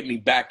you can get me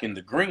back in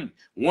the green.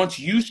 Once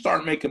you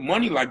start making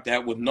money like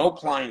that with no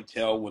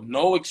clientele, with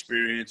no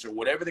experience, or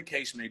whatever the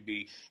case may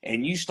be,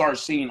 and you start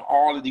seeing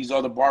all of these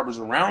other barbers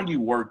around you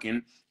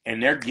working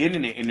and they're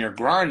getting it and they're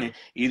grinding,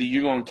 either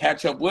you're going to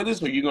catch up with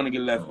us or you're going to get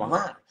left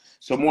behind.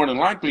 So more than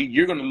likely,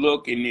 you're going to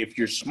look, and if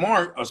you're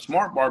smart, a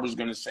smart barber is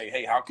going to say,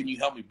 hey, how can you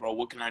help me, bro?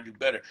 What can I do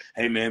better?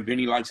 Hey, man,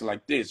 Vinny likes it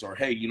like this. Or,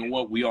 hey, you know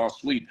what? We all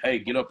sweep. Hey,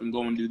 get up and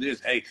go and do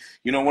this. Hey,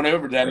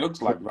 whatever that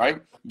looks like,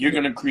 right? You're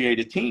going to create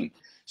a team.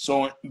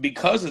 So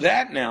because of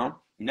that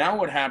now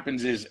what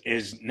happens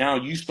is now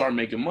you start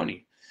making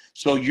money.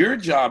 So your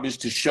job is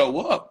to show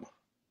up,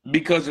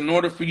 because in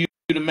order for you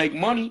to make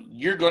money,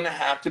 you're going to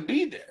have to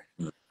be there.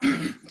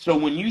 So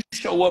when you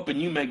show up and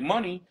you make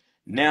money,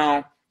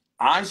 now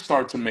I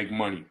start to make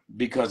money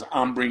because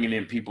I'm bringing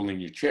in people in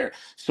your chair.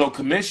 So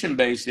commission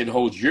based, it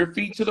holds your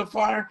feet to the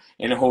fire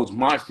and it holds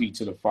my feet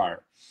to the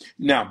fire.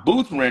 Now,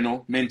 booth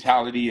rental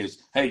mentality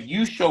is, hey,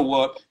 you show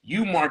up,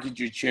 you market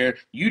your chair,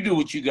 you do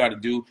what you got to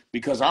do,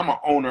 because I'm an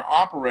owner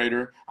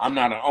operator. I'm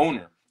not an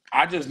owner.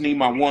 I just need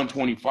my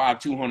 $125,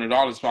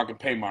 $200 so I can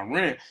pay my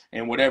rent,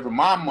 and whatever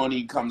my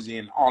money comes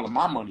in, all of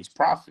my money's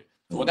profit.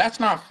 Well, that's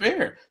not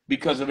fair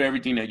because of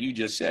everything that you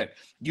just said.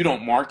 You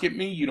don't market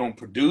me, you don't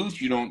produce,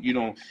 you don't,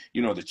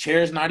 the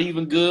chair's not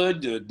even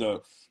good.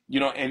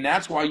 And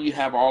that's why you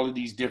have all of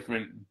these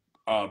different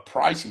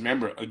prices.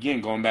 Remember,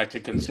 again, going back to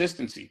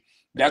consistency.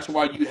 That's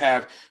why you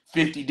have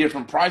 50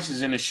 different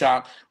prices in the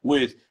shop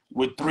with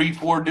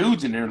 3-4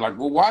 dudes in there. Like,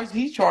 well, why is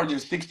he charging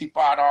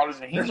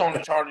 $65 and he's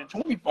only charging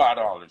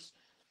 $25?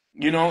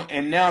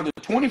 And now the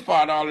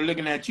 $25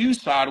 looking at you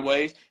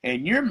sideways,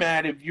 and you're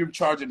mad if you're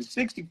charging the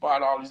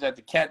 $65 at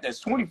the cat that's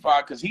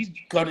 25 because he's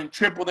cutting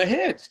triple the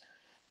heads.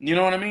 You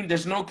know what I mean?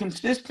 There's no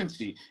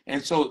consistency.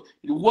 And so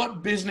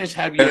what business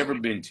have you ever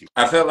been to?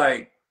 I feel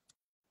like,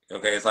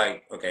 okay, it's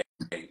like, okay,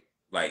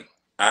 like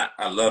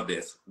I love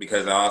this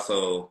because I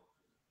also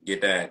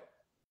get that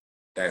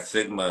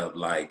Sigma of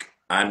like,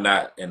 I'm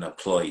not an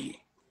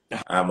employee.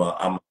 I'm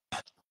I'm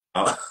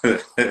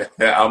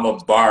a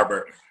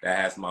barber that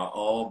has my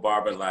own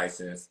barber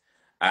license.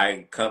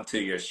 I come to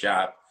your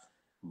shop,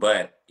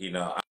 but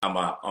I'm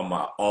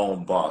my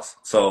own boss.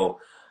 So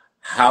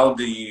how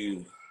do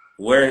you,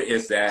 where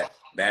is that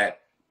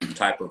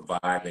type of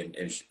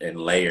vibe and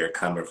layer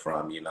coming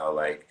from?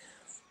 Like,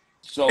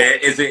 So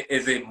is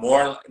it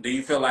more? Do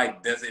you feel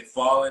like, does it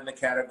fall in the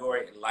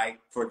category like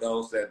for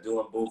those that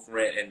doing booth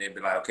rent and they be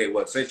like, okay,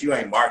 well, since you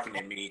ain't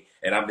marketing me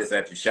and I'm just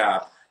at your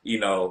shop, I'm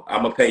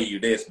gonna pay you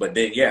this, but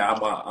then yeah,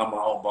 I'm my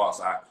own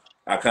boss.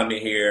 I come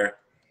in here,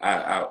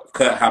 I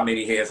cut how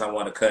many heads I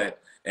want to cut,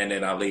 and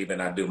then I leave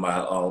and I do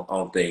my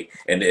own thing.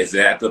 And is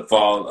that the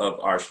fall of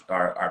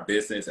our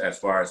business as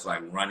far as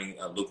like running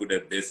a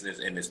lucrative business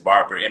in this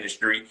barber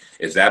industry?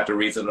 Is that the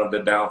reason of the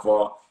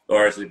downfall,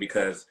 or is it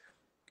because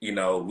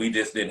we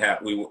just didn't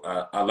have,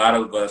 a lot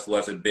of us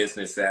wasn't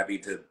business savvy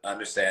to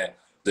understand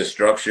the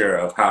structure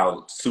of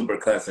how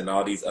supercuts and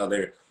all these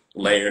other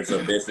layers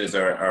of business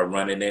are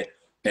running it.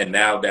 And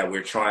now that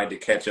we're trying to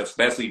catch up,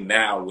 especially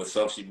now with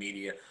social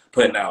media,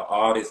 putting out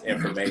all this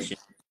information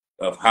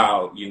of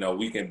how,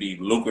 we can be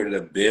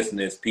lucrative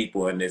business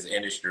people in this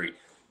industry.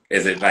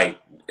 Is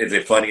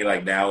it funny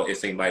like now it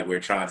seems like we're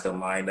trying to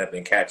line up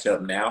and catch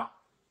up now?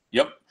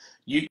 Yep.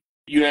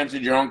 You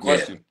answered your own Yeah.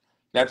 question.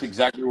 That's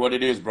exactly what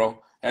it is,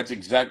 bro. That's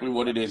exactly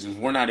what it is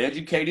we're not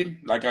educated.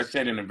 Like I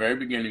said in the very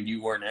beginning,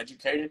 you weren't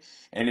educated.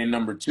 And then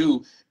number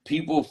two,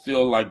 people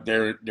feel like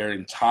they're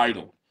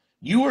entitled.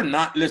 You are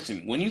not,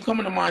 listen, when you come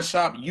into my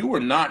shop, you are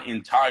not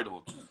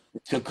entitled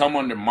to come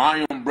under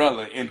my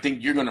umbrella and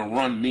think you're gonna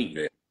run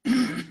me.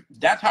 Yeah.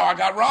 That's how I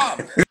got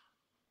robbed.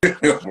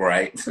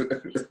 Right.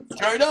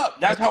 Straight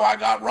up. That's how I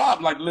got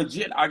robbed. Like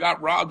legit, I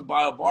got robbed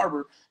by a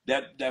barber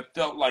that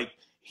felt like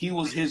he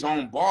was his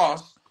own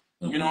boss.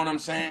 You know what I'm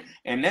saying?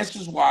 And that's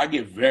just why I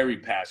get very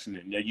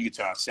passionate. Yeah, you can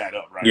tell I sat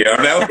up, right? Yeah,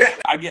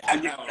 I get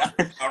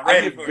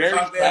very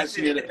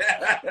passionate.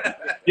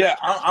 Yeah,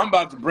 I'm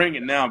about to bring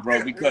it now,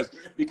 bro. Because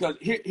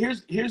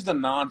here's the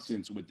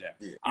nonsense with that.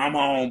 Yeah. I'm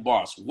my own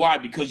boss. Why?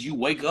 Because you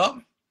wake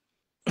up.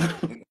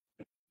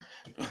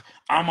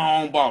 I'm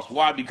my own boss.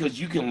 Why? Because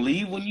you can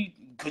leave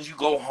because you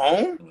go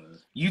home.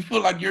 You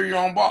feel like you're your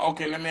own boss.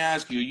 Okay, let me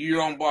ask you. You're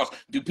your own boss.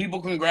 Do people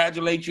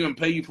congratulate you and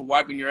pay you for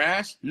wiping your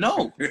ass?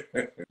 No.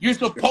 You're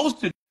supposed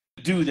to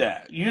do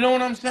that. You know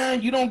what I'm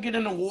saying? You don't get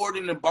an award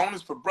and a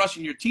bonus for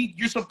brushing your teeth.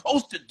 You're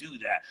supposed to do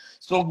that.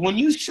 So when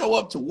you show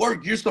up to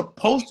work, you're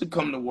supposed to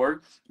come to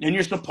work and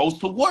you're supposed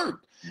to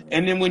work.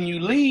 And then when you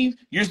leave,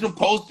 you're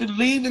supposed to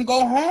leave and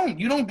go home.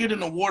 You don't get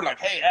an award like,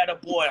 hey,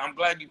 attaboy, I'm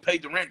glad you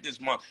paid the rent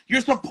this month. You're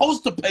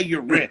supposed to pay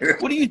your rent.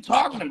 What are you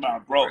talking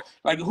about, bro?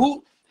 Like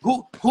who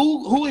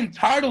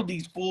entitled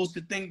these fools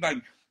to think like,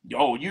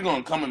 yo, you're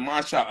going to come in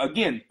my shop?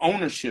 Again,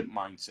 ownership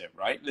mindset,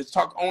 right? Let's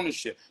talk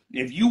ownership.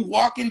 If you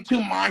walk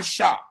into my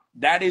shop,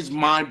 that is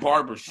my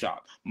barber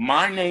shop.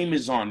 My name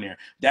is on there.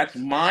 That's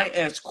my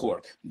S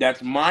Corp.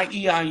 That's my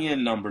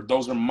EIN number.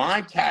 Those are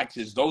my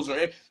taxes. Those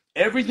are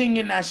everything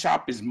in that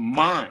shop is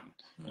mine.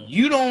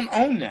 You don't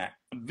own that.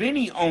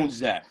 Vinny owns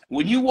that.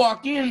 When you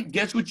walk in,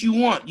 guess what you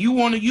want? You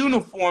want a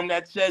uniform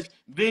that says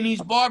Vinny's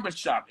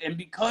Barbershop. And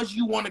because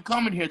you want to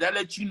come in here, that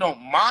lets you know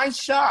my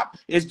shop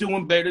is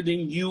doing better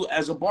than you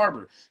as a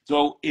barber.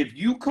 So if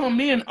you come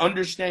in,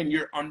 understand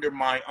you're under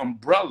my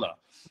umbrella.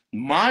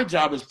 My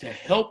job is to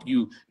help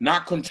you,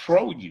 not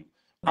control you.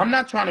 I'm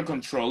not trying to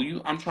control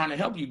you. I'm trying to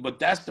help you. But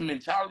that's the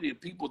mentality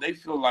of people. They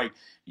feel like,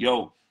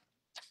 yo,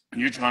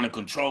 you're trying to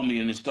control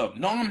me and this stuff.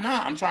 No, I'm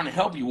not. I'm trying to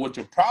help you. What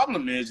your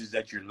problem is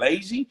that you're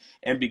lazy,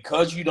 and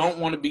because you don't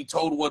want to be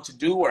told what to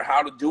do or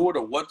how to do it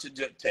or what to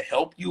do to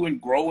help you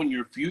and grow in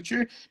your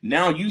future,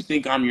 now you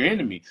think I'm your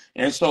enemy.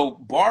 And so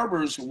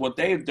barbers, what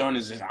they've done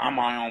is I'm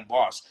my own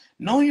boss.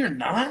 No, you're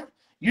not.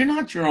 You're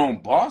not your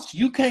own boss.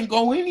 You can't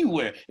go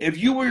anywhere. If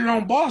you were your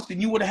own boss,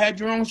 then you would have had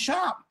your own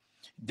shop.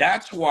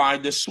 That's why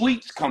the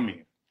suites come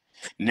in.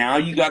 Now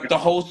you got the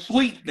whole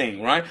suite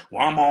thing, right?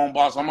 Well, I'm my own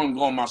boss. I'm going to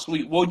go in my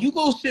suite. Well, you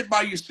go sit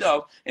by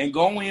yourself and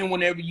go in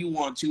whenever you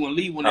want to and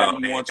leave whenever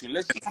you want to.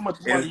 Let's see how much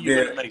money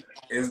you're going to make.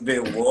 It's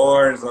been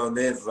wars on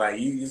this. Like,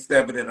 you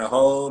stepping in a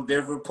whole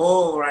different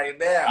pool right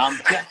now.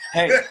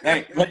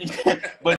 Hey, but